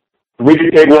 We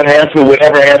can take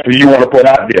whatever answer you want to put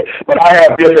out there. But I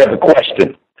have this as a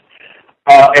question.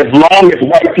 As long as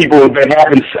white people have been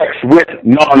having sex with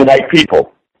non-white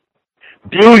people,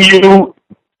 do you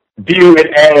view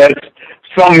it as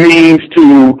some means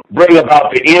to bring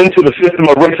about the end to the system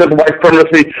of racist white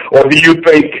supremacy, or do you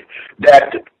think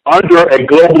that under a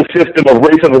global system of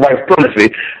racist white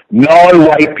supremacy,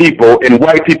 non-white people and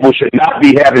white people should not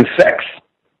be having sex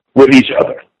with each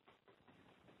other?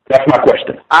 That's my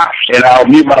question. And I'll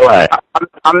mute my line.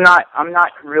 I'm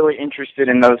not really interested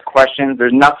in those questions.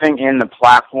 There's nothing in the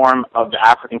platform of the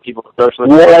African People's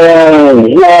Socialist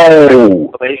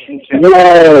relationship.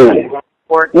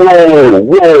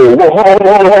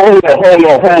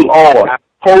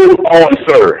 Hold on,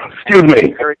 sir. Excuse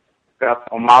me.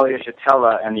 Omalia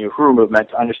Shatella and the Uhuru movement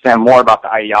to understand more about the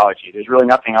ideology. There's really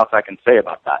nothing else I can say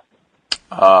about that.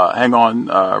 Hang on,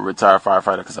 retired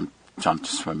firefighter, because I'm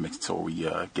just trying to make sure we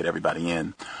get everybody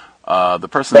in. The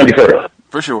person, thank you, sir.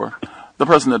 For sure. The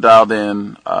person that dialed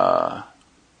in.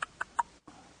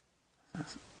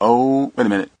 Wait a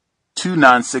minute.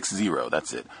 2960.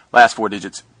 That's it. Last four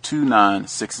digits.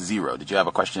 2960. Did you have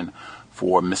a question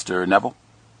for Mr.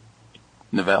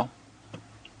 Nevel?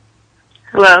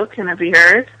 Hello, can I be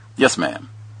heard? Yes, ma'am.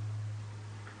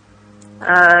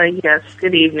 Yes,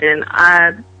 good evening.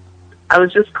 I I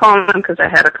was just calling because I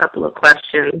had a couple of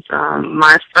questions.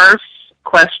 My first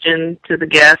question to the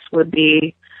guest would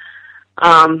be,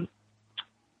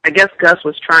 I guess Gus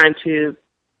was trying to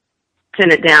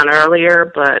pin it down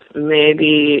earlier, but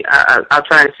maybe I'll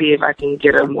try and see if I can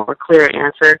get a more clear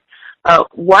answer.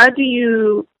 Why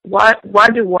do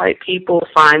white people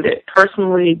find it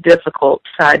personally difficult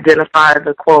to identify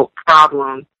the, quote,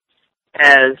 problem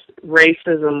as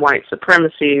racism, white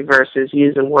supremacy versus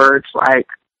using words like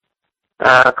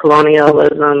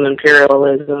colonialism,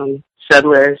 imperialism,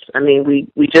 settlers? I mean,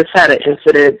 we just had an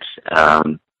incident,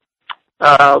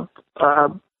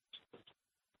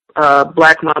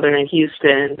 black mother in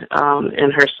Houston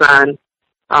and her son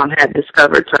had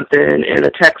discovered something in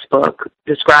a textbook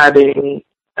describing,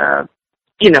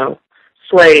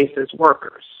 slaves as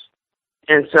workers.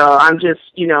 And so I'm just,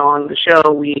 on the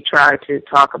show we try to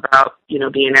talk about,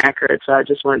 being accurate. So I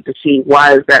just wanted to see,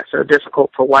 why is that so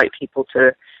difficult for white people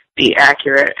to be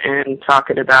accurate in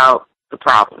talking about the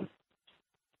problem?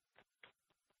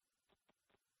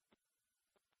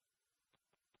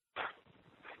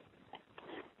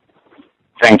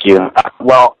 Thank you.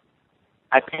 Well,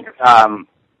 I think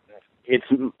it's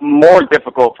more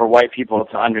difficult for white people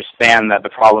to understand that the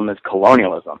problem is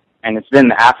colonialism. And it's been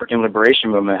the African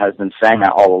liberation movement has been saying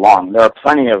that all along. There are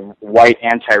plenty of white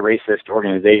anti-racist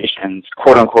organizations,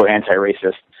 quote-unquote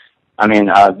anti-racist. I mean,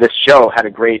 this show had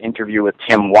a great interview with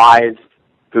Tim Wise,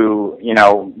 who,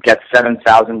 gets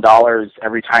 $7,000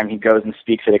 every time he goes and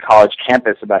speaks at a college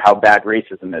campus about how bad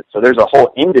racism is. So there's a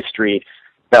whole industry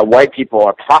that white people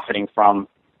are profiting from,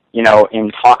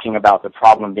 in talking about the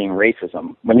problem being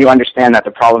racism. When you understand that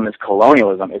the problem is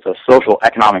colonialism, it's a social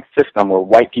economic system where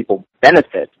white people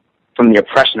benefit from the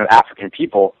oppression of African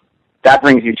people, that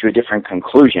brings you to a different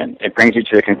conclusion. It brings you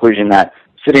to the conclusion that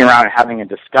sitting around and having a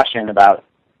discussion about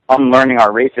unlearning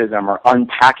our racism or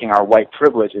unpacking our white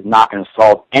privilege is not going to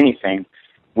solve anything.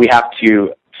 We have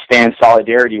to stand in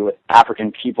solidarity with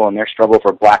African people in their struggle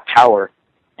for black power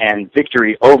and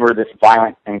victory over this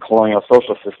violent and colonial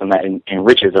social system that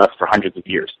enriches us for hundreds of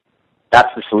years. That's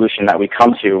the solution that we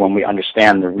come to when we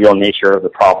understand the real nature of the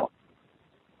problem.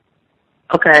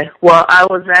 Okay. Well, I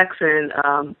was asking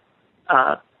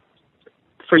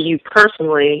for you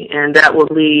personally, and that will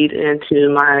lead into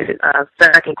my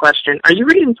second question. Are you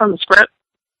reading from the script?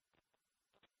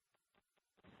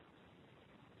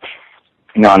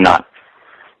 No, I'm not.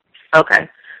 Okay.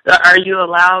 Are you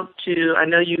allowed to, I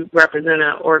know you represent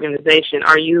an organization,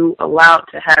 are you allowed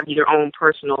to have your own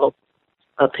personal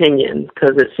opinion?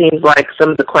 Because it seems like some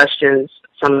of the questions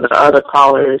some of the other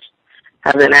callers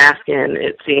have been asking,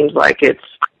 it seems like it's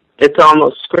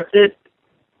almost scripted.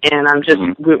 And I'm just,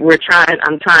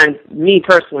 me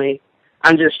personally,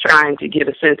 I'm just trying to get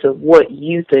a sense of what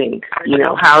you think,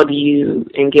 how do you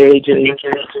engage in,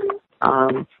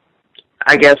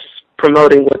 I guess,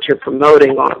 promoting what you're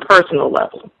promoting on a personal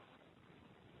level?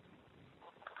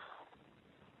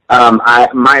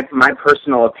 My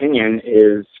personal opinion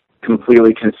is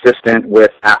completely consistent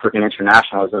with African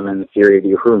internationalism and the theory of the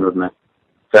Uhuru movement.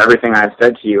 So everything I've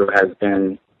said to you has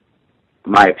been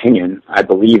my opinion. I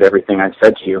believe everything I've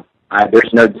said to you.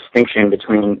 There's no distinction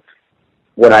between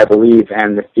what I believe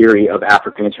and the theory of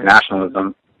African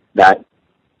internationalism that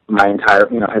my entire,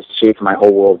 has shaped my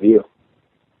whole worldview.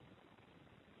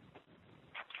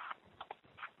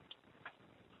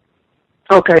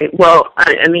 Okay, well,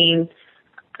 I mean,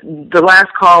 the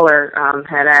last caller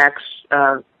had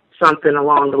asked something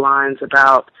along the lines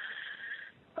about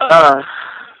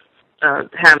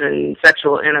having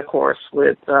sexual intercourse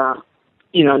with,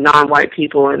 non-white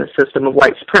people in a system of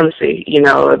white supremacy.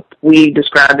 We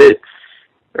describe it,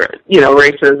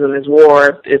 racism as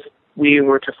war. If we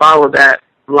were to follow that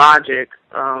logic,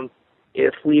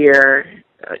 if we are,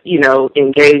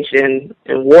 engaged in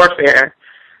warfare,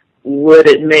 would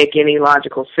it make any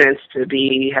logical sense to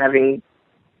be having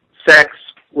sex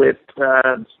with,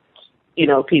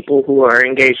 people who are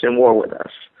engaged in war with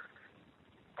us?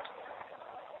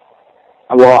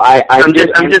 Well, I'm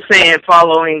just saying,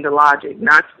 following the logic,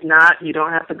 not. You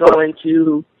don't have to go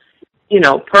into,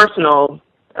 personal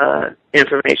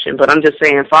information, but I'm just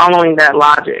saying, following that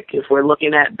logic, if we're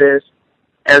looking at this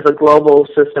as a global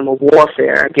system of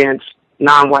warfare against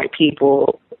non-white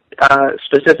people,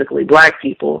 specifically black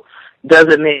people, does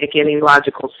it make any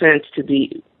logical sense to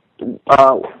be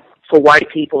for white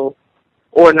people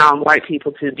or non-white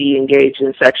people to be engaged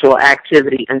in sexual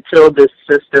activity until this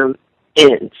system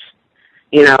ends?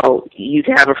 You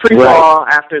can have a free fall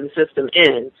after the system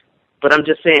ends, but I'm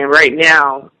just saying right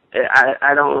now,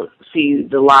 I don't see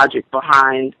the logic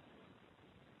behind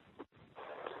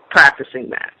practicing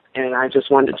that, and I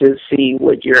just wanted to see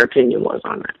what your opinion was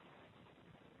on that.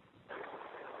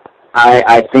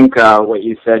 I think what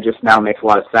you said just now makes a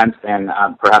lot of sense, and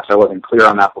perhaps I wasn't clear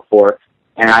on that before.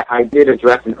 And I did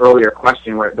address an earlier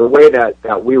question where the way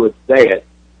that we would say it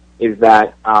is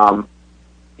that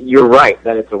you're right,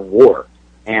 that it's a war.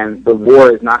 And the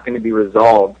war is not going to be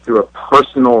resolved through a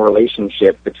personal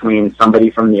relationship between somebody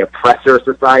from the oppressor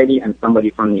society and somebody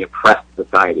from the oppressed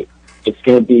society.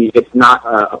 It's not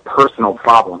a personal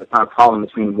problem. It's not a problem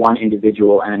between one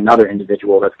individual and another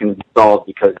individual that's going to be solved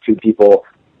because two people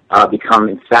become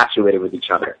infatuated with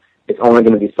each other. It's only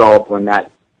going to be solved when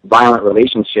that violent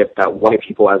relationship that white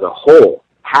people as a whole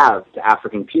have to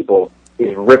African people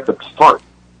is ripped apart.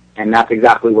 And that's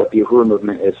exactly what the Uhuru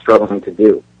movement is struggling to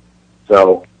do.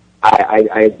 So I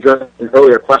addressed an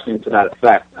earlier question to that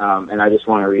effect, and I just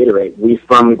want to reiterate, we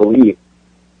firmly believe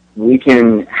we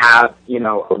can have,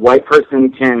 a white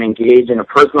person can engage in a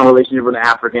personal relationship with an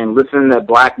African, listen to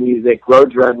black music, grow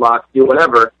dreadlocks, do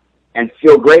whatever, and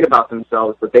feel great about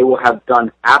themselves, but they will have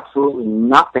done absolutely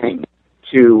nothing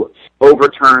to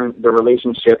overturn the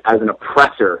relationship as an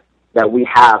oppressor that we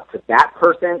have to that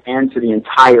person and to the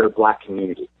entire black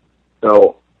community.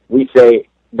 So we say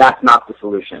that's not the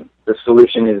solution. The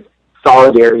solution is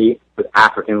solidarity with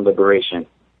African liberation.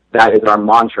 That is our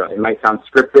mantra. It might sound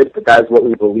scripted, but that is what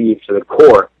we believe to the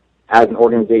core as an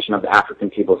organization of the African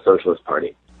People's Socialist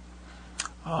Party.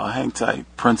 Hang tight,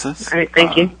 Princess. All right,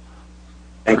 thank you.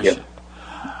 Thank you.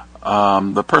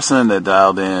 The person that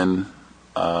dialed in,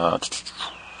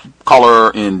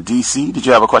 caller in D.C., did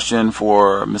you have a question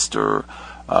for Mr.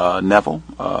 Nevel,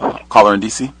 caller in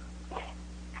D.C.?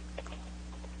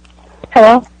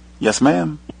 Hello? Yes,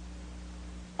 ma'am.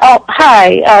 Oh,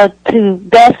 hi, to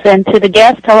Gus and to the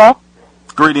guest. Hello?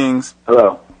 Greetings.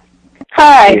 Hello.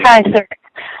 Hi, sir.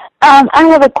 I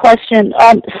have a question.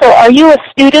 So are you a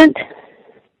student?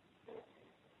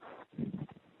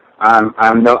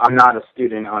 I'm not a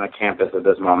student on a campus at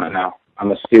this moment now.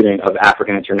 I'm a student of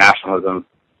African internationalism.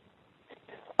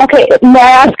 Okay, may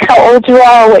I ask how old you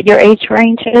are or what your age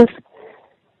range is?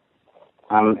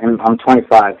 I'm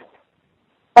 25.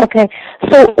 Okay,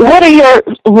 so what are your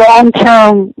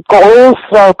long-term goals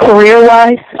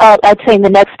career-wise? I'd say in the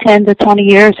next 10 to 20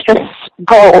 years, just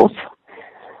goals.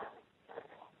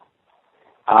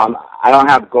 I don't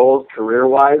have goals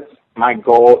career-wise. My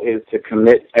goal is to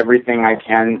commit everything I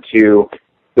can to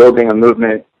building a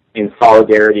movement in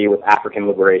solidarity with African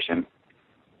liberation.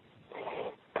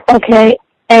 Okay,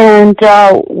 and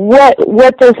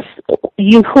what does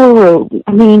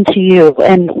Uhuru mean to you,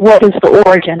 and what is the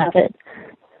origin of it?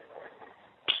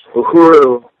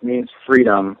 Uhuru means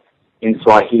freedom in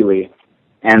Swahili,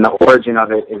 and the origin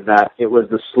of it is that it was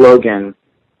the slogan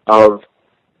of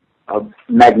a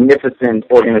magnificent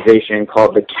organization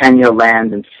called the Kenya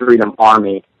Land and Freedom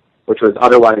Army, which was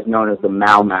otherwise known as the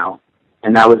Mau Mau.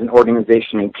 And that was an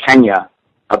organization in Kenya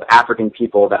of African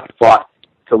people that fought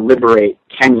to liberate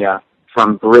Kenya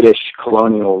from British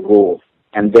colonial rule.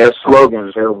 And their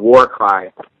slogan, their war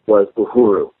cry, was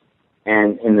Uhuru.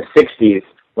 And in the 60s,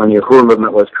 when the Uhuru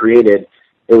movement was created,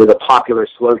 it was a popular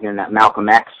slogan that Malcolm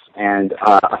X and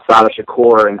Assata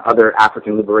Shakur and other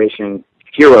African liberation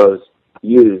heroes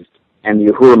used, and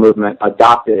the Uhuru movement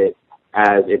adopted it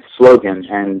as its slogan,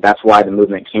 and that's why the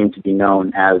movement came to be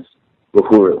known as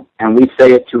Uhuru. And we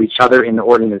say it to each other in the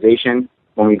organization.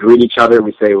 When we greet each other,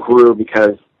 we say Uhuru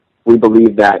because we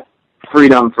believe that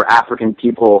freedom for African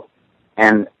people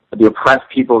and the oppressed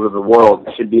peoples of the world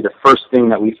should be the first thing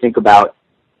that we think about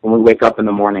when we wake up in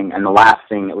the morning and the last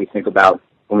thing that we think about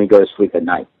when we go to sleep at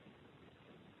night.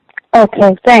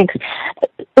 Okay, thanks.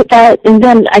 And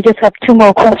then I just have two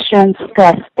more questions,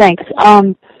 Gus. Thanks.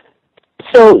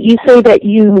 So you say that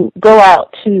you go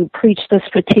out to preach this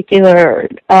particular,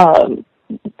 I'm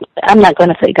not going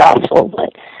to say gospel,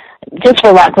 but just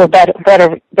for lack of a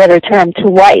better term, to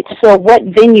whites. So what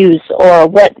venues or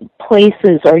what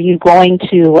places are you going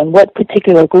to, and what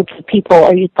particular groups of people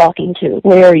are you talking to?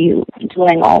 Where are you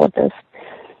doing all of this?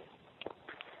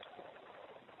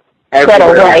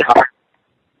 Everywhere.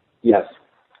 Yes.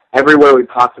 Everywhere we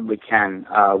possibly can.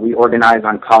 We organize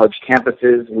on college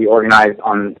campuses. We organize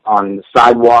on the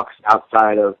sidewalks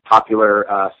outside of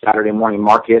popular Saturday morning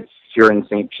markets here in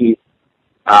St. Pete.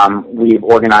 We've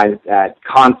organized at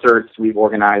concerts. We've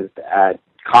organized at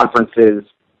conferences.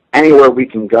 Anywhere we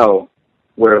can go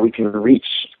where we can reach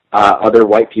other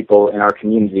white people in our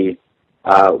community,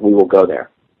 we will go there.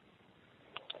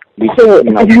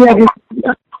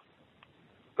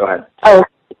 Go ahead. Oh,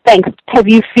 thanks. Have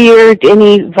you feared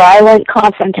any violent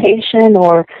confrontation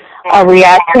or a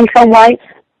reaction from whites?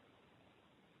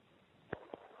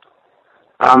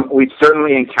 We've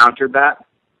certainly encountered that,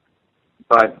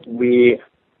 but we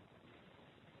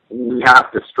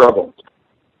have to struggle.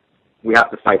 we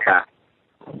have to fight back.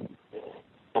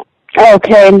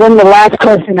 Okay, and then the last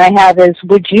question I have is,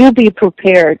 would you be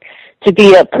prepared to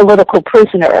be a political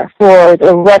prisoner for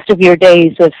the rest of your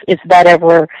days if that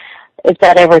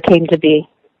ever came to be?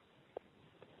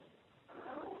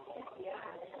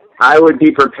 I would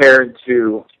be prepared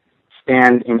to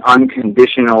stand in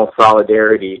unconditional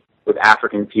solidarity with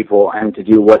African people and to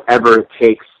do whatever it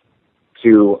takes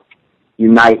to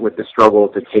unite with the struggle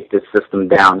to take this system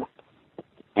down.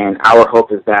 And our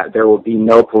hope is that there will be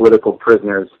no political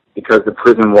prisoners because the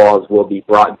prison walls will be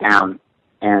brought down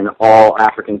and all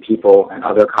African people and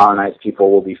other colonized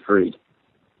people will be freed.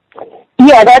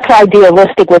 Yeah, that's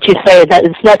idealistic what you say.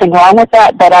 There's nothing wrong with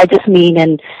that, but I just mean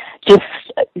in just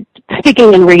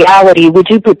speaking in reality, would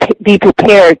you be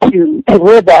prepared to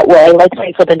live that way, let's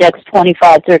say for the next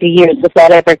 25, 30 years, if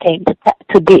that ever came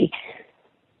to be?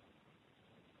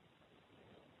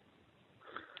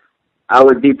 I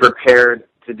would be prepared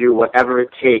to do whatever it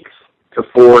takes to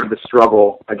forward the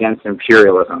struggle against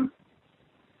imperialism.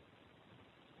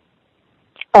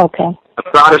 Okay.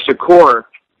 Assata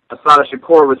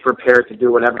Shakur was prepared to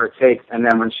do whatever it takes, and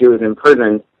then when she was in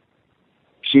prison,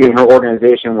 she and her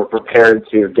organization were prepared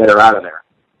to get her out of there.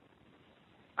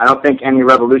 I don't think any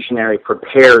revolutionary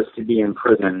prepares to be in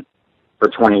prison for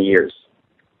 20 years,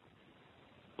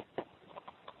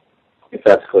 if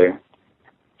that's clear.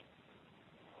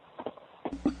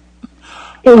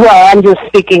 Well, I'm just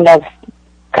speaking of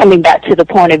coming back to the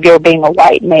point of your being a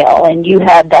white male, and you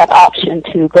had that option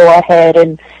to go ahead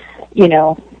and,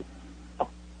 yeah.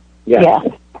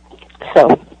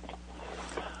 So.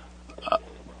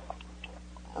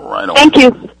 Right on. Thank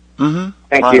you. Mm-hmm.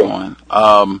 Thank right you.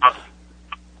 On.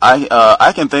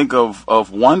 I can think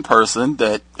of one person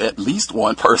at least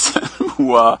one person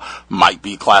who might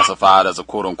be classified as a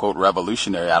quote unquote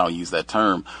revolutionary. I don't use that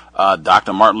term.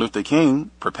 Dr. Martin Luther King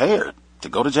prepared to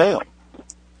go to jail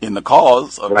in the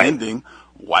cause of ending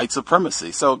white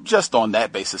supremacy. So just on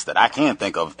that basis that I can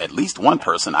think of at least one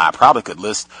person, I probably could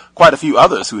list quite a few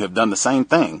others who have done the same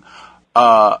thing.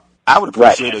 I would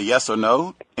appreciate a yes or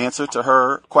no answer to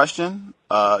her question.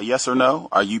 Yes or no?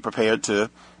 Are you prepared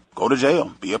to go to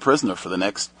jail, be a prisoner for the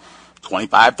next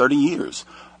 25, 30 years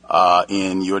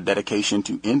in your dedication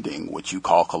to ending what you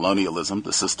call colonialism,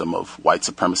 the system of white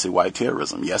supremacy, white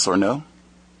terrorism? Yes or no?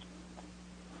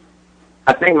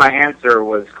 I think my answer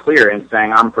was clear in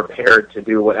saying I'm prepared to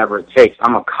do whatever it takes.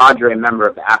 I'm a cadre member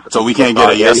of the African. So we can't get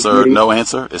a yes or no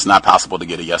answer? It's not possible to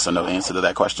get a yes or no answer to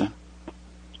that question?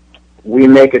 We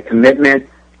make a commitment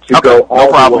to go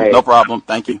all the way. No problem.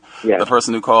 Thank you. Yes. The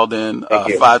person who called in,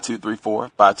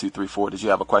 5234, did you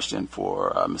have a question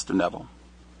for Mr. Nevel?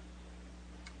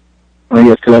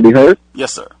 Yes, can I be heard?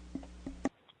 Yes, sir.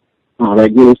 All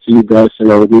right, greetings to you guys,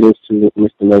 and greetings to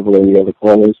Mr. Nevel and the other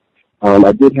callers.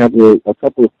 I did have a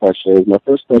couple of questions. My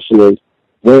first question is,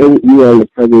 when you are in the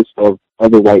presence of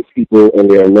other white people and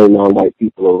there are no non-white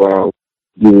people around,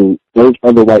 do those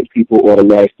other white people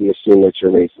automatically assume that you're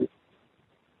racist?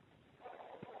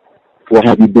 Or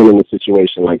have you been in a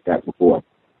situation like that before?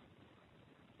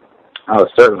 Oh,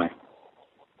 certainly.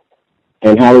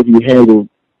 And how have you handled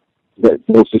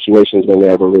those situations when they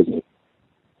have arisen?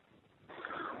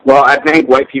 Well, I think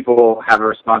white people have a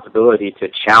responsibility to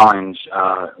challenge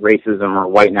racism or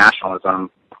white nationalism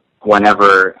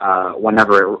whenever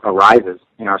it arises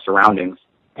in our surroundings.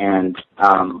 And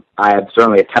I have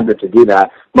certainly attempted to do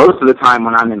that. Most of the time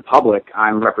when I'm in public,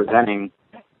 I'm representing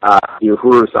the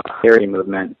Uhuru Solidarity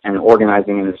Movement and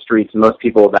organizing in the streets. Most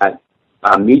people that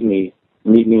meet me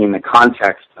in the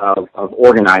context of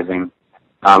organizing.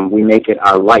 We make it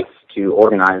our life to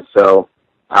organize. So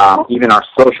even our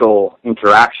social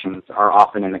interactions are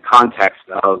often in the context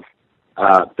of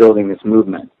building this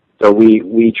movement. So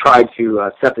we try to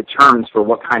set the terms for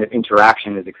what kind of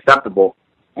interaction is acceptable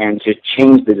and to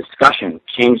change the discussion,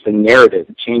 change the narrative,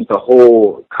 change the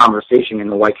whole conversation in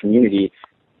the white community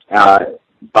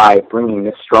by bringing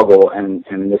this struggle and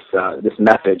this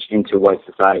message into white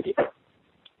society.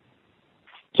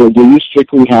 So do you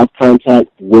strictly have contact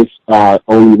with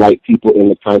only white people in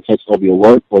the context of your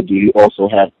work, or do you also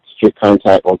have strict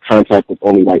contact or contact with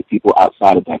only white people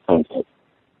outside of that context?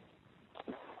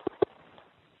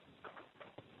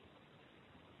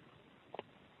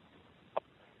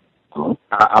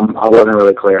 I wasn't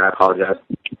really clear. I apologize.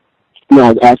 No,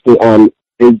 I was asking,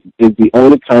 is the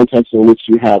only context in which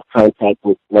you have contact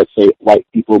with, let's say, white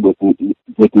people with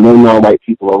no non-white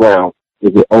people around,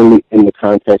 is it only in the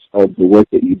context of the work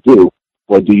that you do,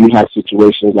 or do you have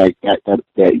situations like that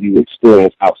you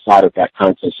experience outside of that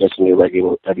context just in your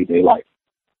regular everyday life?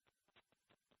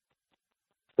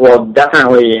 Well,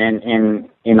 definitely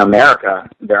in America,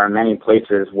 there are many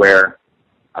places where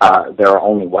there are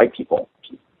only white people.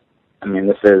 I mean,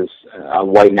 this is a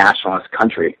white nationalist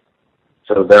country.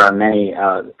 So there are many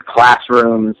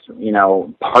classrooms,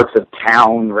 parts of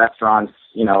town, restaurants,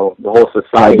 the whole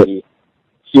society.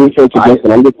 I'm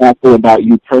just asking about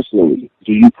you personally.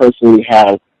 Do you personally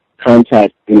have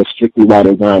contact in a strictly white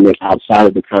environment outside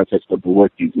of the context of the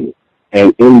work you do?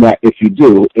 And in that, if you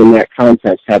do, in that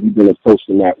context, have you been approached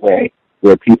in that way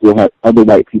where other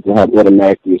white people have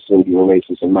automatically assumed you were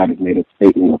racist and might have made a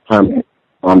statement or comment?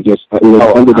 Under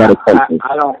that assumption.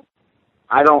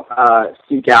 I don't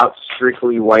seek out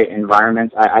strictly white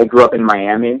environments. I grew up in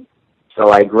Miami,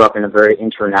 so I grew up in a very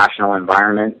international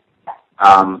environment.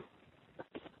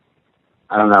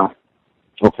 I don't know.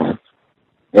 Okay.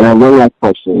 And I one last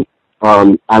question.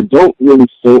 I don't really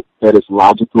think that it's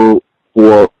logical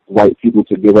for white people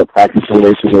to give up practicing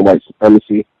racism and white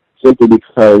supremacy simply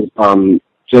because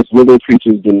just living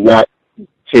creatures do not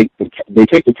take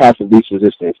the path of least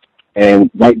resistance, and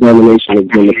white domination has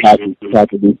been the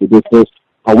path of least resistance.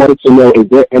 I wanted to know, is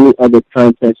there any other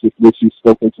context with which you've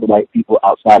spoken to white people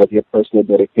outside of your personal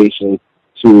dedication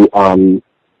to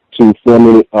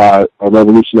forming a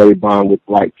revolutionary bond with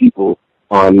black people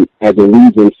as a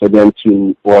reason for them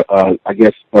to, or I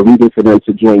guess a reason for them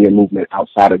to join your movement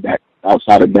outside of that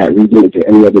reason? Is there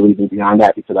any other reason beyond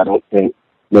that? Because I don't think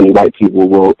many white people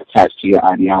will attach to your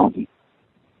ideology.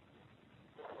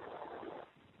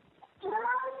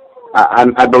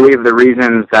 I believe the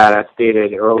reasons that I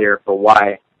stated earlier for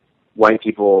why white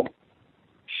people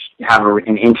have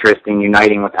an interest in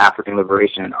uniting with African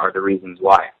liberation are the reasons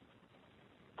why.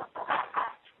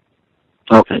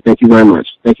 Okay, thank you very much.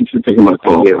 Thank you for taking my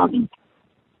call. Thank you.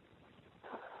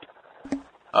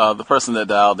 The person that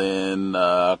dialed in,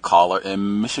 caller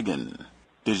in Michigan.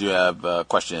 Did you have a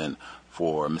question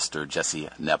for Mr. Jesse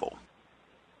Nevel?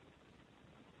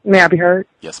 May I be heard?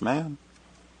 Yes, ma'am.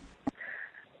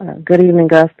 Good evening,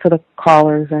 Gus, to the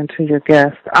callers and to your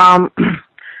guests. I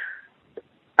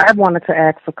wanted to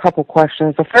ask a couple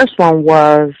questions. The first one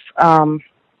was,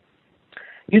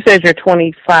 you said you're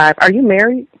 25. Are you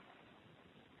married?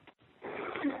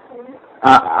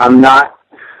 I'm not,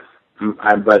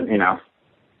 but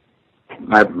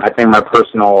I think my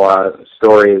personal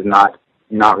story is not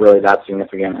really that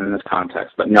significant in this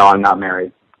context. But no, I'm not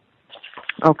married.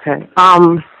 Okay.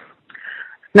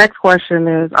 Next question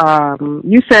is,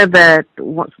 you said that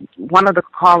one of the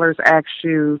callers asked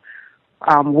you,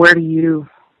 where do you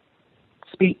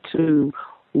speak to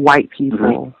white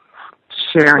people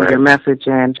sharing your message?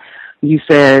 And you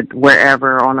said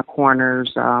wherever on the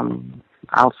corners,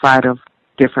 outside of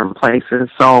different places.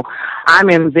 So I'm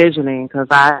envisioning, because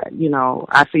I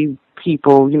see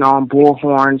people, on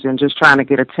bullhorns and just trying to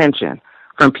get attention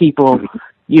from people,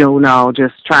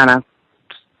 just trying to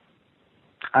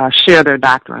share their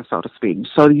doctrine, so to speak.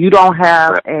 So you don't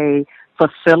have a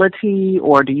facility,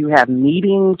 or do you have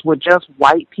meetings with just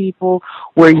white people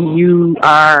where you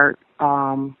are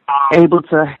able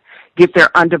to get their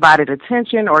undivided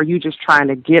attention, or are you just trying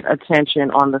to get attention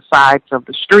on the sides of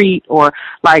the street, or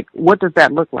what does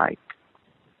that look like?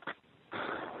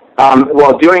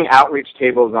 Well, doing outreach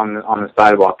tables on the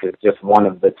sidewalk is just one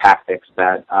of the tactics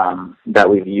that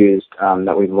we've used,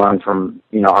 that we've learned from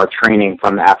our training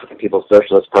from the African People's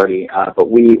Socialist Party. But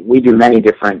we do many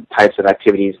different types of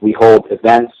activities. We hold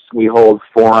events, we hold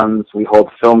forums, we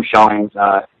hold film showings.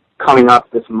 Coming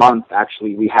up this month,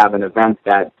 actually, we have an event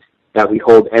that we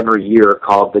hold every year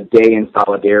called the Day in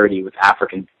Solidarity with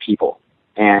African People.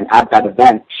 And at that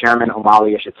event, Chairman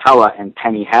Omali Yeshitela and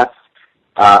Penny Hess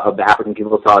of the African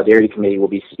People's Solidarity Committee will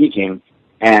be speaking.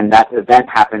 And that event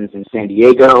happens in San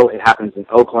Diego, it happens in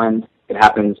Oakland, it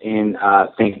happens in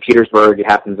St. Petersburg, it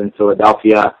happens in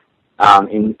Philadelphia.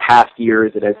 In past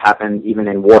years, it has happened even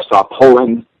in Warsaw,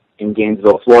 Poland, in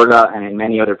Gainesville, Florida, and in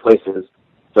many other places.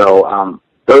 So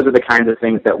those are the kinds of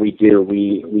things that we do.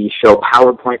 We show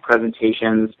PowerPoint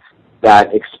presentations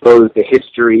that expose the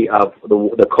history of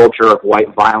the culture of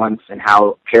white violence and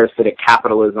how parasitic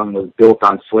capitalism was built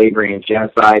on slavery and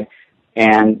genocide,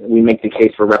 and we make the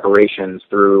case for reparations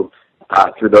through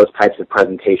those types of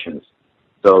presentations.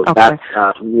 So that's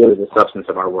really the substance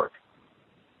of our work.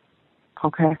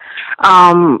 Okay.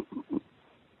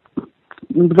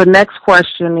 The next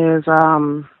question is,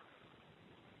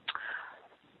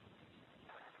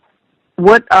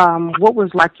 what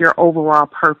was your overall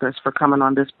purpose for coming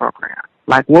on this program?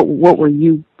 What were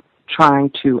you trying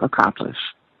to accomplish?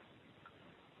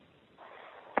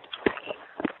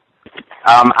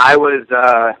 I was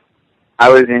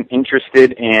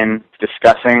interested in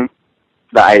discussing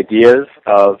the ideas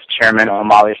of Chairman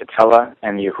Omali Yeshitela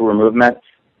and the Uhuru movement,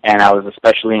 and I was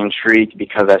especially intrigued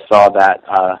because I saw that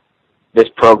this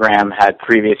program had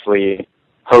previously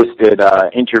hosted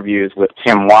interviews with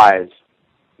Kim Wise,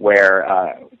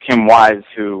 where Kim Wise,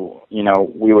 who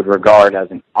we would regard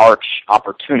as an arch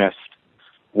opportunist,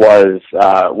 was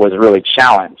really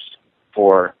challenged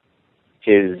for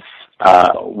his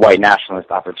white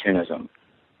nationalist opportunism,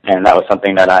 and that was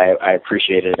something that I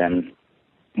appreciated, and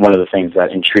one of the things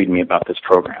that intrigued me about this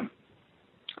program.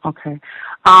 Okay,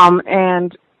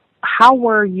 and how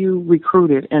were you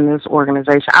recruited in this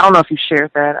organization? I don't know if you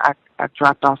shared that. I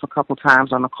dropped off a couple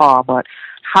times on the call, but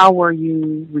how were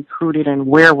you recruited and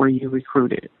where were you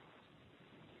recruited?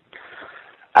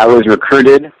 I was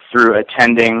recruited through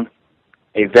attending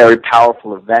a very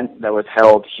powerful event that was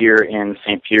held here in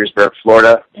St. Petersburg,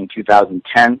 Florida in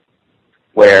 2010,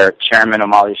 where Chairman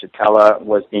Omali Shatella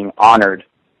was being honored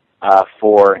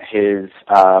for his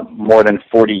more than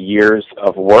 40 years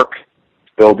of work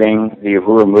building the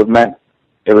Uhuru movement.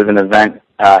 It was an event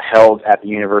held at the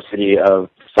University of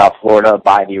South Florida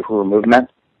by the Uhuru movement,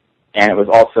 and it was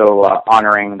also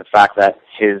honoring the fact that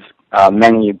his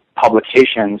many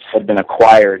publications had been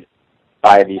acquired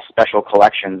by the Special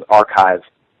Collections Archive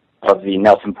of the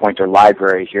Nelson Poynter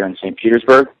Library here in St.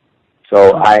 Petersburg.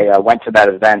 So I went to that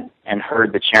event and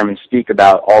heard the chairman speak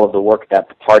about all of the work that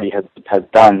the party has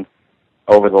done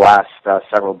over the last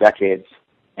several decades,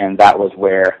 and that was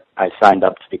where I signed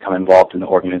up to become involved in the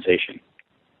organization.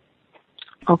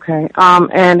 Okay,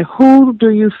 and who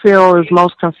do you feel is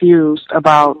most confused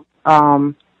about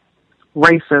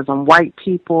racism, white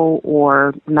people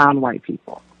or non-white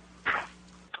people?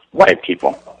 White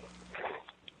people.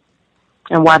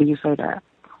 And why do you say that?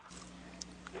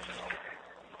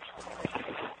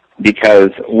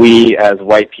 Because we, as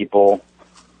white people,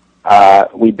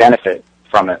 we benefit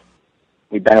from it.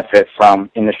 We benefit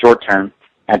from, in the short term,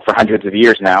 and for hundreds of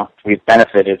years now, we've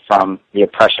benefited from the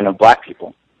oppression of black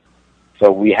people.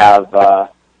 So we have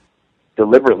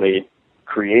deliberately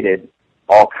created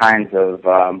all kinds of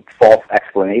false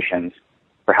explanations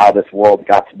for how this world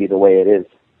got to be the way it is.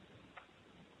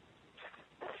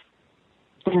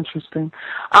 Interesting.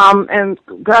 And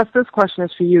Gus, this question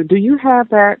is for you. Do you have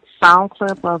that sound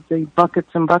clip of the buckets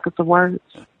and buckets of words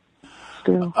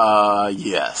still?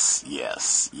 Yes.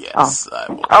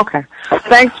 Oh. Okay.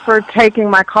 Thanks for taking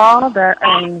my call. That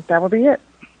will be it.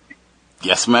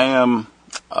 Yes, ma'am.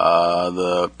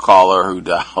 The caller who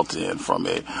dialed in from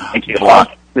a Thank you.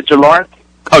 Mr. Lawrence?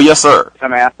 Oh, yes, sir.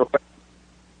 Can I ask a question?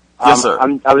 Yes, sir.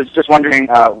 I was just wondering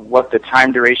what the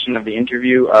time duration of the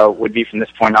interview would be from this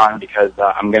point on, because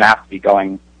I'm going to have to be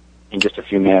going in just a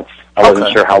few minutes. I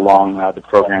wasn't sure how long the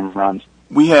program runs.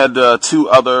 We had two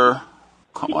other,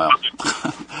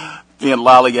 being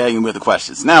lollygagging with the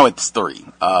questions. Now it's three.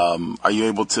 Are you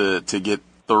able to get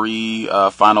three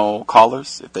final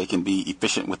callers, if they can be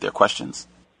efficient with their questions?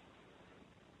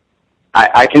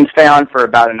 I can stay on for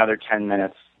about another 10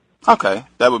 minutes. Okay,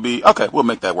 that would be okay. We'll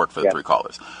make that work for the three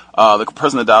callers. The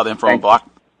person that dialed in from a block,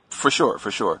 for sure.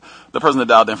 The person that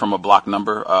dialed in from a block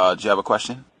number. Do you have a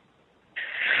question?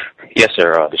 Yes,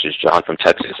 sir. This is John from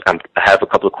Texas. I have a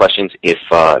couple of questions. If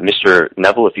Mr.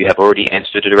 Nevel, if you have already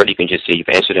answered it already, you can just say you've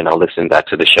answered, and I'll listen back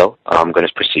to the show. I'm going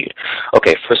to proceed.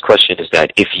 Okay. First question is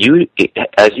that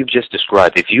as you've just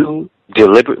described, if you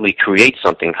deliberately create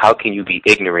something, how can you be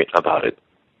ignorant about it?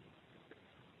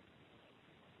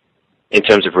 In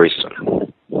terms of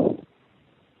racism,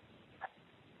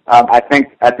 I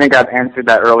think I've answered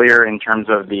that earlier in terms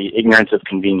of the ignorance of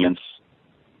convenience.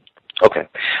 Okay.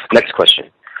 Next question.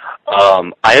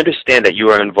 I understand that you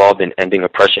are involved in ending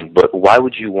oppression, but why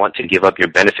would you want to give up your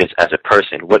benefits as a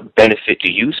person? What benefit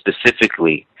do you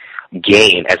specifically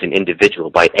gain as an individual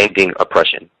by ending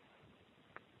oppression?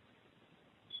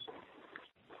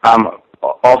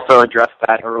 Also addressed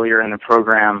that earlier in the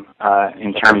program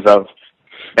in terms of.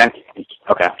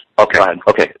 Okay. Go ahead.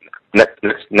 Okay.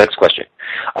 Next question.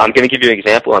 I'm going to give you an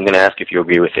example. I'm going to ask if you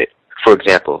agree with it. For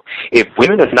example, if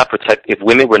women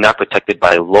were not protected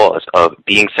by laws of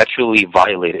being sexually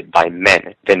violated by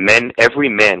men, then every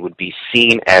man would be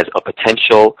seen as a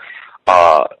potential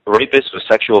rapist or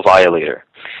sexual violator,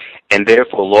 and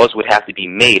therefore laws would have to be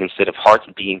made instead of hearts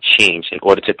being changed in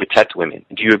order to protect women.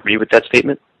 Do you agree with that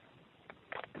statement?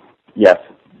 Yes.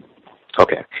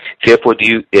 Okay. Therefore, do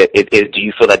you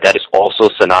feel that is also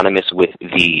synonymous with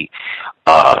the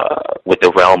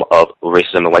realm of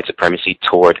racism and white supremacy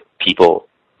toward people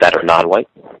that are non-white?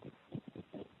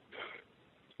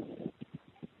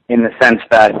 In the sense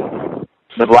that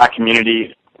the black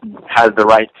community has the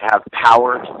right to have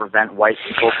power to prevent white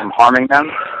people from harming them?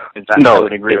 Is that I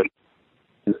would agree with?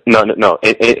 No.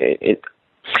 It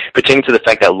pertaining to the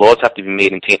fact that laws have to be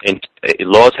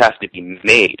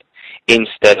made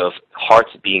instead of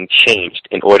hearts being changed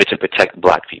in order to protect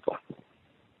black people?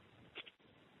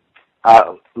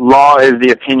 Law is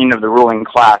the opinion of the ruling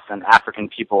class, and African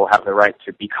people have the right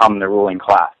to become the ruling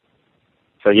class.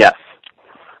 So yes.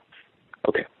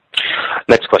 Okay.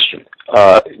 Next question.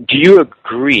 Do you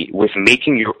agree with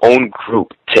making your own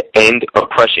group to end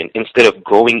oppression instead of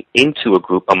going into a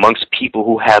group amongst people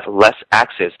who have less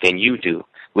access than you do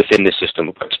within the system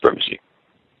of white supremacy?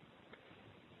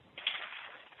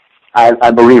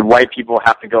 I believe white people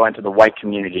have to go into the white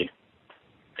community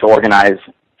to organize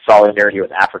solidarity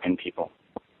with African people.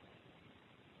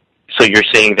 So you're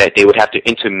saying that they would have to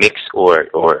intermix or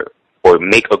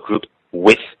make a group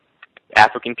with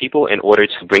African people in order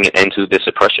to bring an end to this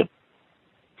oppression?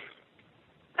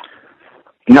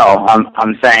 No,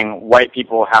 I'm saying white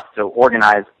people have to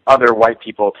organize other white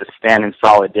people to stand in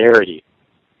solidarity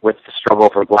with the struggle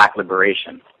for black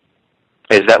liberation.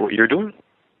 Is that what you're doing?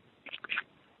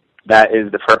 That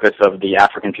is the purpose of the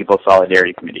African People's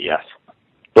Solidarity Committee, yes.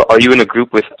 But are you in a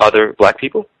group with other black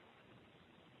people?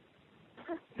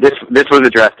 This was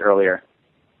addressed earlier.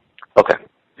 Okay.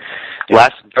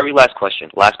 Very last question.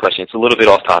 It's a little bit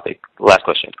off topic. Last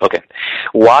question. Okay.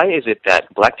 Why is it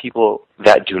that black people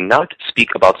that do not speak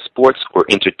about sports or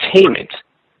entertainment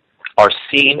are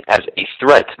seen as a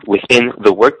threat within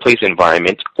the workplace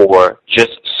environment or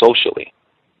just socially?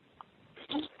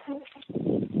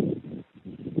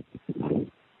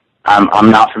 I'm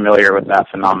not familiar with that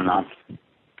phenomenon.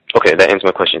 Okay, that ends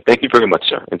my question. Thank you very much,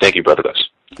 sir, and thank you, Brother Gus.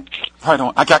 Right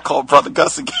on. I got called Brother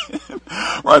Gus again.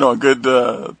 Right on. Good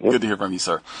to hear from you,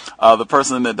 sir. The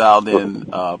person that dialed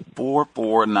in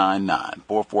 4499.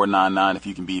 4499. If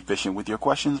you can be efficient with your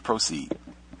questions, proceed.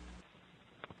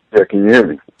 Yeah, can you hear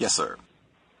me? Yes, sir.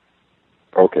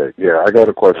 Okay. Yeah, I got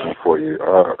a question for you.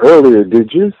 Earlier,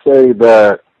 did you say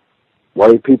that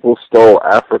white people stole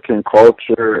African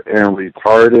culture and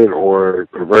retarded or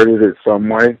perverted it some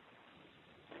way?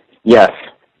 Yes.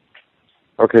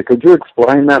 Okay, could you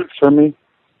explain that to me?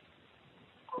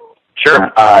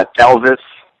 Sure. Elvis,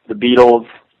 the Beatles,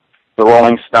 the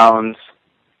Rolling Stones,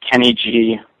 Kenny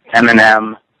G,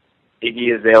 Eminem,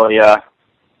 Iggy Azalea,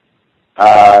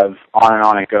 on and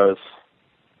on it goes.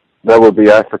 That would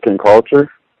be African culture?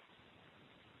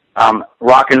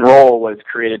 Rock and roll was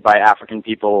created by African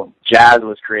people. Jazz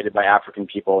was created by African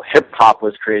people. Hip-hop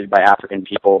was created by African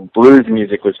people. Blues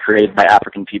music was created by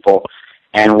African people.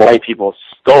 And white people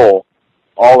stole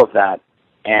all of that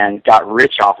and got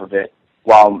rich off of it,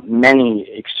 while many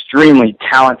extremely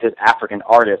talented African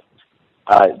artists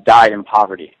died in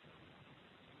poverty.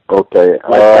 Okay.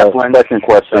 Second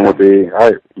question would be,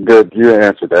 all right, good, you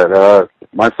answered that.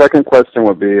 My second question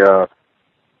would be,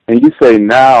 and you say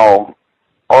now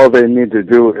all they need to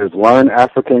do is learn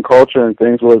African culture and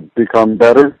things will become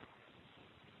better?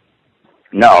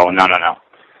 No.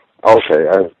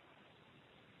 Okay.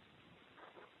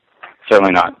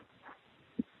 Certainly not.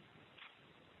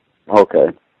 Okay.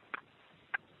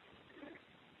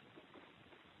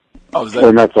 Oh, is that?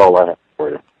 And that's all I have for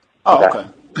you. Oh, okay.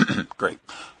 Great.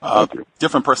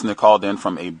 Different person that called in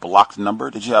from a blocked number.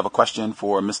 Did you have a question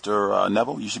for Mr.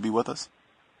 Nevel? You should be with us.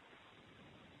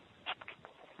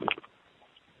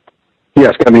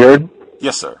 Yes, can I be heard?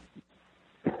 Yes, sir.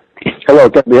 Hello,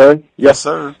 can I be heard? Yes,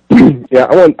 sir.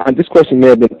 Yeah, this question may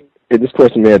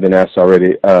have been asked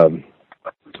already, Mr.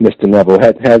 Nevel.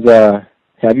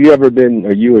 Have you ever been,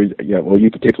 or you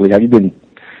particularly, have you been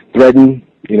threatened,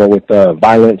 with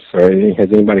violence, or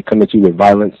has anybody come at you with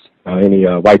violence? Any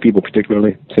white people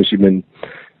particularly, since you've been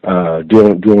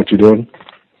doing what you're doing?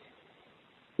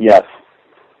 Yes.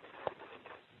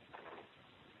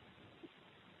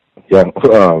 Yeah.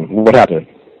 What happened?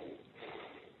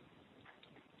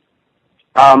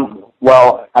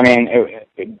 Well, I mean,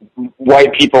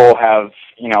 white people have,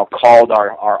 called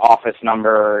our office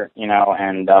number,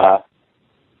 and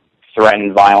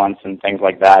threatened violence and things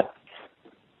like that.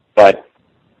 But,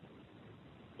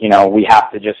 we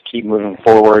have to just keep moving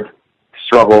forward,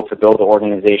 struggle to build the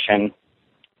organization,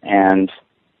 and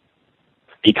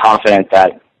be confident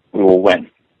that we will win.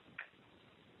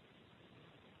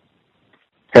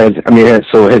 So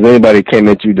has anybody came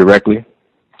at you directly?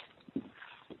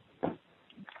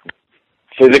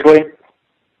 Physically?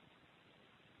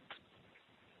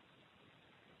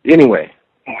 Anyway.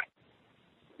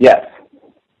 Yes.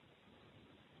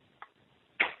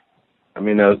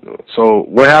 So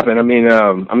what happened?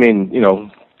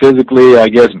 Physically, I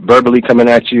guess, verbally coming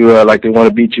at you like they want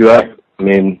to beat you up.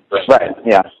 Right.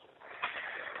 Yeah.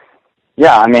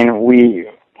 Yeah. We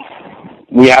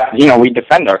have, we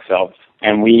defend ourselves,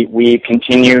 and we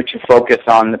continue to focus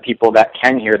on the people that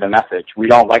can hear the message. We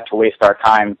don't like to waste our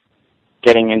time,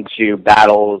 getting into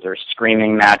battles or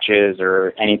screaming matches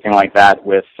or anything like that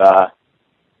with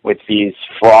these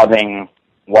frothing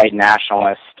white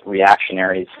nationalist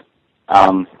reactionaries.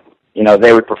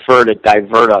 They would prefer to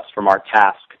divert us from our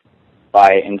task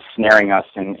by ensnaring us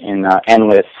in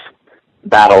endless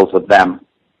battles with them.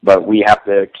 But we have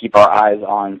to keep our eyes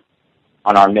on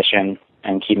our mission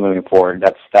and keep moving forward.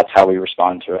 That's how we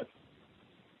respond to it.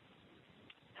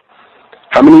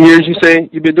 How many years you say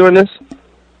you've been doing this?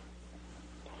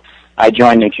 I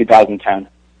joined in 2010.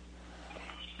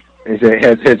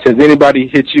 Has anybody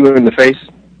hit you in the face?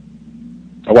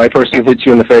 A white person hit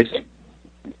you in the face?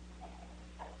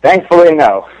 Thankfully,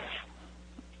 no.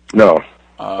 No.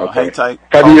 Okay. Hang tight.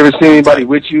 Have you ever seen anybody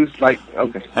with you?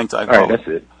 Okay. Hang tight. All right, that's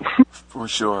it. For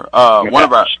sure.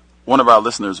 One of our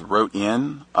listeners wrote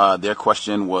in. Their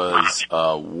question was,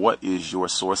 "What is your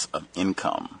source of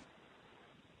income?"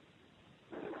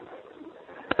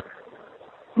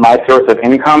 My source of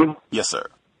income? Yes, sir.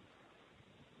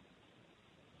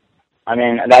 I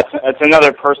mean, that's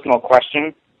another personal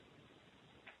question,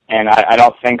 and I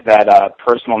don't think that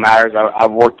personal matters.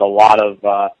 I've worked a lot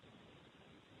of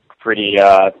pretty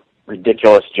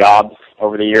ridiculous jobs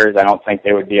over the years. I don't think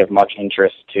they would be of much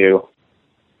interest to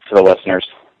the listeners.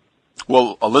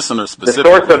 Well, a listener specifically.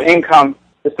 The source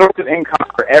of income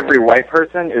for every white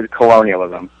person is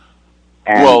colonialism.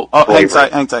 And hang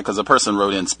tight, because a person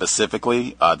wrote in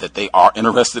specifically that they are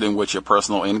interested in what your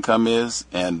personal income is,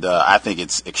 and I think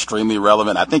it's extremely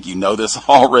relevant. I think you know this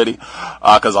already,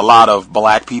 because a lot of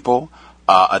black people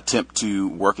attempt to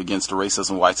work against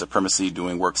racism, white supremacy,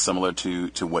 doing work similar to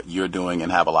what you're doing,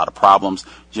 and have a lot of problems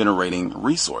generating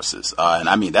resources. And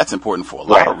I mean, that's important for a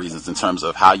lot of reasons in terms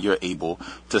of how you're able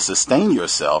to sustain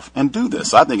yourself and do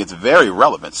this. So I think it's very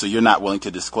relevant. So you're not willing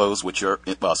to disclose what your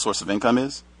source of income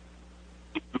is?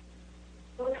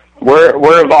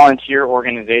 We're a volunteer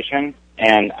organization,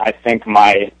 and I think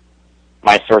my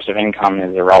source of income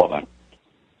is irrelevant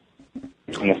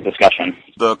in this discussion.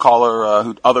 The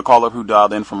other caller who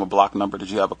dialed in from a block number,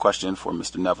 did you have a question for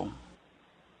Mr. Nevel?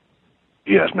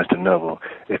 Yes, Mr. Nevel.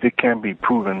 If it can be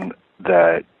proven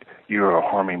that you're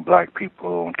harming black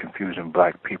people and confusing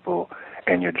black people,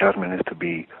 and your judgment is to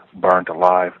be burned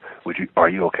alive, are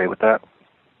you okay with that?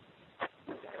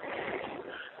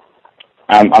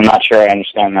 I'm not sure I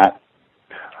understand that.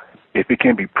 If it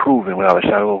can be proven without a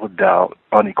shadow of a doubt,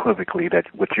 unequivocally,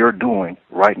 that what you're doing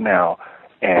right now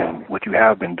and what you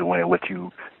have been doing and what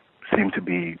you seem to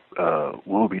be,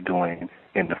 will be doing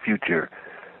in the future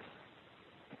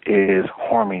is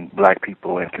harming black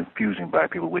people and confusing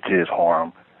black people, which is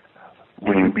harm,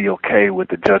 would you be okay with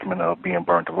the judgment of being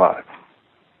burnt alive?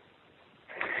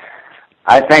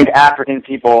 I think African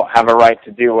people have a right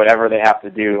to do whatever they have to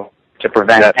do to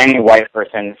prevent any white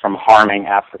person from harming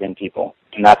African people.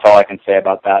 And that's all I can say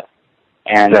about that.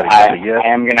 And I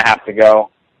am going to have to go.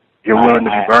 You're willing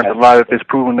to be burnt alive if it's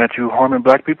proven that you're harming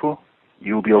black people?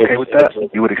 You will be okay with that?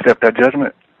 You would accept that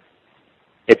judgment?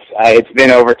 It's been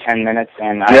over 10 minutes,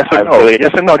 and yes or no? Yes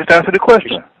or no? Just answer the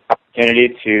question.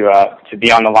 Opportunity to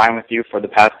be on the line with you for the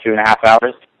past 2.5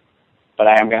 hours, but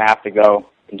I am going to have to go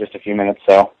in just a few minutes,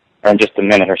 or in just a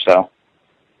minute or so.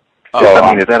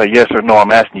 Is that a yes or no?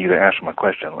 I'm asking you to answer my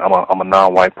question. I'm a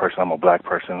non-white person. I'm a black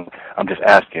person. I'm just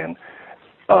asking,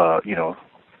 are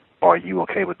you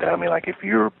okay with that? I mean, like, if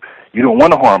you don't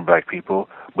want to harm black people,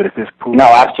 but if it's proven... No,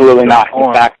 absolutely not.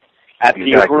 In fact, at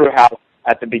the Uhuru House,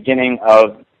 at the beginning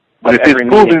of But if it's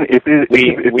proven, if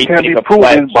it can be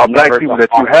proven by black people that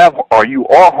you have, or you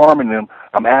are harming them,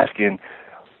 I'm asking,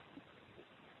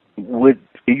 would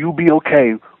you be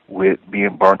okay with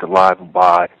being burnt alive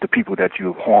by the people that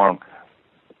you have harmed?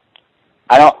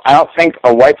 I don't think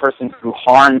a white person who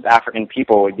harms African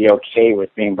people would be okay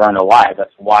with being burned alive.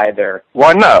 That's why they're...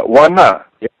 Why not? Why not?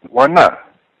 Why not?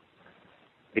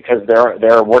 Because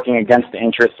they're working against the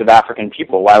interests of African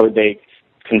people. Why would they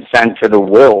consent to the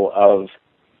will of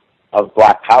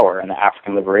black power and the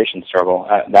African liberation struggle?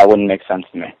 That wouldn't make sense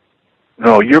to me.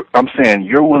 No, I'm saying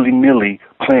you're willy-nilly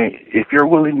playing. If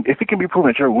it can be proven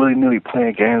that you're willy-nilly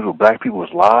playing games with black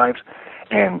people's lives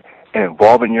and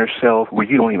involving yourself where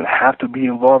you don't even have to be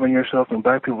involving yourself in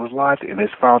black people's lives, and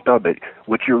it's found out that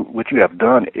what you have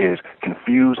done is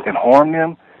confuse and harm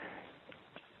them,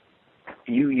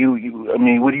 I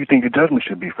mean, what do you think the judgment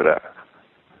should be for that?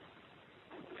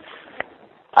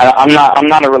 I'm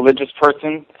not a religious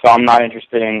person, so I'm not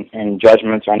interested in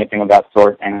judgments or anything of that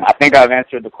sort. And I think I've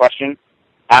answered the question.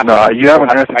 No, you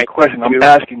haven't answered the question. I'm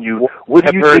asking you, what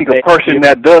do you think a person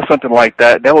that does something like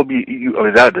that would be?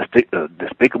 Is that a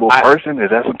despicable person? Is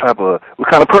that what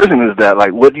kind of person is that?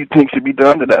 Like, what do you think should be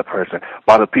done to that person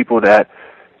by the people that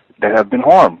that have been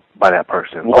harmed by that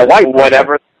person. A white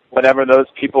person. Whatever those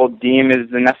people deem is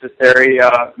the necessary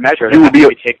measure. You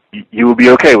will be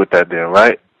okay with that then,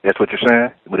 right? That's what you're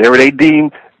saying? Whatever they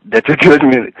deem that your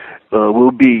judgment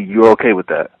will be, you're okay with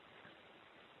that.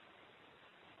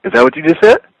 Is that what you just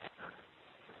said?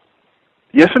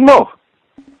 Yes or no?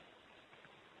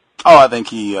 Oh, I think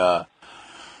he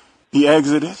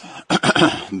exited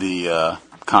the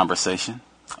conversation.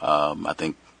 I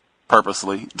think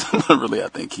purposely, deliberately, I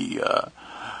think he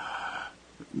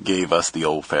gave us the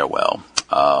old farewell.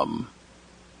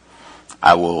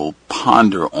 I will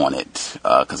ponder on it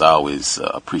because I always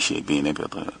appreciate being able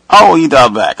to. Oh, he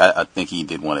dialed back. I think he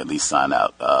did want to at least sign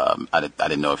out. I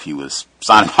didn't know if he was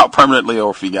signing out permanently or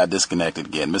if he got disconnected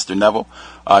again. Mr. Nevel,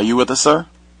 are you with us, sir?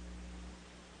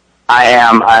 I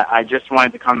am. I just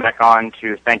wanted to come back on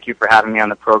to thank you for having me on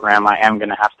the program. I am going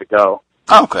to have to go.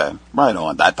 Okay, right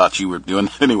on. I thought you were doing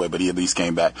it anyway, but he at least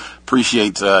came back.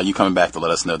 Appreciate you coming back to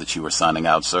let us know that you were signing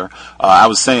out, sir. I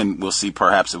was saying we'll see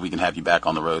perhaps if we can have you back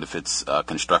on the road if it's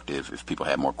constructive, if people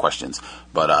have more questions.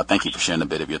 But thank you for sharing a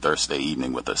bit of your Thursday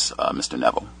evening with us, Mr.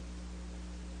 Nevel.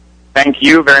 Thank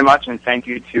you very much, and thank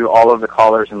you to all of the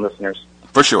callers and listeners.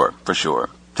 For sure, for sure.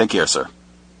 Take care, sir.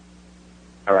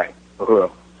 All right.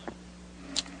 Uhuru.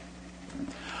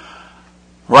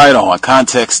 Right on.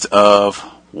 Context of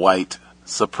white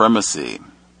supremacy.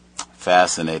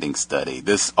 Fascinating study.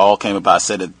 This all came about, I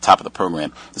said at the top of the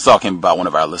program, this all came about one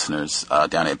of our listeners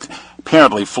down there.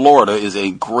 Apparently, Florida is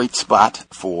a great spot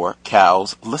for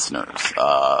C.O.W.S listeners.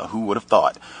 Who would have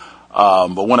thought?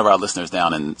 But one of our listeners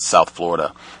down in South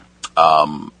Florida,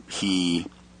 he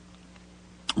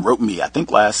wrote me, I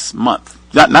think last month,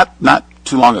 not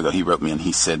too long ago, he wrote me and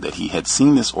he said that he had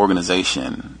seen this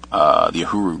organization, the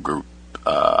Uhuru Group,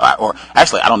 or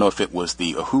actually, I don't know if it was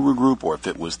the Uhuru Group or if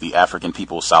it was the African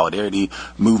People's Solidarity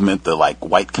Movement, the like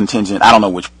white contingent. I don't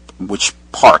know which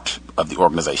part of the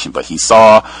organization, but he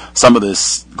saw some of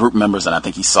this group members, and I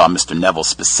think he saw Mr. Nevel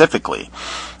specifically.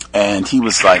 And he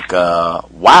was like,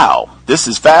 wow, this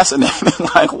is fascinating.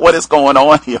 Like, what is going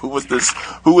on here? Who was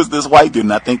this white dude?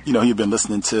 And I think, he had been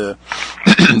listening to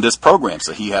this program,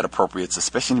 so he had appropriate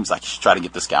suspicion. He was like, you should try to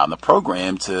get this guy on the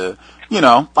program to,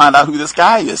 find out who this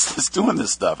guy is that's doing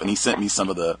this stuff. And he sent me some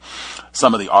of the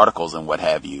articles and what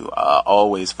have you.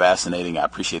 Always fascinating. I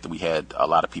appreciate that we had a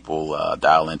lot of people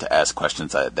dial in to ask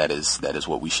questions. That is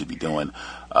what we should be doing.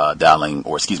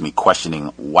 Questioning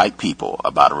white people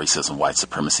about racism, white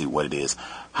supremacy, what it is,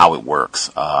 how it works.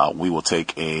 We will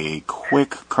take a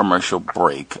quick commercial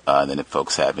break. Then if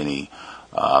folks have any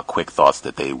quick thoughts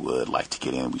that they would like to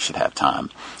get in, we should have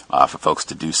time for folks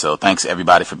to do so. Thanks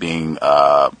everybody for being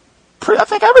I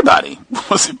think everybody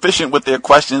was efficient with their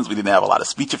questions. We didn't have a lot of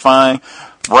speechifying.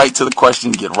 Right to the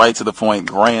question, get right to the point.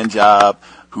 Grand job.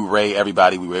 Hooray,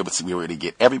 everybody. We were able to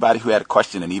get everybody who had a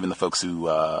question and even the folks who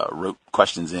wrote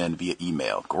questions in via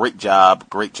email. Great job,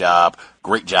 great job,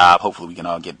 great job. Hopefully we can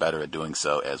all get better at doing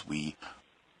so as we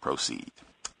proceed.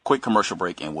 Quick commercial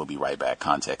break and we'll be right back.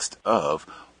 Context of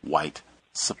white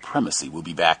supremacy. We'll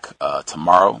be back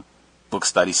tomorrow. Book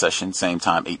study session, same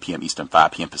time, 8 p.m. Eastern,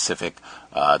 5 p.m. Pacific,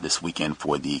 this weekend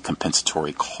for the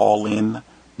compensatory call-in,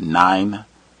 9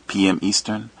 p.m.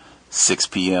 Eastern, 6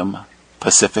 p.m.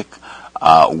 Pacific.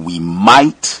 We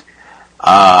might,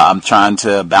 I'm trying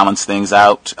to balance things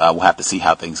out. We'll have to see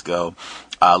how things go.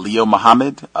 Leo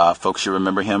Muhammad, folks should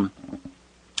remember him.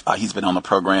 He's been on the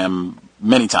program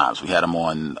many times. We had him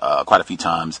on quite a few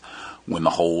times when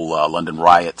the whole London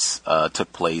riots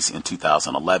took place in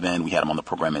 2011. We had him on the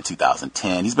program in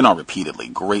 2010. He's been on repeatedly.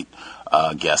 Great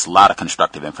guest. A lot of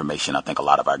constructive information. I think a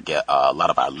lot of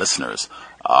our listeners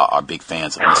are big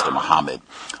fans of Mr. Muhammad.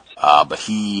 But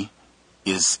he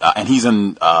is, and he's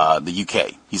in the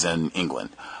UK. He's in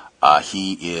England.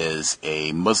 He is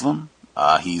a Muslim.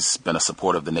 He's been a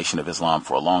supporter of the Nation of Islam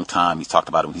for a long time. He's talked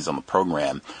about it when he's on the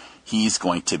program. He's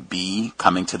going to be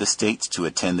coming to the States to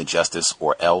attend the Justice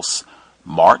or Else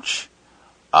March.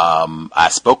 I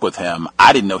spoke with him.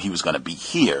 I didn't know he was going to be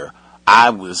here.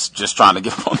 I was just trying to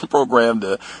get him on the program.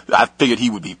 I figured he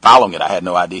would be following it. I had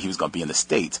no idea he was going to be in the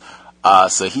States.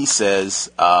 So he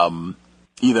says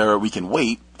either we can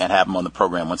wait and have him on the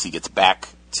program once he gets back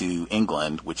to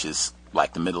England, which is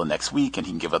like the middle of next week, and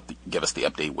he can give us the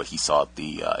update what he saw at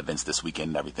the events this weekend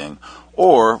and everything,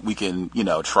 or we can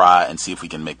try and see if we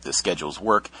can make the schedules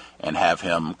work and have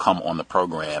him come on the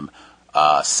program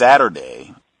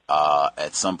Saturday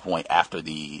at some point after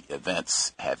the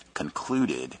events have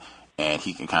concluded, and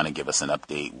he can kind of give us an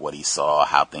update what he saw,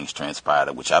 how things transpired,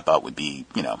 which I thought would be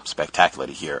spectacular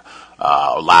to hear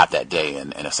live that day,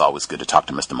 and it's always good to talk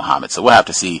to Mr. Muhammad. So we'll have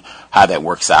to see how that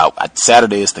works out.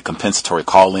 Saturday is the compensatory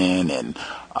call-in, and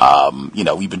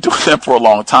We've been doing that for a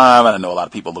long time, and I know a lot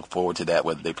of people look forward to that,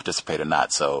 whether they participate or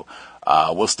not. So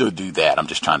we'll still do that. I'm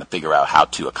just trying to figure out how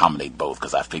to accommodate both,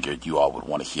 because I figured you all would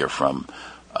want to hear from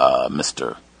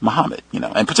Mr. Muhammad,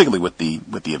 and particularly with the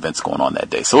events going on that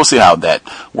day. So we'll see how that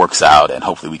works out, and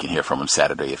hopefully we can hear from him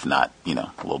Saturday, if not, a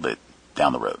little bit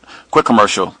down the road. Quick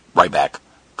commercial, right back.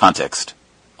 Context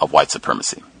of white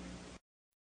supremacy.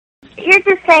 You're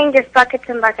just saying there's buckets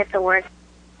and buckets of words.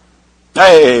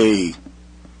 Hey,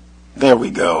 there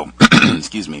we go.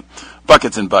 Excuse me.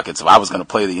 Buckets and buckets. I was going to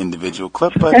play the individual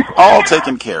clip, but all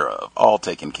taken care of. All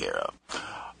taken care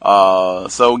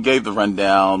of. So gave the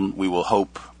rundown. We will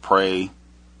hope, pray,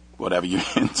 whatever you're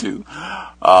into,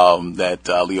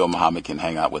 that Leo Muhammad can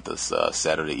hang out with us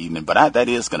Saturday evening. But that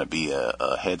is going to be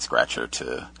a head scratcher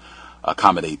to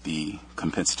accommodate the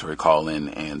compensatory call-in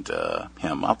and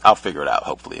him. I'll figure it out,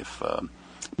 hopefully. If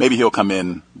maybe he'll come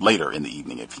in later in the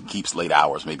evening. If he keeps late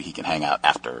hours, maybe he can hang out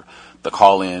after the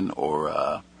call-in,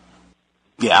 or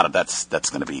that's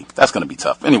going to be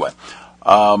tough. Anyway,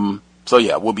 so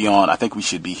yeah, we'll be on. I think we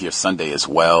should be here Sunday as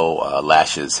well.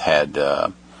 Lashes had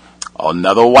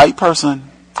another white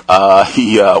person.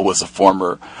 He was a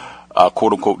former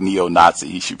quote-unquote neo-Nazi.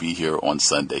 He should be here on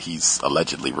Sunday. He's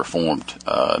allegedly reformed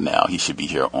now. He should be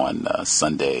here on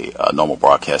Sunday, normal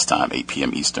broadcast time, 8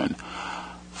 p.m. Eastern,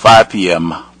 5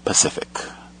 p.m. Pacific.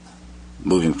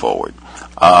 Moving forward.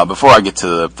 Before I get to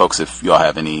the folks, if you all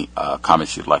have any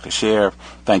comments you'd like to share,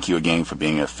 thank you again for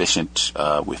being efficient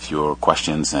with your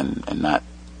questions and not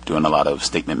doing a lot of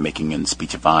statement making and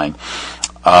speechifying.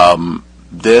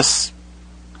 This,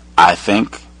 I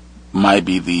think, might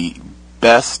be the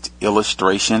best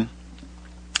illustration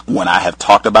when I have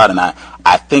talked about, and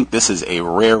I think this is a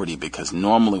rarity, because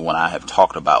normally when I have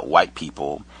talked about white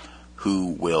people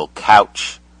who will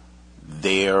couch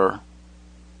their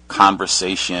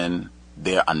conversation,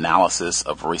 their analysis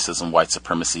of racism, white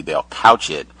supremacy, they'll couch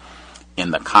it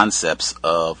in the concepts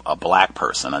of a black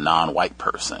person, a non-white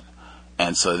person.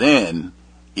 And so then,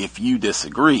 if you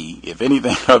disagree, if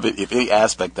anything of it, if any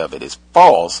aspect of it is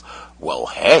false, well,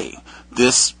 hey,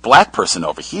 this black person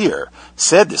over here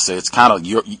said this, so it's kind of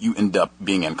you end up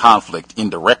being in conflict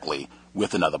indirectly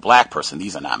with another black person.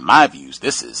 These are not my views.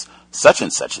 This is such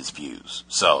and such's views.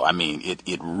 So, I mean,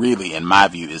 it really, in my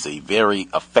view, is a very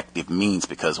effective means,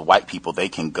 because white people, they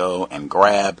can go and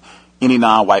grab any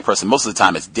non-white person. Most of the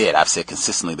time it's dead. I've said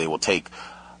consistently they will take,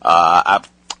 I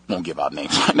won't give out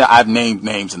names. I've named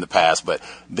names in the past, but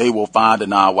they will find a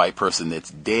non-white person that's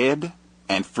dead,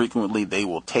 and frequently they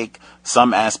will take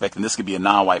some aspect, and this could be a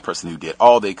non-white person who did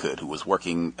all they could, who was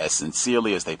working as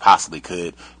sincerely as they possibly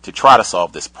could to try to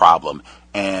solve this problem.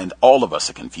 And all of us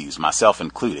are confused, myself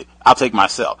included. I'll take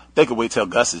myself. They could wait till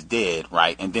Gus is dead,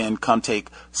 right, and then come take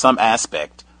some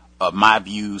aspect of my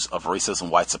views of racism,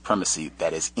 white supremacy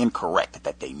that is incorrect,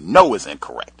 that they know is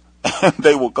incorrect. And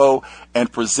they will go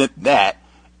and present that.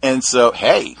 And so,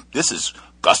 hey, this is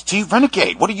Gus T.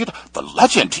 Renegade. What are you, the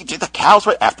legend? He did the cows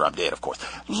right after I'm dead, of course.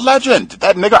 Legend.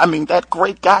 That nigga, I mean, that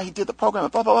great guy, he did the program,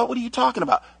 blah, blah, blah. What are you talking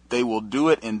about? They will do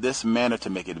it in this manner to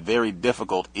make it very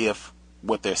difficult if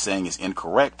what they're saying is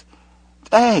incorrect.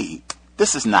 Hey,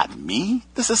 this is not me.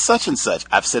 This is such and such.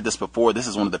 I've said this before. This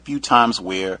is one of the few times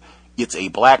where it's a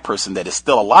black person that is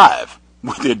still alive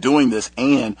where they're doing this,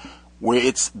 and where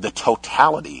it's the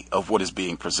totality of what is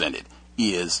being presented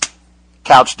is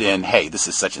couched in, hey, this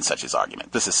is such and such's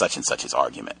argument. This is such and such's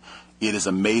argument. It is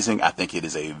amazing. I think it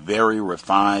is a very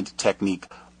refined technique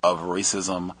of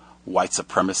racism, white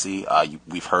supremacy.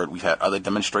 We've had other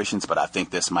demonstrations, but I think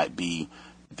this might be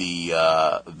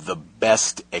the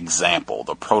best example,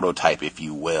 the prototype, if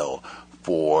you will,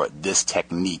 for this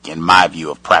technique, in my view,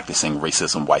 of practicing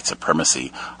racism, white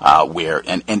supremacy, where,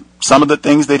 and some of the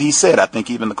things that he said, I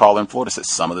think even the caller in Florida said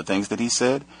some of the things that he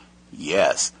said,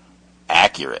 yes,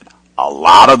 accurate. A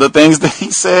lot of the things that he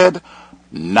said,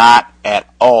 not at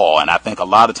all. And I think a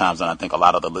lot of times, and I think a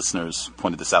lot of the listeners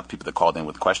pointed this out, the people that called in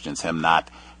with questions, him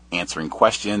not answering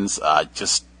questions,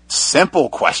 just simple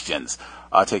questions,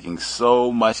 taking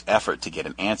so much effort to get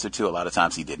an answer to. A lot of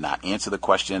times he did not answer the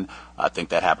question. I think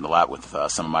that happened a lot with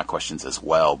some of my questions as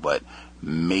well, but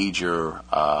major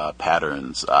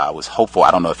patterns. I was hopeful, I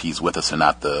don't know if he's with us or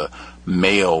not, the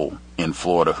male in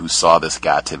Florida who saw this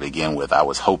guy to begin with. I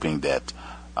was hoping that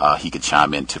he could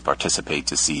chime in to participate,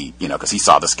 to see, because he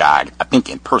saw this guy, I think,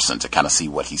 in person, to kind of see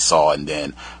what he saw and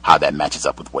then how that matches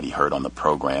up with what he heard on the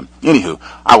program. Anywho,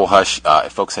 I will hush.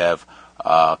 If folks have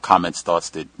comments, thoughts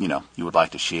that, you would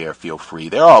like to share, feel free.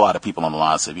 There are a lot of people on the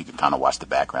line, so if you can kind of watch the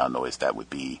background noise, that would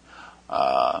be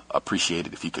appreciate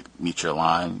it if you could mute your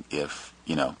line if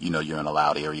you know you're in a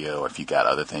loud area, or if you got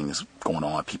other things going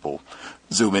on, people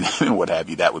zooming in and what have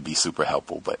you. That would be super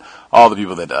helpful. But all the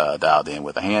people that dialed in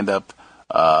with a hand up,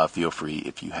 feel free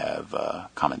if you have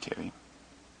commentary.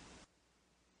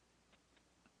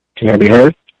 Can I be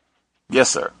heard? Yes,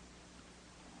 sir.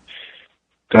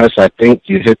 Gus, I think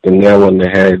you hit the nail on the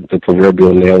head, the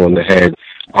proverbial nail on the head.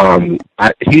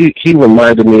 He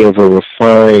reminded me of a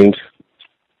refined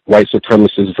white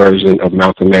supremacist version of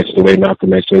Malcolm X, the way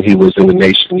Malcolm X, when he was in the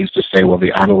nation, used to say, well,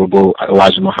 the Honorable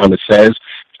Elijah Muhammad says.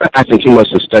 I think he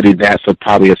must have studied that for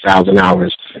probably 1,000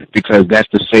 hours, because that's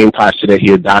the same posture that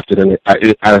he adopted. And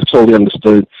I totally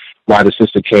understood why the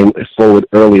sister came forward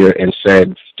earlier and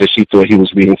said that she thought he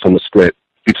was reading from a script,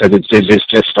 because it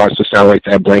just starts to sound like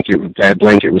that blanket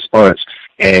response.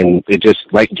 And it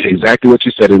just, like exactly what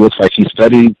you said, it looks like he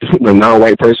studied a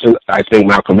non-white person, I think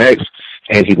Malcolm X,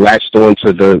 and he latched on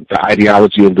to the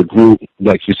ideology of the group,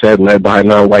 like you said, led by a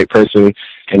non-white person,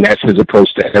 and that's his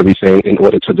approach to everything in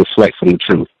order to deflect from the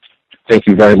truth. Thank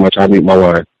you very much. I'll mute my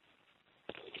line.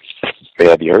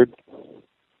 May I be heard?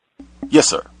 Yes,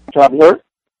 sir. Can I be heard?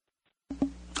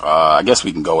 I guess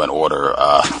we can go in order.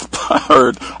 I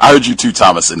heard you too,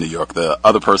 Thomas, in New York. The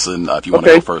other person, if you want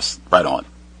to go first, right on.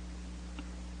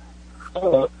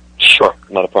 Sure,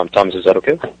 not a problem. Thomas, is that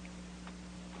okay?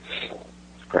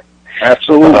 Right.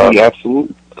 Absolutely,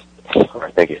 absolutely. All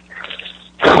right, thank you.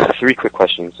 3 quick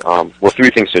questions. 3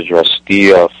 things to address.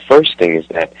 The first thing is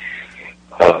that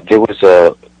there was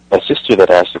a sister that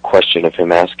asked a question of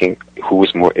him asking who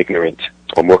was more ignorant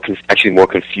or more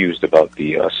confused about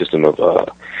the system of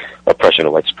oppression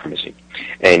or white supremacy.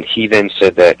 And he then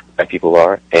said that black people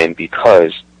are, and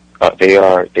because they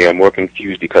are more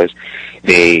confused because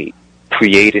they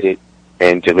created it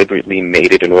and deliberately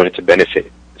made it in order to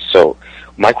benefit. So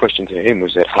my question to him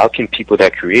was that how can people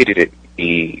that created it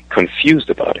be confused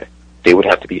about it? They would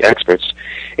have to be experts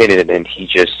in it, and he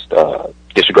just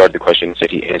disregarded the question and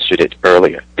said he answered it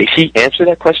earlier. Did he answer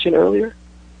that question earlier?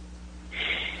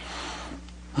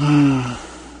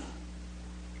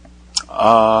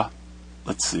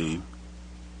 Let's see.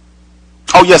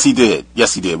 Oh, yes, he did.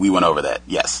 Yes, he did. We went over that.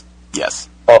 Yes.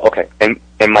 Oh, okay. And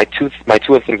my two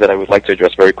other things that I would like to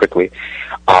address very quickly.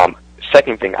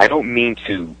 Second thing, I don't mean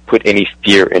to put any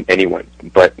fear in anyone,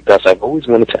 but Gus, I've always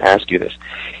wanted to ask you this: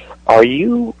 do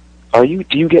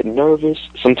you get nervous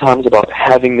sometimes about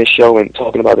having this show and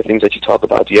talking about the things that you talk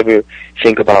about? Do you ever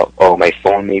think about, oh, my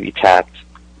phone may be tapped,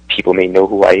 people may know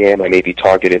who I am, I may be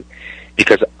targeted?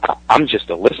 Because I'm just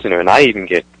a listener, and I even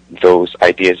get those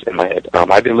ideas in my head.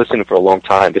 I've been listening for a long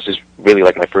time. This is really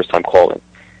like my first time calling.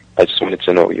 I just wanted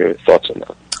to know your thoughts on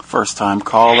that. First time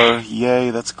caller,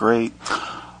 yay, that's great.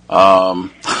 I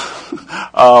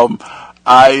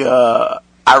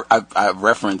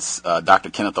reference Dr.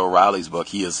 Kenneth O'Reilly's book.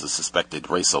 He is a suspected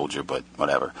race soldier, but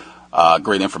whatever.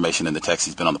 Great information in the text.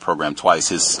 He's been on the program twice.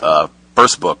 His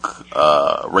first book,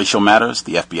 Racial Matters,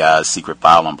 the FBI's secret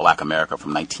file on Black America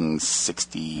from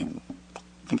 1960, I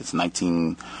think it's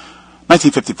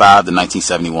 1955 to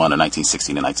 1971 or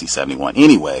 1960 to 1971.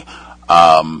 Anyway,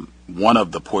 one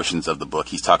of the portions of the book,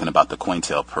 he's talking about the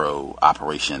COINTELPRO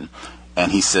operation,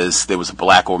 and he says there was a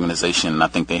black organization, and I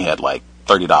think they had like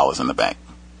 $30 in the bank,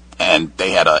 and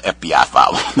they had a FBI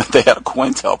file, they had a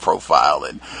COINTELPRO file,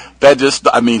 and that just,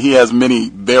 I mean, he has many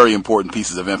very important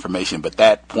pieces of information, but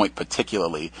that point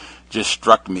particularly just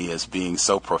struck me as being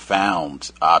so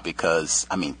profound, because,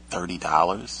 I mean,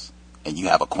 $30, and you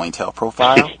have a COINTELPRO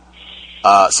file?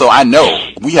 So I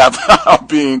know we have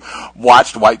being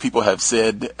watched. White people have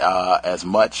said as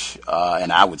much,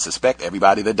 and I would suspect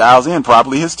everybody that dials in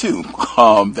probably is too.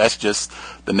 That's just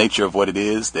the nature of what it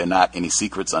is. There are not any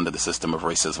secrets under the system of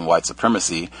racism, white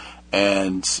supremacy.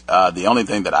 And the only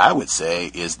thing that I would say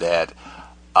is that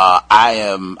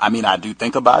I do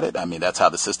think about it. I mean, that's how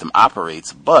the system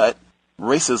operates. But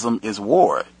racism is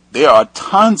war. There are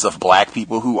tons of black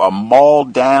people who are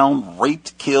mauled down,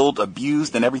 raped, killed,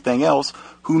 abused, and everything else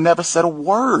who never said a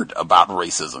word about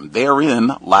racism.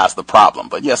 Therein lies the problem.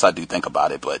 But yes, I do think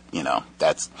about it, but, you know,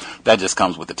 that just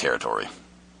comes with the territory.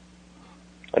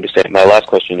 Understand. My last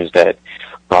question is that,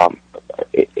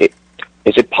 is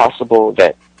it possible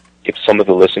that if some of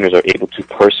the listeners are able to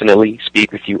personally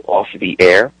speak with you off the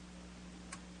air?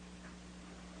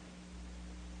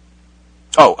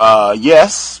 Oh,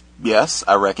 yes. Yes,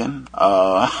 I reckon.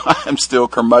 I'm still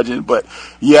curmudgeon, but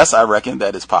yes, I reckon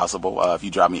that is possible. If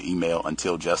you drop me an email,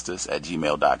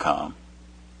 untiljustice@gmail.com.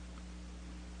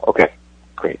 Okay,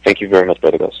 great. Thank you very much,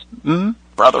 Brother Gus.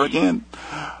 Brother again.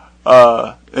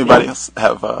 Anybody else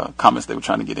have comments they were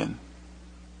trying to get in?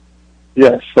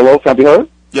 Yes. Hello, can I be heard?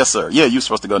 Yes, sir. Yeah, you're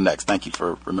supposed to go next. Thank you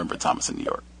for remembering Thomas in New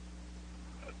York.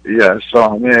 Yeah,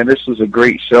 so man, this was a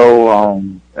great show.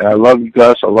 I love you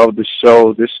guys. I love the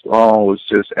show. This was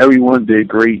just, everyone did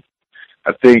great.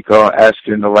 I think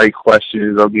asking the right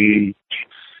questions. I mean,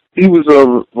 he was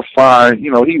refined.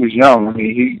 He was young. I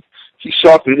mean, he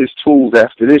sharpened his tools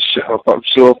after this show, I'm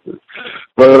sure.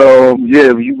 But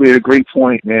yeah, you made a great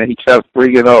point, man. He kept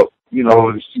bringing up, he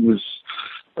was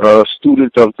a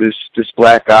student of this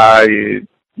black guy, and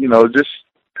just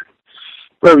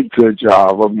very good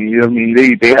job. I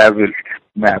mean, they have it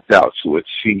mapped out to a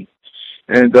T.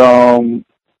 And I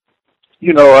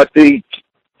think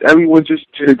everyone just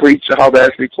did a great job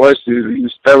asking questions. He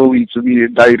was thoroughly, to me,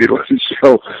 indicted on the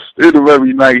show in a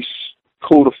very nice,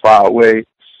 codified way.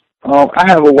 I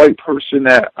have a white person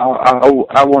that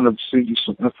I want to send you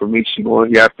some information on.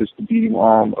 He happens to be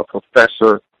a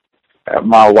professor at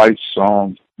my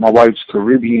wife's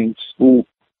Caribbean school.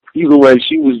 Either way,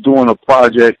 she was doing a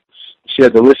project. She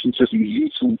had to listen to some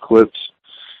YouTube clips,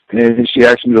 and she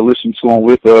asked me to listen to them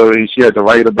with her, and she had to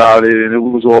write about it, and it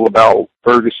was all about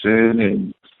Ferguson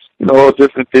and all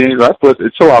different things. I thought,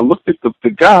 until I looked at the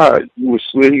guy, you would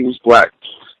swear he was black.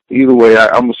 Either way,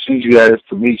 I'm gonna send you that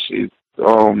information.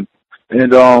 And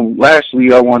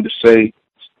lastly, I wanted to say,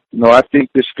 I think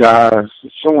this guy,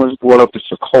 someone's brought up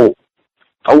it's a cult.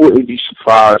 I wouldn't be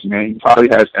surprised, man. He probably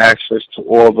has access to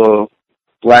all the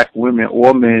black women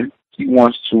or men he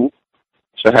wants to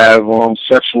have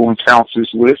sexual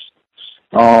encounters with.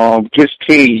 Gets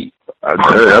paid.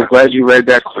 I'm glad you read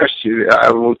that question.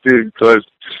 I wrote it because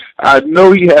I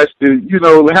know he has to,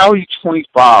 how he's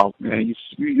 25, man. And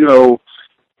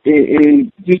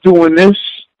you're doing this,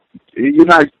 you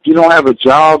don't have a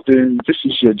job, then this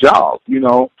is your job,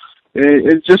 And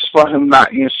just for him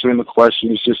not answering the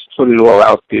questions, just put it all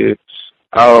out there.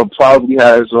 Probably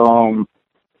has, all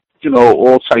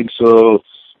types of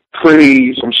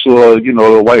praise. I'm sure,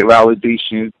 the white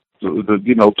validation,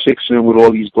 the kicks in with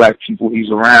all these black people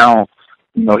he's around.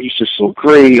 He's just so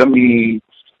great. I mean,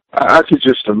 I could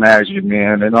just imagine,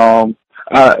 man. And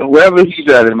wherever he's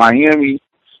at in Miami,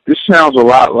 this sounds a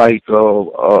lot like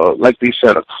they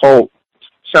said, a cult.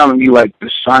 Sounded to me like the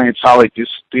Scientologists.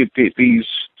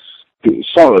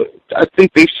 I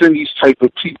think they send these type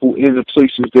of people into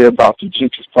places they're about to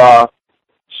gentrify.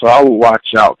 So I would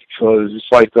watch out, because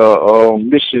it's like a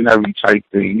missionary type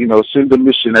thing. Send the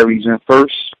missionaries in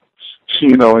first,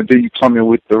 and then you come in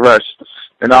with the rest.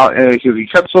 And he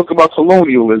kept talking about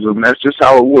colonialism. That's just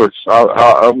how it works.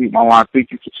 I'll meet my line. Thank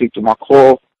you for taking my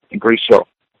call, and great show.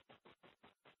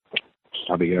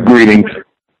 Greetings.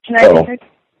 Can I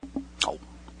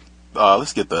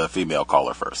Let's get the female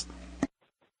caller first.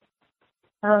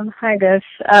 Hi, Gus.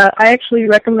 I actually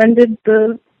recommended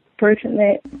the person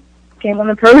that came on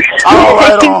the program. Oh,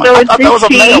 right on. I thought that was a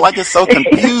male. I get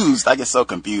so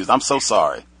confused. I'm so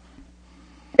sorry.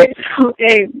 It's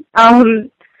okay.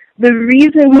 The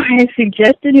reason why I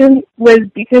suggested him was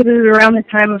because it was around the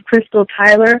time of Crystal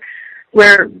Tyler,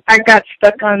 where I got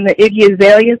stuck on the Iggy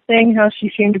Azalea thing, how she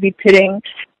seemed to be pitting,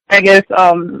 I guess,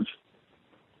 I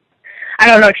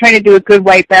don't know, trying to do a good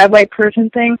white, bad white person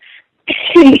thing.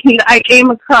 I came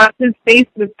across his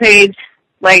Facebook page,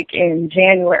 in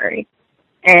January.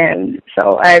 And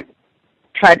so I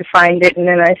tried to find it, and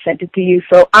then I sent it to you.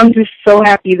 So I'm just so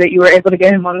happy that you were able to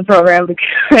get him on the program,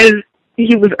 because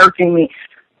he was irking me.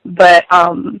 But,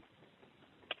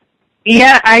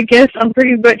 yeah, I guess I'm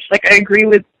pretty much, I agree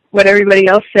with what everybody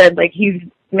else said. He's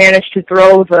managed to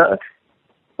throw the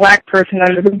black person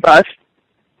under the bus,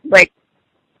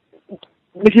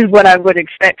 which is what I would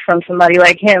expect from somebody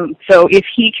like him. So if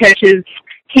he catches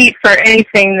heat for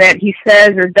anything that he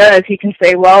says or does, he can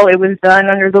say, well, it was done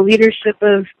under the leadership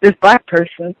of this black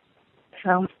person.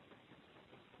 So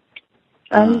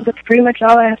that's pretty much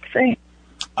all I have to say.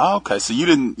 Oh, okay, so you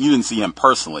didn't see him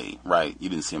personally, right? You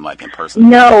didn't see him in person.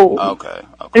 No. Okay.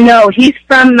 No, he's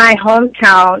from my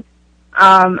hometown.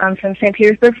 I'm from St.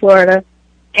 Petersburg, Florida,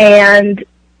 and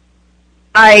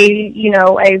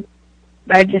I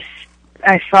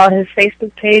saw his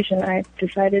Facebook page, and I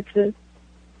decided to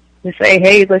say,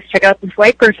 hey, let's check out this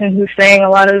white person who's saying a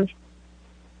lot of,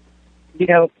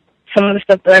 some of the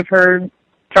stuff that I've heard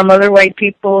from other white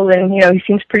people, and, he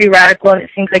seems pretty radical, and it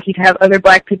seems like he'd have other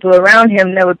black people around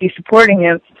him that would be supporting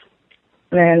him,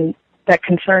 and that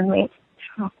concerned me.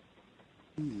 So.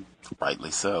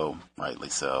 Rightly so.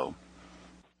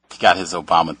 He got his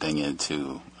Obama thing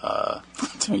into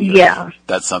yeah.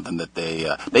 That's something that they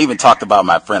even talked about.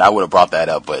 My friend, I would have brought that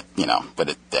up, but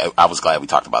I was glad we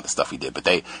talked about the stuff he did. But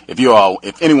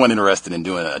if anyone interested in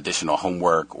doing additional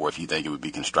homework, or if you think it would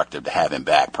be constructive to have him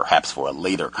back, perhaps for a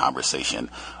later conversation,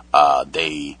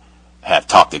 they have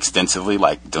talked extensively,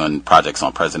 like doing projects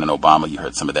on President Obama. You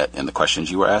heard some of that in the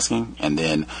questions you were asking. And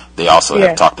then they also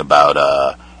have talked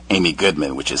about Amy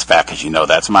Goodman, which is fact, because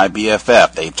that's my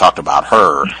BFF. They've talked about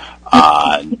her.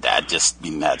 That just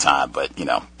in that time, but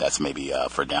that's maybe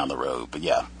for down the road. But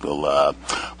yeah, we'll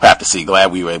have to see.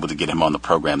 Glad we were able to get him on the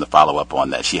program to follow up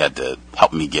on that. She had to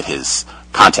help me get his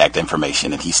contact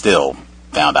information, and he still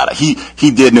found out. He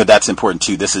did know that's important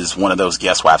too. This is one of those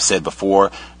guests where I've said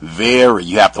before,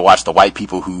 you have to watch the white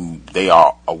people who they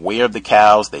are aware of the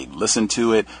cows, they listen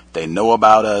to it, they know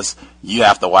about us. You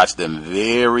have to watch them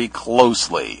very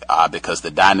closely because the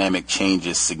dynamic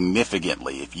changes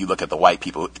significantly. If you look at the white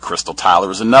people, Crystal Tyler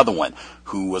is another one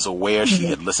who was aware. She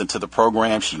had listened to the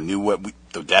program. She knew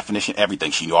the definition,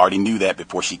 everything. She already knew that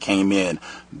before she came in.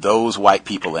 Those white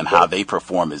people and how they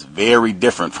perform is very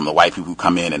different from the white people who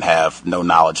come in and have no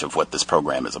knowledge of what this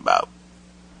program is about.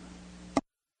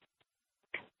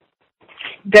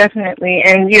 Definitely.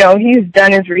 And, he's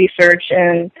done his research,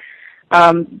 and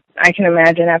I can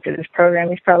imagine after this program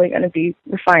he's probably going to be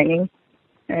refining.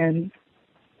 And,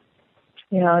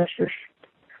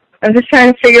 I'm just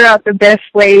trying to figure out the best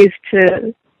ways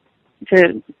to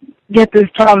get this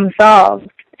problem solved.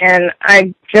 And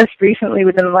I just recently,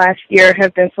 within the last year,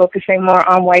 have been focusing more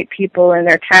on white people and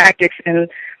their tactics, and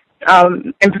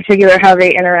in particular how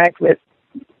they interact with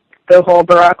the whole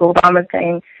Barack Obama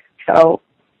thing. So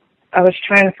I was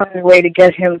trying to find a way to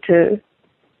get him to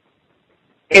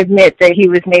admit that he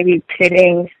was maybe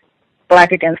pitting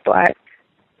black against black.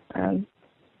 I'm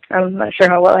not sure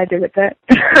how well I did with that.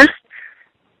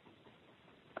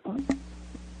 Can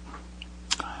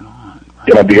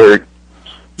I be heard?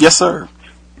 Yes, sir.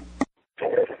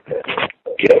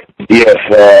 Yes.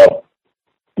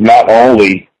 Not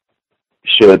only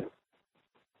should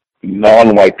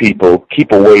non-white people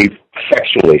keep away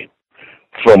sexually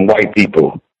from white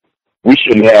people, we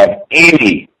shouldn't have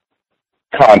any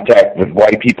contact with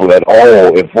white people at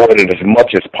all, avoid it as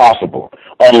much as possible,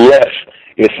 unless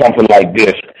it's something like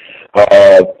this,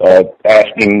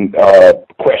 asking,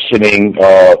 questioning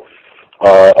a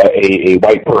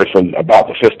white person about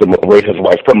the system of racist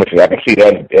white supremacy. I can see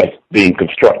that as being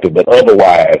constructive, but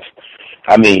otherwise,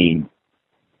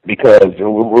 because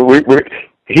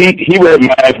he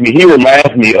reminds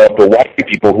me of the white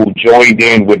people who joined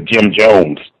in with Jim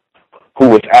Jones, who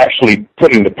was actually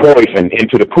putting the poison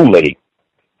into the Kool-Aid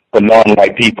for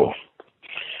non-white people.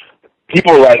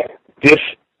 People like this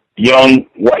young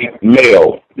white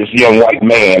male, this young white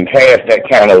man has that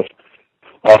kind of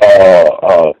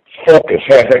focus,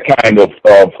 has that kind of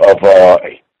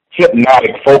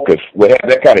hypnotic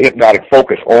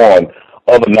focus, on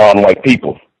other non-white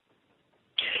people.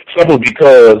 Simply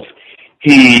because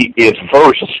he is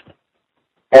versed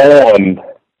on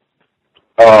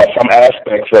some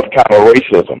aspects of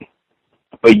counter-racism,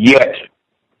 but yet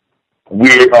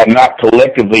we are not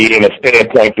collectively in a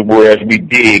standpoint to whereas we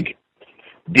dig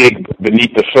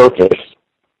beneath the surface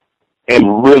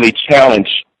and really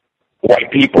challenge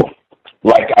white people,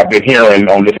 like I've been hearing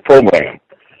on this program.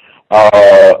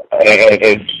 And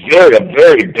it's a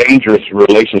very dangerous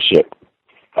relationship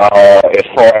as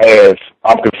far as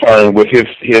I'm concerned with his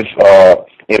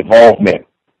involvement.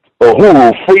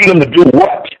 Or freedom to do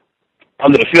what?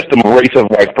 Under the system of racist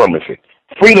white supremacy.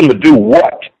 Freedom to do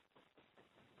what?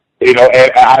 And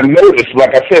I noticed,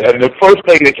 like I said, the first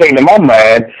thing that came to my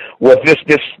mind was this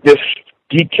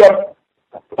he kept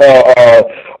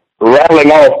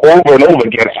rattling off over and over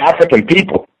again, African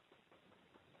people.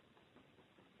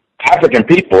 African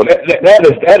people.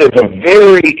 That is a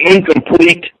very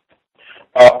incomplete,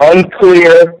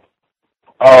 unclear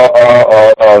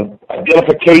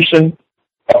identification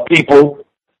of people.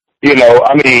 You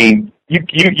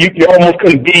almost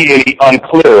couldn't be any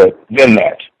unclearer than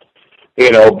that.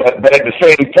 But at the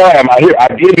same time, I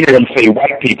did hear him say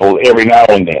white people every now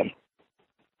and then.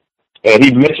 And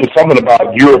he mentioned something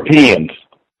about Europeans.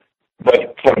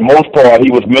 But for the most part, he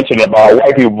was mentioning about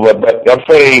white people. But I'm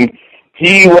saying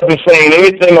he wasn't saying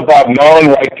anything about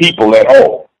non-white people at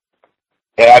all.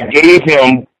 And I gave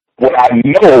him what I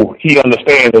know he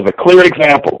understands as a clear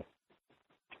example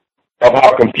of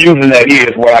how confusing that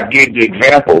is, when I gave the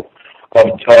example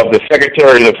of the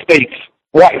Secretary of State's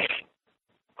wife,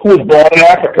 who was born in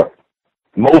Africa,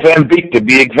 Mozambique to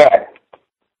be exact.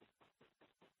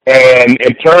 And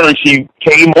in turn, she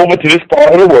came over to this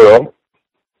part of the world,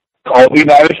 called the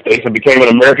United States, and became an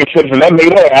American citizen. That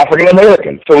made her African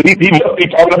American. So he must be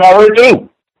talking about her too.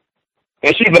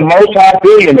 And she's a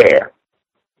multi-billionaire,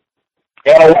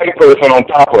 and a white person on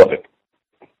top of it.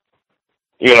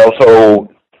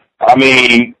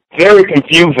 Very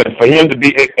confusing for him to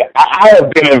be. I have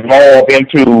been involved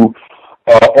into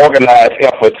organized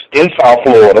efforts in South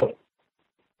Florida,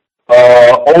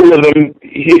 older than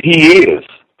he is.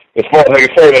 As far as I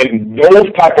can say, and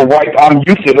those type of I'm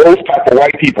used to those type of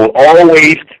white people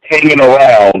always hanging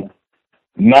around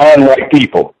non-white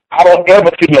people. I don't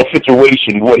ever see no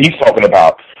situation what he's talking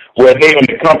about where they're in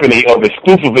the company of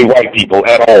exclusively white people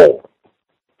at all.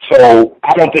 So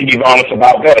I don't think he's honest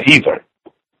about that either.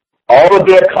 All of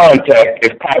their contact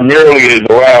is primarily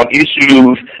around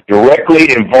issues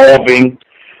directly involving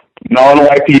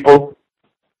non-white people,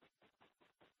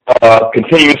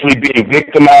 continuously being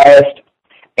victimized,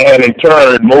 and in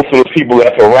turn, most of the people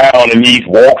that's around in these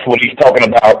walks, what he's talking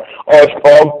about,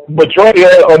 are majority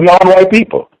of non-white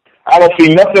people. I don't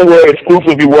see nothing where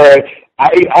exclusively where I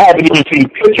haven't even seen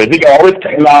pictures. He got all this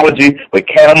technology with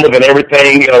cameras and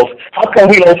everything else. How come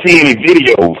we don't see any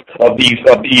videos of these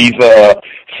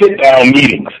sit-down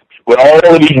meetings with all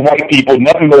of these white people,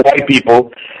 nothing but white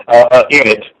people in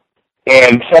it,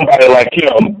 and somebody like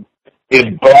him is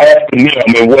blasting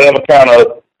them in whatever kind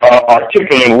of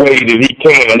articulate way that he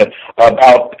can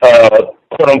about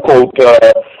quote-unquote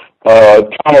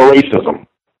counter racism.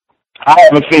 I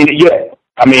haven't seen it yet.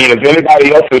 I mean, if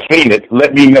anybody else has seen it,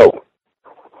 let me know.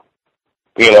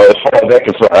 You know, as far as that's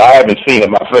concerned, I haven't seen it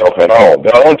myself at all.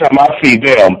 The only time I see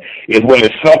them is when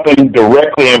it's something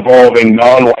directly involving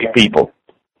non-white people.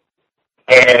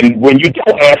 And when you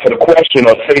don't answer the question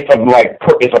or say something like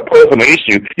it's a personal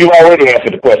issue, you already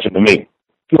answered the question to me.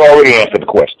 You already answered the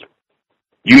question.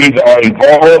 You either are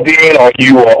involved in or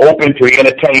you are open to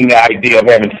entertain the idea of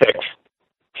having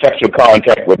sexual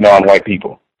contact with non-white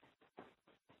people.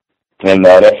 And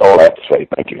that's all I have to say.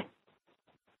 Thank you.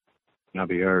 I'll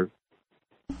be heard.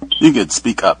 You could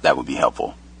speak up. That would be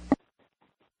helpful.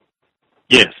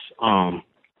 Yes.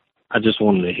 I just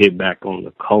wanted to hit back on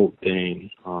the cult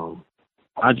thing.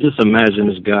 I just imagine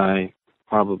this guy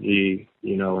probably,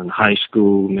 in high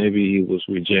school, maybe he was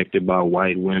rejected by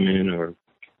white women or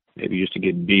maybe used to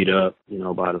get beat up,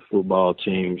 by the football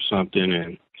team or something.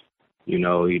 And,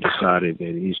 he decided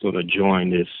that he's going to join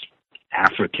this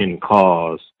African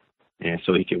cause. And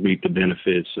so he could reap the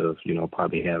benefits of,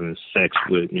 probably having sex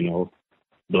with,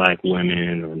 black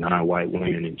women or non-white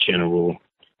women in general.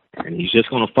 And he's just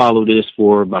going to follow this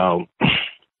for about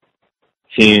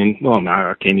 10,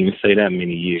 I can't even say that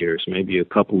many years, maybe a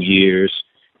couple years.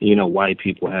 White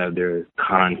people have their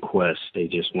conquests. They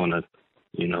just want to,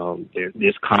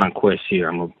 this conquest here.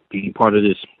 I'm going to be part of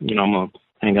this, I'm going to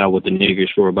hang out with the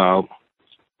niggers for about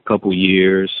a couple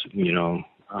years,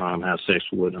 have sex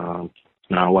with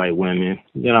non-white women.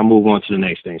 Then I'll move on to the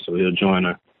next thing. So he'll join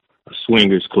a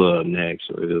swingers club next,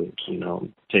 or he'll,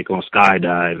 take on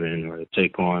skydiving or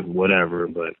take on whatever.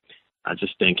 But I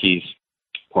just think he's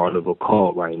part of a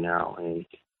cult right now. And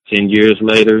 10 years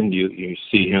later, you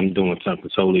see him doing something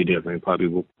totally different,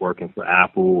 probably working for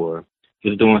Apple or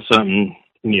just doing something.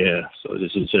 Yeah, so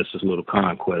this is just his little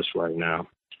conquest right now.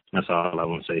 That's all I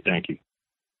want to say. Thank you.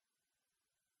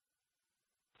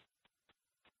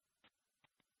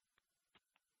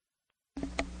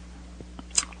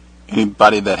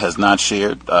 Anybody that has not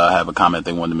shared have a comment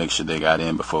they wanted to make sure they got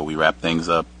in before we wrap things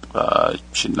up.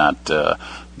 Should not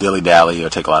dilly-dally or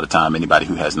take a lot of time. Anybody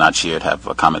who has not shared have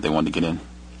a comment they wanted to get in?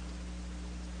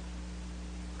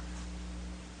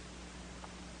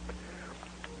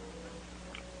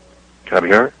 Can I be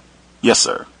heard? Yes,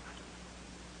 sir.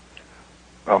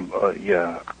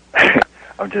 Yeah.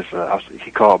 I'm just, he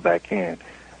called back in.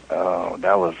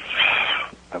 That was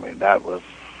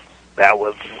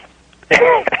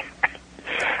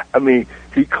I mean,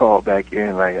 he called back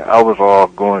in, like, I was all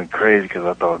going crazy because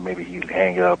I thought maybe he'd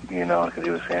hang up, because he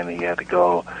was saying that he had to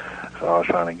go. So I was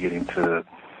trying to get him to,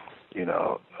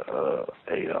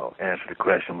 answer the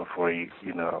question before he,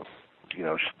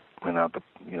 went out the,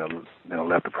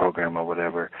 left the program or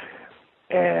whatever.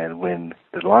 And when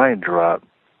the line dropped,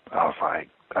 I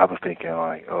was thinking,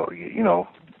 like, oh,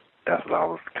 that's what I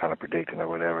was kind of predicting or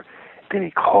whatever. Then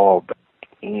he called back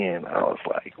in. I was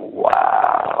like,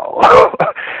 wow.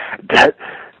 that's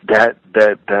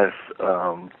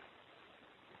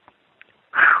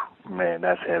man,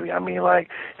 that's heavy. I mean, like,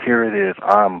 here it is,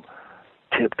 I'm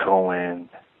tiptoeing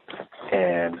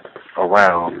and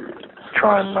around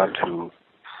trying not to,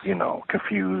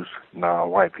 confuse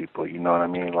non-white people, you know what I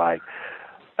mean? Like,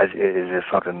 is it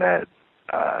something that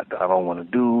I don't want to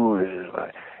do?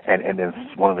 And then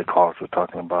one of the callers was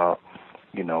talking about,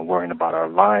 worrying about our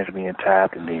lives being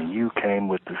tapped, and then you came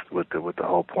with the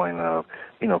whole point of,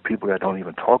 people that don't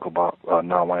even talk about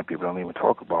non-white people don't even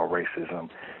talk about racism,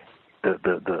 the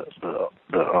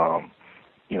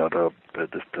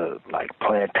like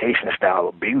plantation style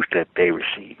abuse that they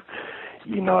receive,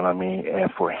 you know what I mean?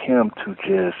 And for him to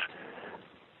just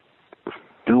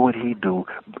do what he do,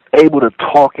 able to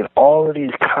talk in all of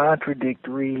these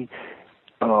contradictory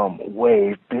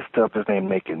ways. This stuff is ain't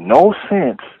making no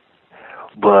sense.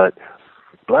 But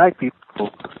black people,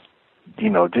 you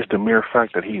know, just the mere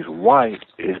fact that he's white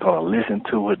is going to listen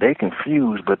to it. They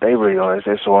confused, but they realize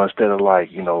that. So instead of, like,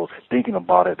 you know, thinking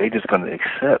about it, they just going to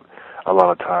accept a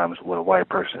lot of times what a white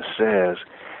person says,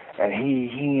 and he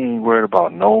ain't worried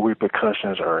about no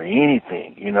repercussions or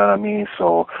anything. You know what I mean?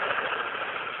 So,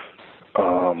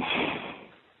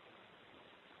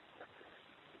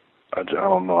 I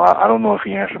don't know. I don't know if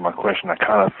he answered my question. I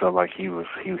kind of felt like he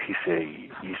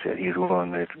said he's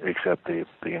willing to accept the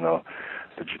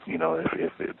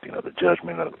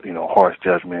judgment of, you know, harsh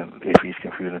judgment if he's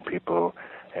confusing people,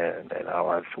 and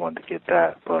I just wanted to get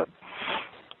that. But,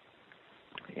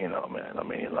 you know, man, I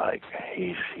mean, like,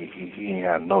 he ain't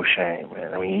had no shame,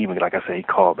 man. I mean, even, like I said, he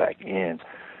called back in,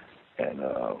 and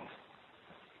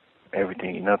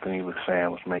nothing he was saying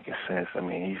was making sense. I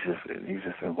mean, he's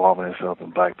just involving himself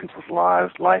in black people's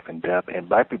lives, life and death, and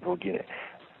black people get,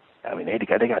 I mean, they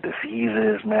got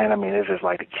diseases, man. I mean, it's just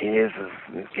like the kids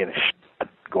is getting shot,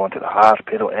 going to the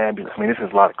hospital, ambulance. I mean, this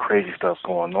is a lot of crazy stuff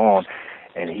going on,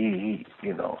 and he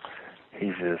you know,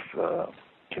 he's just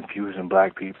confusing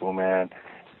black people, man.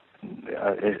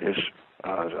 It's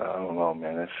I don't know,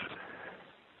 man.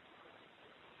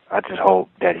 I just hope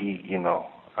that he, you know,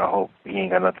 I hope he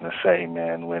ain't got nothing to say,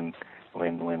 man, when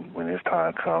his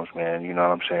time comes, man. You know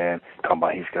what I'm saying? Talking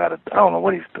about he's got to, I don't know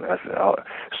what he's doing. I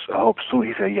hope soon.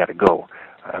 He said he got to go.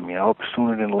 I mean, I hope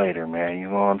sooner than later, man. You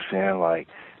know what I'm saying? Like,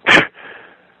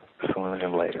 sooner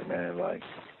than later, man. Like,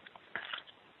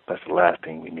 that's the last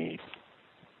thing we need.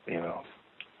 You know,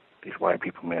 these white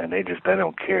people, man. They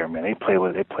don't care, man. They play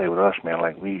with us, man.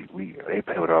 Like they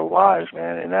play with our lives,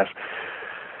 man. And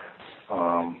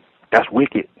that's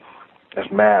wicked. That's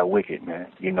mad wicked, man.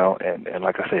 You know, and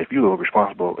like I said, if you're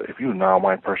a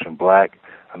non-white person, black,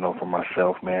 I know for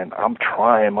myself, man, I'm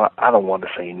trying. I don't want to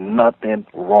say nothing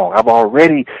wrong. I've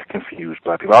already confused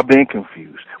black people. I've been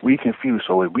confused. We confused,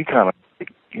 so we kind of,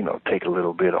 you know, take a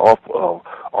little bit off of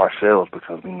ourselves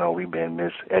because, you know, we've been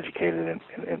miseducated and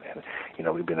you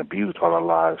know, we've been abused all our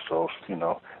lives. So, you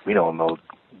know, we don't know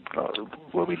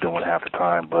what we're doing half the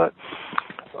time. But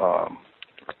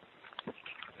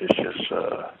it's just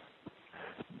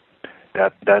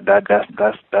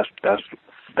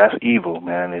that's evil,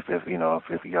 man. If you know,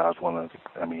 if you guys want to,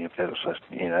 I mean, if there's such,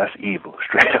 you know, that's evil,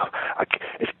 straight up.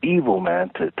 It's evil, man,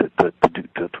 to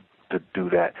do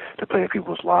that, to play with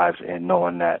people's lives and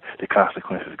knowing that the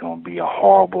consequence is going to be a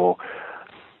horrible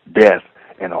death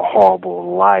and a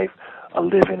horrible life, a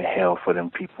living hell for them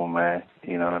people, man.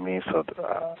 You know what I mean? So,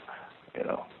 you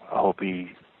know, I hope I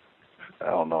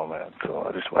don't know, man. So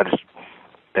I just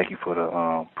thank you for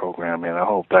the program, man. I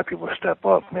hope black people step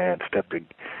up, man. Step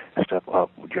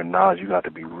up with your knowledge. You got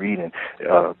to be reading.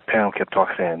 Pam kept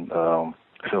saying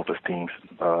self-esteem.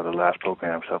 The last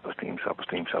program, self-esteem.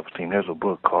 There's a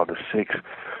book called The Six.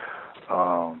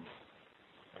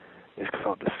 It's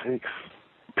called The Six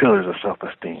Pillars of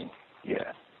Self-Esteem.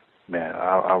 Yeah, man.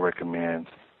 I recommend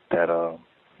that.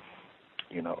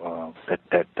 You know, that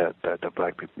the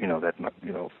black people, you know, that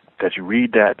you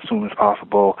read that as soon as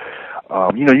possible.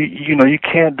 You know, you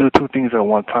can't do two things at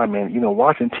one time, man. You know,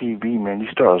 watching TV, man,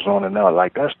 you start zoning out.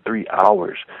 Like, that's 3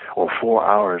 hours or 4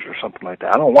 hours or something like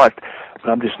that. I don't watch, but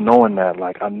I'm just knowing that,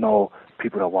 like, I know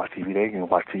people that watch TV, they can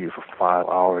watch TV for 5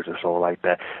 hours or so like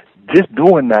that. Just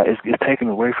doing that is taken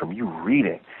away from you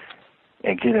reading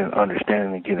and getting an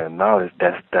understanding and getting a knowledge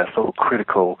that's so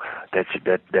critical that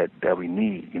we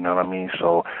need. You know what I mean?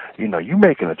 So, you know, you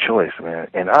making a choice, man.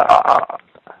 And I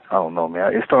don't know,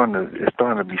 man. It's starting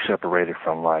to be separated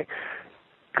from, like,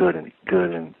 good and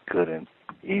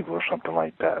evil or something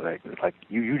like that. Like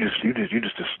you just I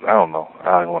don't know.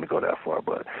 I don't want to go that far,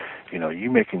 but, you know,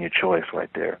 you making your choice right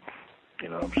there. You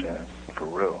know what I'm saying? For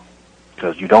real.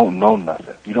 Because you don't know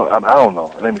nothing. You don't. I don't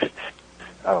know.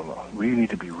 I don't know. We need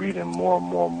to be reading more,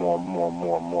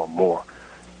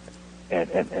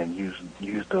 and use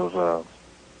those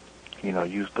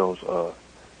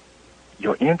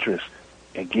your interests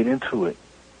and get into it.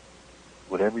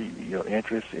 Whatever your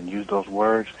interests, and use those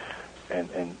words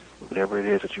and whatever it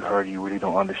is that you heard you really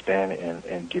don't understand it,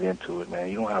 and get into it, man.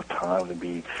 You don't have time to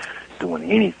be doing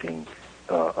anything,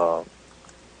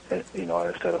 you know,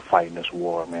 instead of fighting this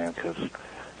war, man, because,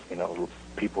 you know,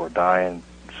 people are dying,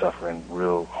 suffering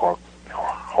real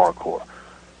hardcore.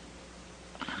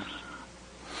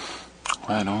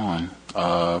 Right on.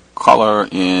 Caller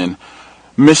in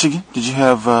Michigan, did you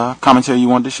have commentary you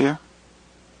wanted to share?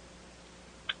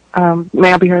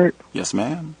 May I be heard? Yes,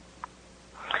 ma'am.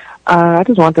 I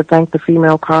just want to thank the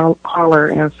female caller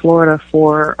in Florida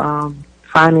for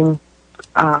finding,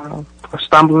 for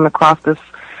stumbling across the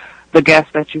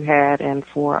guest that you had, and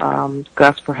for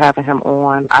Gus for having him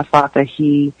on. I thought that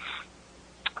he,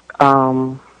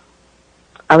 it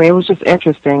was just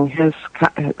interesting. His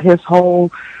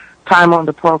whole time on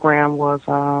the program was,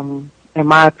 in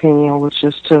my opinion, was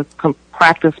just to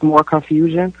practice more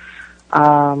confusion.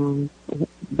 The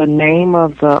name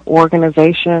of the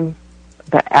organization,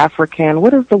 the African,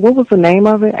 what was the name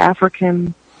of it?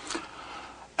 African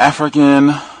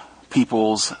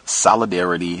People's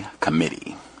Solidarity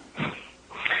Committee.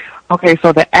 Okay,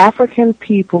 so the African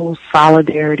People's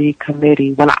Solidarity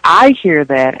Committee, when I hear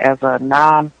that as a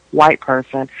non-white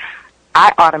person,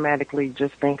 I automatically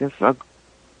just think it's an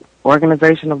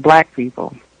organization of black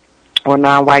people or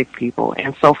non-white people.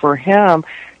 And so for him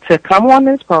to come on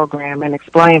this program and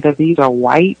explain that these are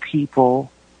white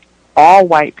people, all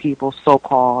white people,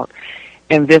 so-called,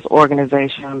 in this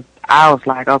organization, I was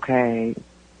like, okay,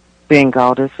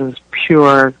 bingo, this is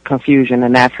pure confusion,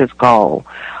 and that's his goal.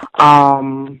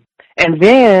 And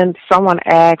then someone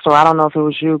asked, or I don't know if it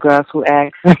was you, Gus, who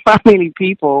asked how many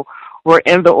people were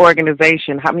in the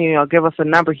organization. How many, give us a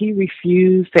number. He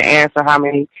refused to answer how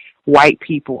many white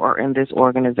people are in this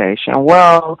organization.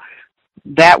 Well,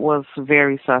 that was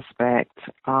very suspect.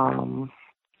 So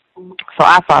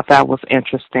I thought that was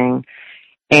interesting.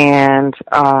 And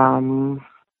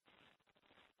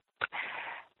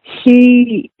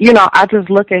he, I just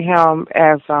look at him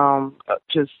as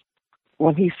just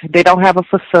when they don't have a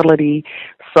facility,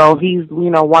 so he's,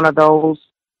 one of those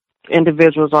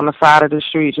individuals on the side of the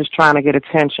street just trying to get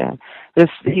attention.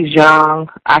 He's young.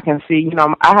 I can see,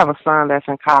 I have a son that's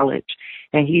in college,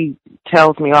 and he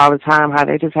tells me all the time how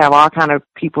they just have all kind of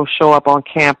people show up on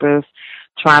campus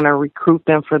trying to recruit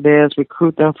them for this,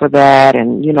 recruit them for that,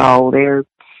 and, there's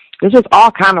just all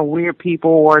kind of weird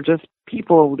people, or just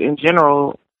people in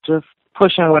general just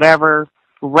pushing whatever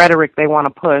rhetoric they want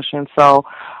to push. And so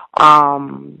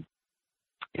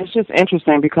it's just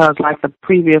interesting because, like the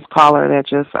previous caller that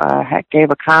just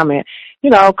gave a comment,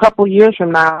 a couple of years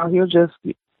from now, he'll just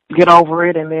get over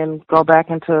it and then go back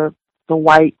into the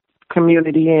white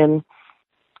community and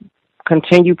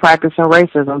continue practicing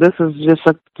racism. This is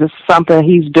just something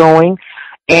he's doing.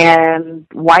 And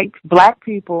black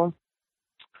people,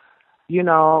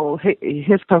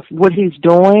 what he's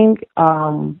doing,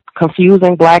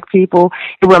 confusing black people,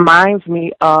 it reminds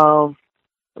me of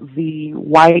the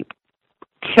white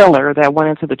killer that went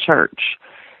into the church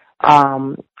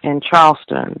in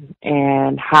Charleston,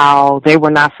 and how they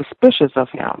were not suspicious of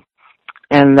him.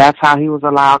 And that's how he was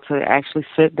allowed to actually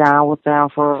sit down with them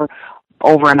for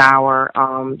over an hour.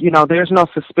 There's no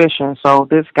suspicion. So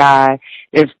this guy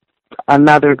is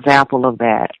another example of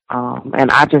that.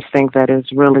 And I just think that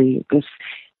it's really,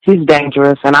 he's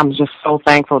dangerous, and I'm just so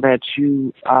thankful that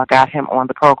you got him on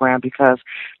the program, because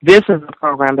this is a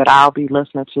program that I'll be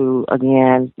listening to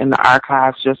again in the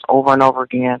archives just over and over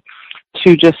again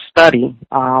to just study.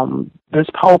 This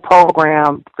whole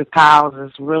program, the C.O.W.S,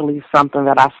 is really something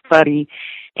that I study,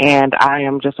 and I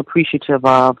am just appreciative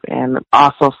of, and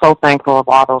also so thankful of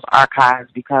all those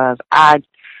archives, because I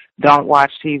don't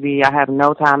watch TV. I have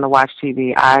no time to watch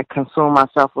TV. I consume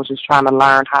myself with just trying to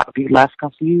learn how to be less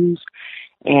confused.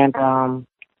 And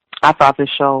I thought this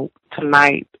show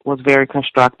tonight was very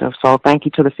constructive. So thank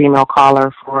you to the female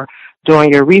caller for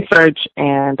doing your research,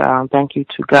 and thank you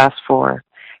to Gus for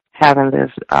having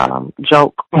this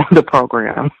joke on the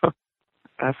program.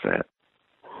 That's it.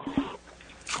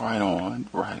 Right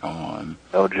on.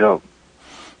 No joke.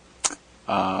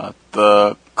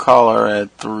 The caller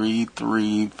at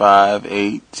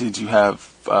 3358, did you have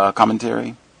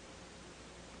commentary?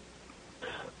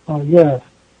 Yes.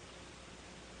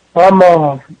 I'm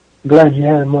glad you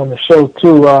had him on the show,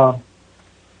 too.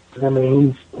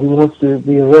 He wants to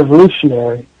be a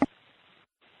revolutionary,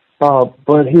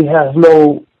 but he has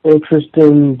no interest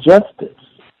in justice.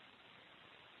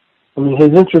 His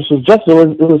interest was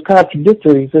justice. It was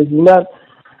contradictory. He says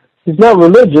he's not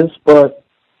religious, but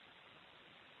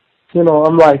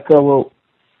I'm like, well,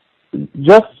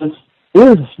 justice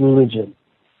is religion.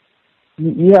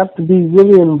 You have to be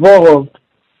really involved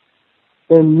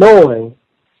in knowing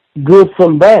good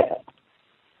from bad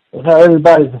and how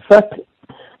everybody's affected.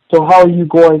 So how are you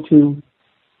going to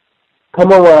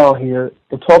come around here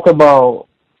and talk about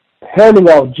handing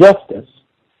out justice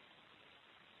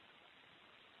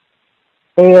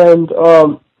and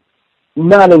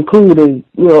not include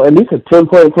at least a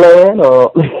 10-point plan,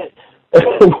 or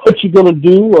what you're going to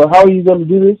do, or how are you going to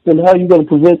do this, and how are you going to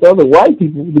convince other white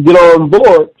people to get on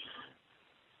board,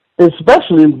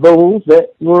 especially those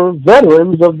that were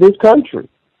veterans of this country.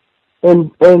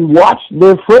 and watched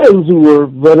their friends who were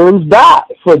veterans die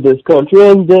for this country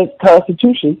and the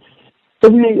Constitution to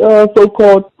be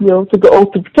so-called, took an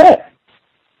oath to protect.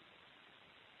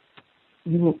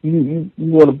 You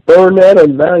want to burn that, or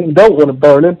now you don't want to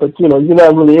burn it, but you're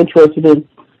not really interested in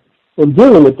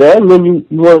dealing with that. And then you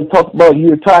want to talk about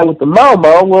you're tied with the Mau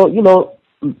Mau. Well,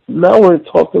 now we're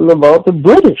talking about the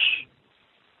British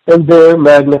and their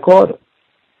Magna Carta.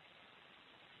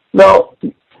 Now,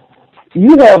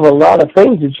 you have a lot of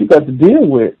things that you got to deal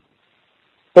with,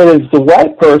 and as the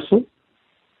white person,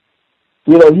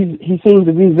 he seems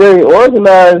to be very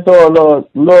organized on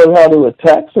knowing how to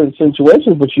attack certain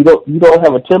situations, but you don't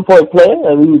have a 10-point plan.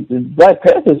 I mean, the Black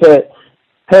Panthers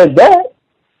had that,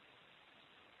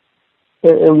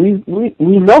 and we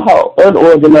know how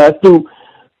unorganized through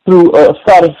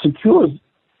Sada Secure's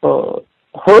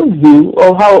her view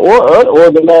of how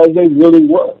unorganized they really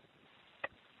were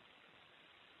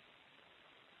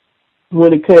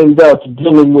when it came down to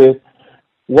dealing with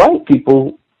white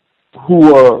people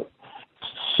who are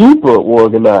super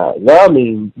organized. I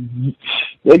mean,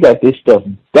 they got this stuff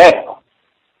down,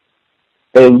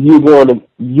 and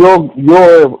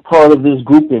you're part of this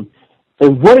group, and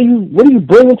what are you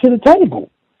bringing to the table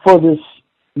for this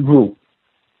group?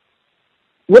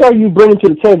 What are you bringing to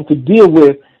the table to deal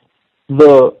with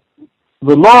the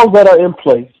laws that are in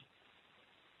place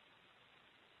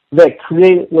that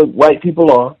create what white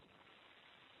people are?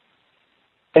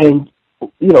 And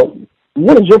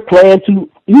what is your plan to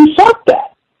usurp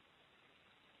that?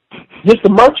 Just to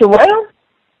march around?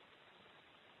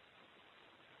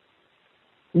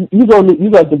 You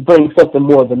got to bring something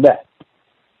more than that.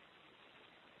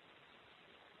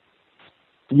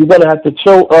 You're going to have to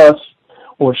show us,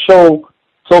 or show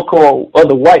so-called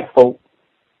other white folk,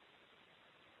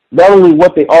 not only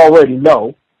what they already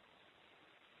know,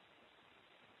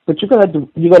 but you're going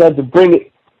to have to bring it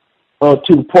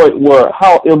to the point where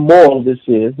how immoral this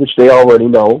is, which they already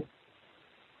know,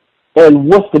 and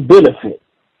what's the benefit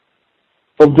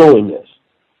of doing this,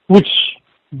 which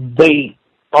they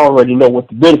already know what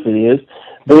the benefit is.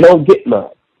 They don't get none.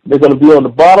 They're going to be on the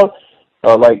bottom.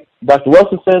 Like Dr.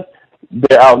 Wilson says,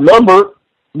 they're outnumbered.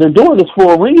 They're doing this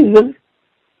for a reason.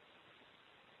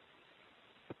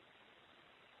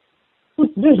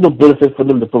 There's no benefit for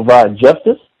them to provide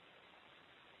justice.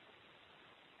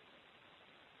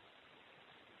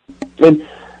 And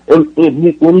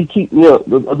when you keep,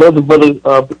 another brother,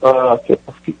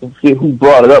 who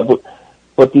brought it up,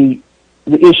 but the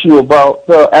issue about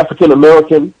African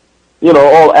American,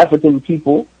 all African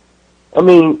people. I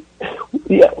mean,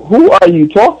 who are you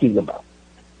talking about?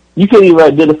 You can't even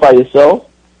identify yourself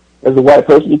as a white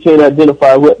person. You can't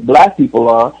identify what black people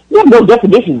are. You have no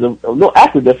definitions no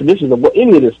accurate definitions of what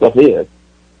any of this stuff is.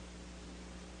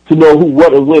 To know who,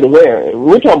 what, and when, and where. And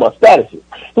we're talking about statuses.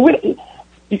 So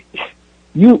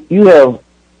you have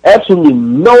absolutely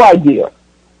no idea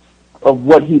of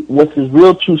what's his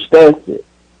real true stance is,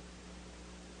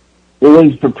 and what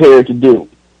he's prepared to do.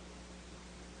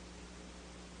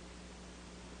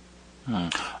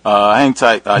 Hang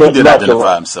tight. He did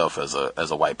identify himself as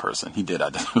a white person. He did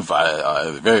identify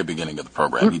at the very beginning of the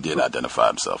program. He did identify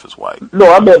himself as white. No,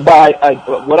 I meant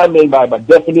what I mean by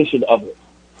definition of it.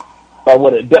 By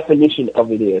what a definition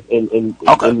of it is, and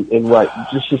right,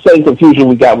 just the same confusion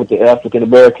we got with the African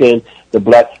American, the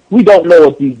black. We don't know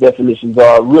what these definitions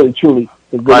are really, truly.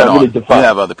 Right on. We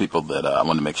have other people that I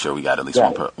want to make sure we got at least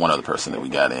one other person that we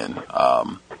got in.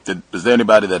 Is there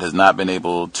anybody that has not been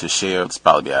able to share? It's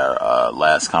probably our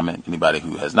last comment. Anybody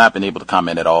who has not been able to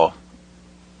comment at all?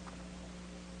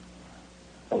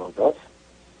 Hello, Gus.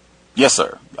 Yes,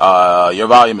 sir. Your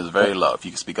volume is very low. If you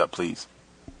could speak up, please.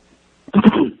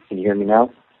 Can you hear me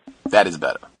now? That is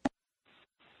better.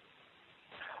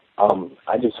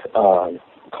 I just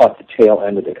caught the tail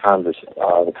end of the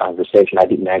conversation. I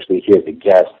didn't actually hear the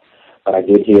guest, but I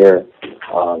did hear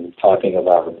talking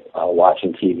about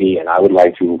watching TV, and I would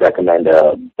like to recommend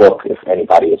a book if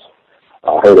anybody has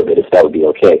heard of it, if that would be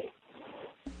okay.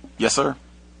 Yes, sir.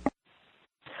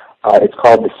 It's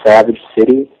called The Savage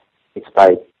City. It's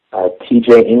by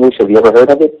T.J. English. Have you ever heard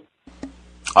of it?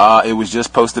 It was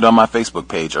just posted on my Facebook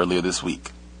page earlier this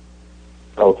week.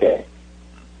 Okay.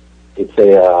 It's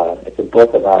a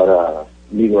book about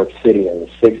New York City in the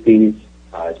 60s.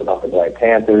 It's about the Black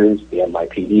Panthers, the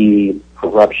NYPD,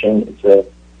 corruption. It's a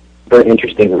very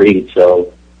interesting read.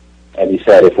 So, as you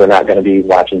said, if we're not going to be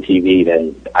watching TV,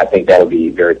 then I think that would be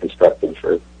very constructive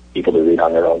for people to read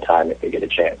on their own time if they get a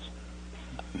chance.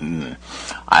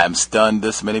 I am stunned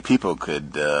this many people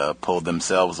could pull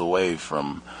themselves away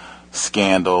from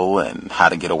scandal and how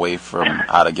to get away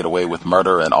with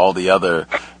murder and all the other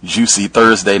juicy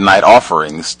Thursday night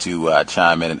offerings to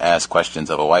chime in and ask questions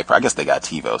of a white. I guess they got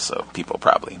TiVo, so people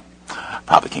probably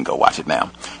can go watch it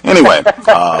now. Anyway,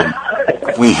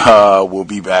 we will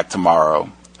be back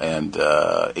tomorrow and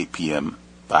 8 p.m.,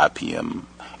 5 p.m.,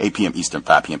 8 p.m. Eastern,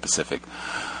 5 p.m. Pacific.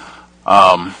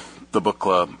 The book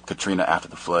club, Katrina After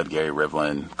the Flood, Gary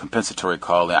Rivlin, compensatory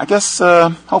call-in. I guess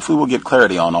hopefully we'll get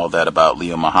clarity on all that about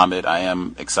Leo Muhammad. I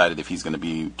am excited if he's going to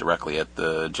be directly at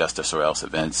the Justice or Else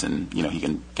events, and he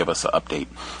can give us an update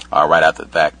right after the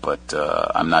fact. But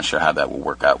I'm not sure how that will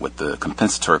work out with the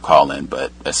compensatory call-in.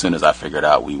 But as soon as I figure it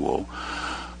out, we will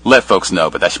let folks know.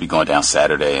 But that should be going down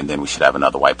Saturday, and then we should have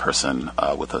another white person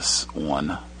with us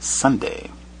on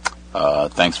Sunday.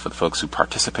 Thanks for the folks who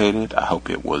participated. I hope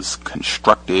it was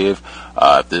constructive.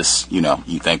 If this,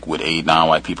 you think would aid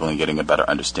non-white people in getting a better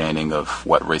understanding of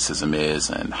what racism is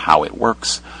and how it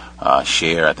works,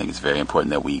 share. I think it's very important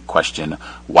that we question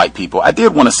white people. I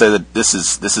did want to say that this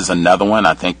is another one.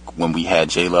 I think when we had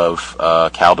J. Love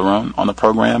Calderon on the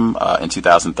program in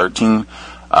 2013,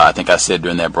 I think I said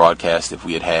during that broadcast, if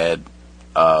we had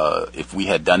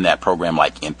done that program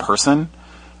like in person,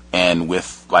 and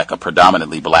with like a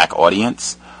predominantly black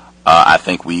audience, I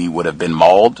think we would have been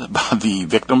mauled by the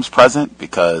victims present,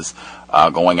 because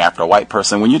going after a white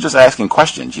person, when you're just asking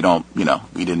questions, I don't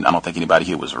think anybody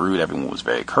here was rude. Everyone was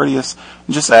very courteous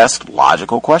and just asked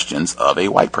logical questions of a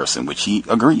white person, which he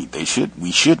agreed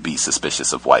we should be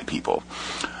suspicious of white people.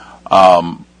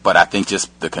 But I think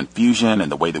just the confusion and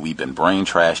the way that we've been brain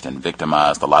trashed and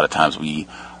victimized, a lot of times we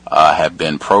have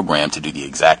been programmed to do the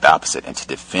exact opposite and to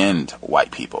defend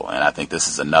white people. And I think this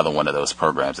is another one of those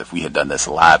programs. If we had done this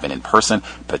live and in person,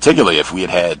 particularly if we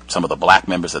had some of the black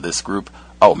members of this group,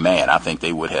 oh man, I think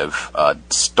they would have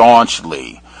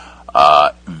staunchly,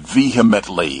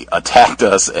 vehemently attacked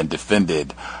us and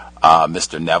defended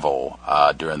Mr.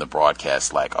 Nevel during the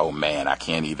broadcast. Like, oh man, I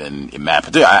can't even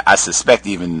imagine. I suspect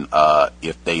even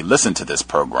if they listen to this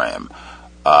program,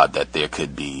 that there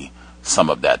could be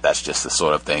some of that. That's just the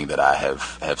sort of thing that I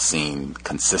have seen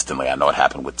consistently. I know it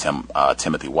happened with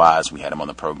Timothy Wise. We had him on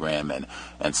the program,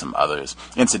 and some others.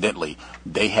 Incidentally,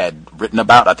 they had written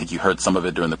about, I think you heard some of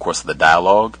it during the course of the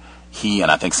dialogue, he and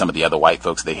I think some of the other white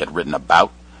folks, they had written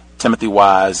about Timothy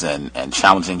Wise and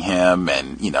challenging him,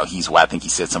 and I think he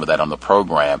said some of that on the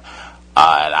program,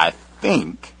 and I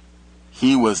think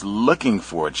he was looking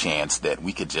for a chance that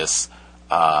we could just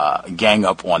gang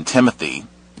up on Timothy.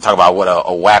 Talk about what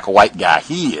a whack white guy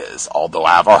he is. Although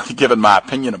I've already given my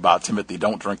opinion about Timothy,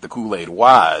 don't drink the Kool-Aid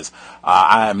Wise.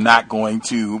 I am not going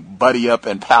to buddy up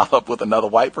and pal up with another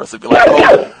white person. Be like,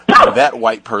 oh, that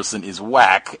white person is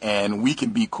whack, and we can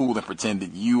be cool and pretend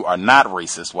that you are not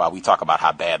racist while we talk about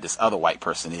how bad this other white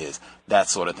person is. That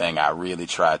sort of thing. I really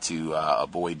try to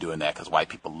avoid doing that, because white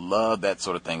people love that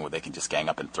sort of thing where they can just gang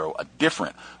up and throw a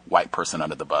different white person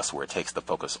under the bus, where it takes the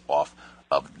focus off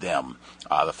of them.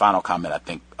 The final comment, I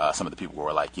think some of the people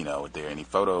were like, are there any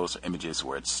photos or images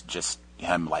where it's just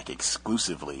him like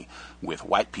exclusively with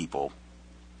white people?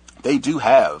 They do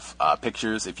have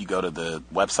pictures. If you go to the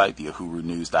website,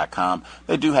 theahurunews.com,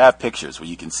 they do have pictures where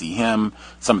you can see him,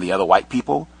 some of the other white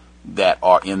people that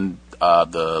are in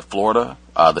the Florida,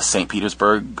 the St.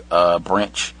 Petersburg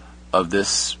branch of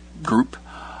this group.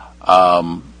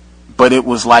 But it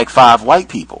was like 5 white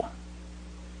people.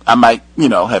 I might,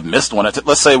 have missed one.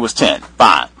 Let's say it was 10.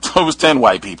 Fine. So it was 10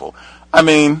 white people. I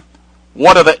mean,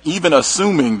 what are even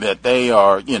assuming that they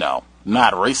are,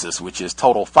 not racist, which is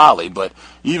total folly, but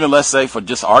even let's say for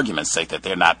just argument's sake that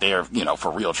they're not there,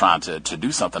 for real trying to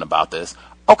do something about this.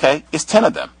 Okay, it's 10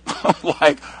 of them.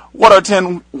 Like, what are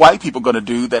 10 white people going to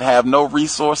do that have no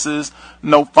resources,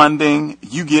 no funding?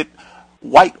 You get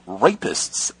white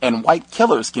rapists and white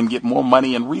killers can get more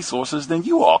money and resources than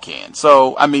you all can.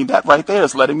 So, I mean, that right there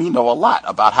is letting me know a lot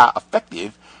about how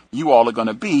effective you all are going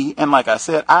to be. And like I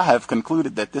said, I have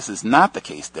concluded that this is not the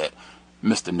case, that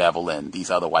Mr. Nevel and these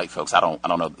other white folks, I don't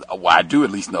know. Well, I do at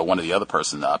least know one of the other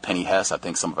person, Penny Hess. I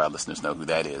think some of our listeners know who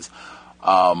that is.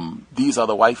 These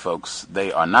other white folks,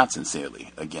 they are not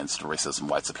sincerely against racism,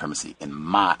 white supremacy, in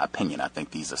my opinion. I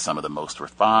think these are some of the most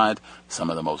refined, some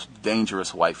of the most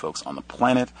dangerous white folks on the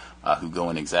planet, who go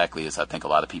in exactly as I think a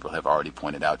lot of people have already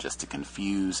pointed out, just to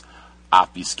confuse,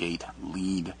 obfuscate,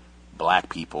 lead black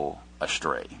people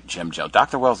astray. Jim Jones.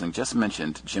 Dr. Welsing just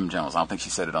mentioned Jim Jones. I don't think she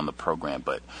said it on the program,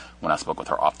 but when I spoke with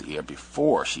her off the air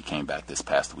before she came back this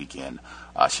past weekend,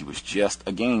 she was just,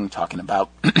 again, talking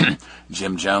about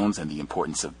Jim Jones and the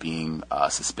importance of being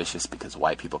suspicious, because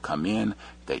white people come in,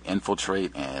 they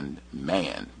infiltrate, and,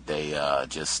 man, they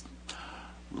just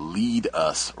lead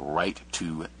us right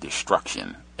to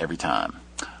destruction every time.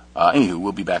 Anywho,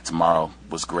 we'll be back tomorrow.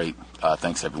 It was great.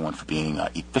 Thanks everyone for being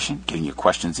efficient, getting your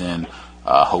questions in.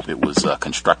 Hope it was a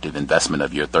constructive investment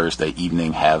of your Thursday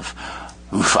evening. I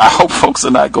hope folks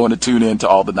are not going to tune in to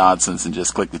all the nonsense and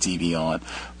just click the TV on.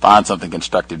 Find something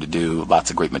constructive to do. Lots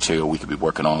of great material we could be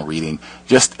working on, reading.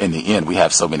 Just in the end, we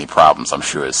have so many problems. I'm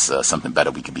sure it's something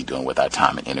better we could be doing with our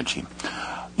time and energy.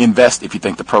 Invest if you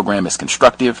think the program is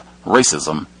constructive.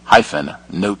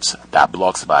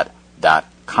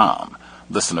 Racism-notes.blogspot.com.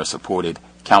 Listener supported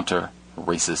counter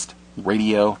racist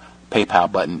radio.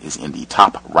 PayPal button is in the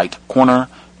top right corner.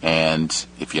 And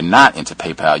if you're not into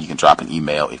PayPal, you can drop an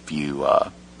email if you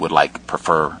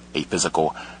prefer a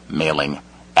physical mailing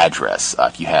address.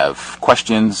 If you have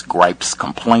questions, gripes,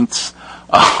 complaints,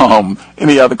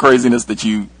 any other craziness that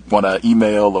you want to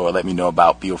email or let me know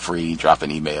about, feel free, drop an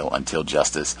email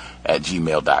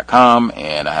untiljustice@gmail.com.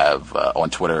 And I have on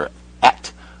Twitter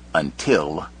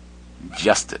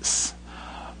 @untiljustice.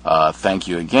 Thank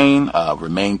you again.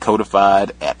 Remain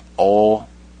codified at all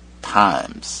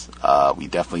times. We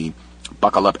definitely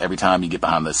buckle up every time you get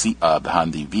behind the seat,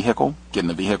 behind the vehicle, get in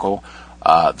the vehicle.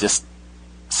 Just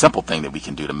simple thing that we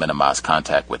can do to minimize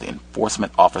contact with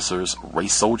enforcement officers,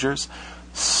 race soldiers.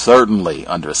 Certainly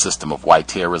under a system of white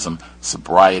terrorism,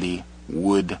 sobriety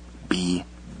would be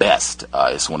best.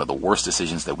 It's one of the worst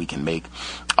decisions that we can make,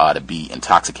 to be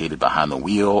intoxicated behind the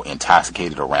wheel,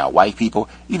 intoxicated around white people,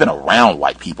 even around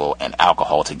white people and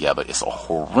alcohol together. It's a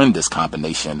horrendous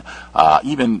combination.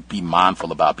 Even be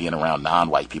mindful about being around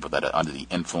non-white people that are under the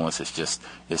influence. It's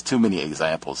too many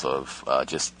examples of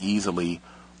just easily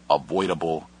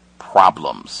avoidable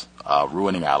problems,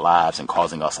 ruining our lives and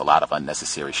causing us a lot of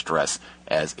unnecessary stress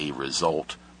as a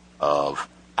result of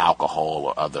alcohol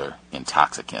or other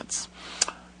intoxicants.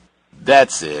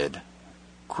 That said,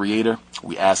 Creator,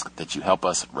 we ask that you help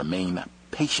us remain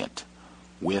patient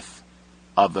with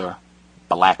other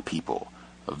black people,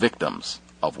 victims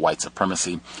of white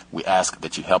supremacy. We ask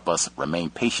that you help us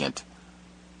remain patient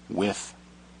with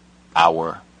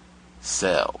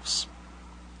ourselves.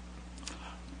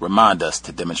 Remind us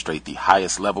to demonstrate the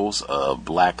highest levels of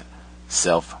black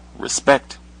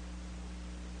self-respect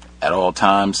at all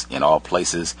times, in all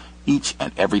places, each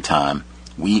and every time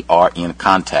we are in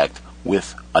contact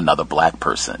with another black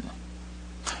person.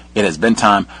 It has been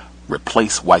time.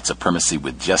 Replace white supremacy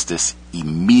with justice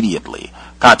immediately.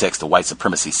 Context to white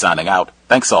supremacy signing out.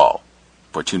 Thanks all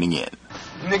for tuning in.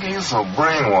 Nigga, you so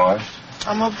brainwashed.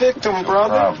 I'm a victim,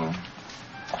 brother. Problem.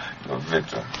 You're a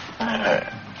victim.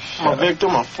 I'm a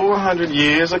victim of 400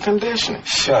 years of conditioning.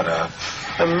 Shut up.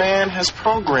 The man has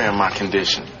programmed my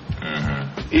conditioning.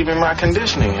 Mm-hmm. Even my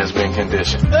conditioning has been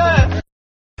conditioned.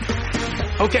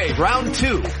 Okay, round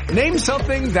two. Name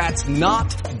something that's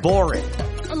not boring.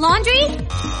 A laundry?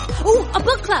 Ooh, a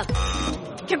book club.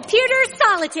 Computer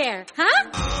solitaire, huh?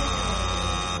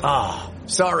 Ah, oh,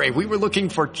 sorry, we were looking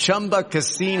for Chumba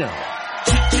Casino.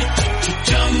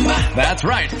 That's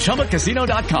right,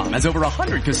 ChumbaCasino.com has over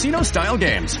 100 casino-style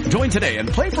games. Join today and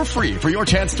play for free for your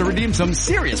chance to redeem some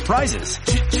serious prizes.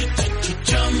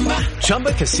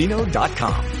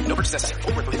 ChumbaCasino.com. No purchase necessary.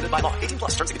 Void where prohibited by law.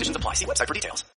 18+ terms and conditions apply. See website for details.